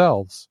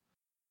themselves.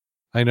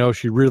 I know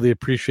she really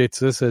appreciates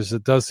this, as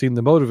it does seem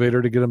to motivate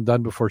her to get them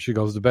done before she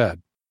goes to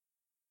bed.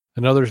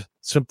 Another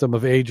symptom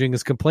of aging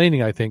is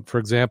complaining, I think. For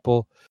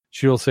example,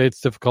 she will say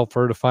it's difficult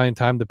for her to find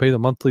time to pay the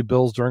monthly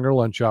bills during her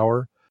lunch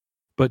hour.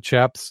 But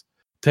chaps,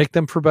 take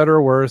them for better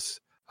or worse.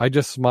 I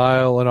just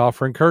smile and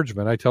offer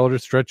encouragement. I tell her to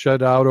stretch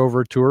it out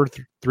over 2 or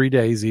 3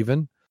 days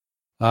even.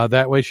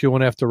 That way she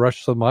won't have to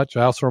rush so much.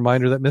 I also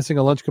remind her that missing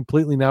a lunch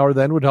completely now or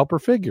then would help her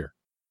figure.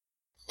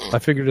 I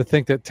figure to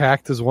think that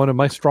tact is one of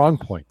my strong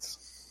points.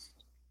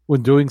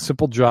 When doing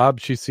simple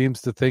jobs, she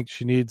seems to think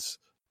she needs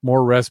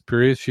more rest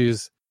periods. She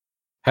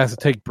has to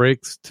take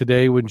breaks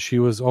today when she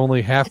was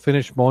only half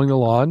finished mowing the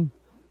lawn.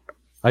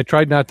 I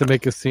tried not to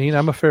make a scene.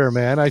 I'm a fair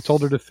man. I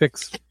told her to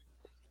fix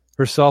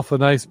herself a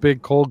nice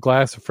big cold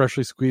glass of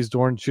freshly squeezed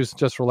orange juice and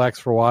just relax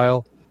for a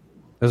while.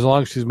 As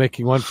long as she's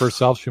making one for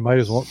herself, she might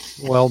as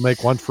well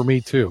make one for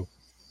me too.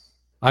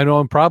 I know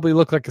I probably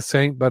look like a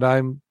saint, but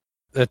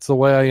that's the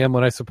way I am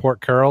when I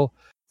support Carol.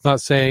 It's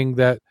not saying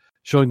that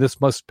showing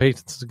this much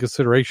patience and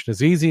consideration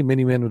is easy.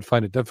 Many men would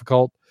find it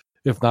difficult,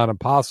 if not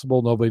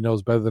impossible. Nobody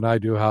knows better than I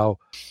do how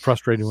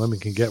frustrating women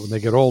can get when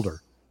they get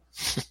older.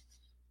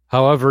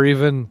 However,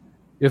 even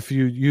if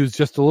you use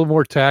just a little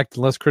more tact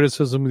and less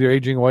criticism with your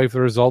aging wife,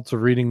 the results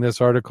of reading this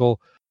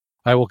article,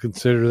 I will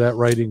consider that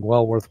writing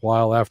well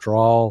worthwhile. After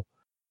all,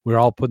 we're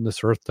all put in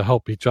this earth to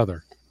help each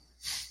other.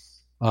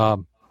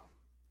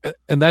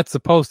 and that's the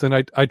post.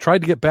 And I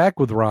tried to get back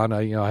with Ron.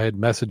 I had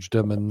messaged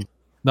him and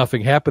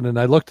nothing happened. And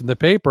I looked in the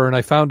paper and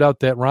I found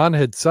out that Ron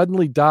had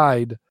suddenly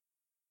died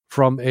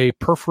from a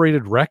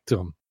perforated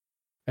rectum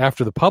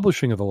after the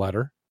publishing of the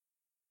letter.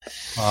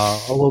 A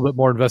little bit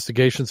more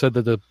investigation said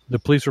that the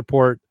police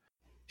report,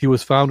 he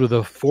was found with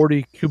a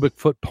 40 cubic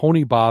foot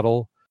pony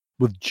bottle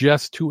with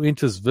just 2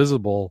 inches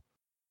visible,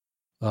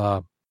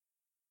 and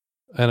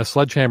a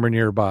sledgehammer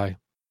nearby.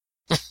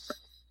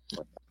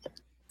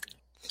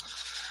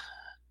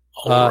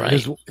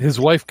 Right. His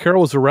wife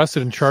Carol was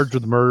arrested and charged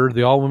with murder.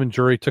 The all-women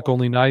jury took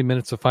only 9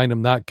 minutes to find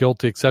him not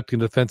guilty, accepting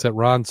the defense that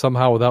Ron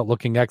somehow, without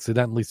looking,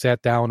 accidentally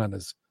sat down on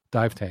his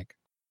dive tank.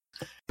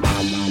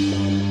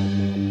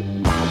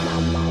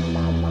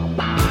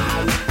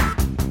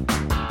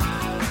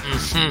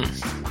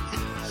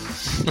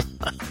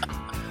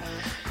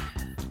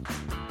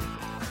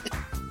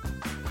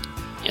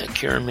 Yeah,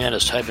 Karen Mann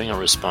is typing a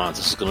response.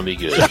 This is going to be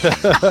good.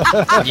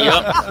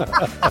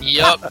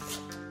 Yep.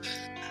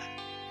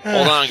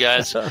 Hold on,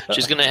 guys.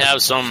 She's going to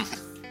have some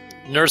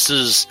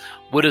nurse's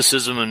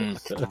witticism and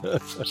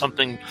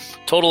something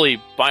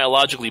totally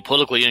biologically,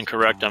 politically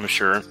incorrect, I'm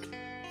sure.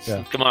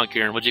 Yeah. Come on,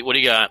 Karen. What do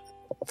you got?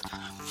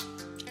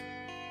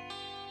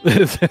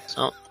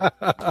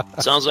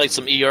 Sounds like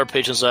some ER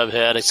patients I've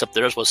had, except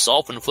theirs was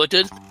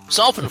self-inflicted.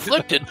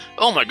 Self-inflicted?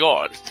 Oh, my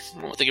God.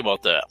 I don't think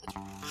about that.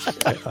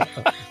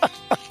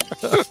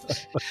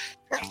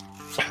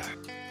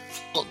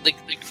 Well,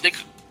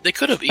 they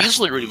could have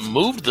easily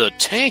removed the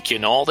tank,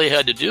 all they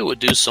had to do would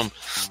do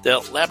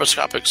that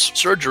laparoscopic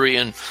surgery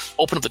and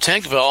open up the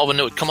tank valve, and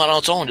it would come out on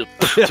its own to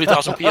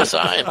 3,000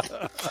 psi.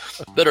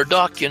 Better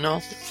duck,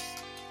 Yeah.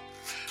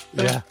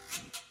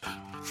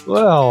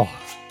 Well,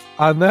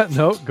 on that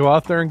note, go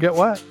out there and get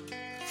wet.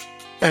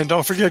 And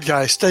don't forget,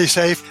 guys, stay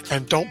safe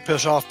and don't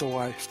piss off the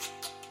wife.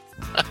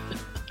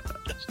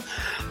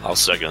 I'll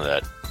second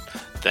that.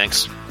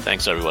 Thanks,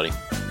 everybody.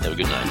 Have a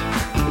good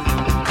night.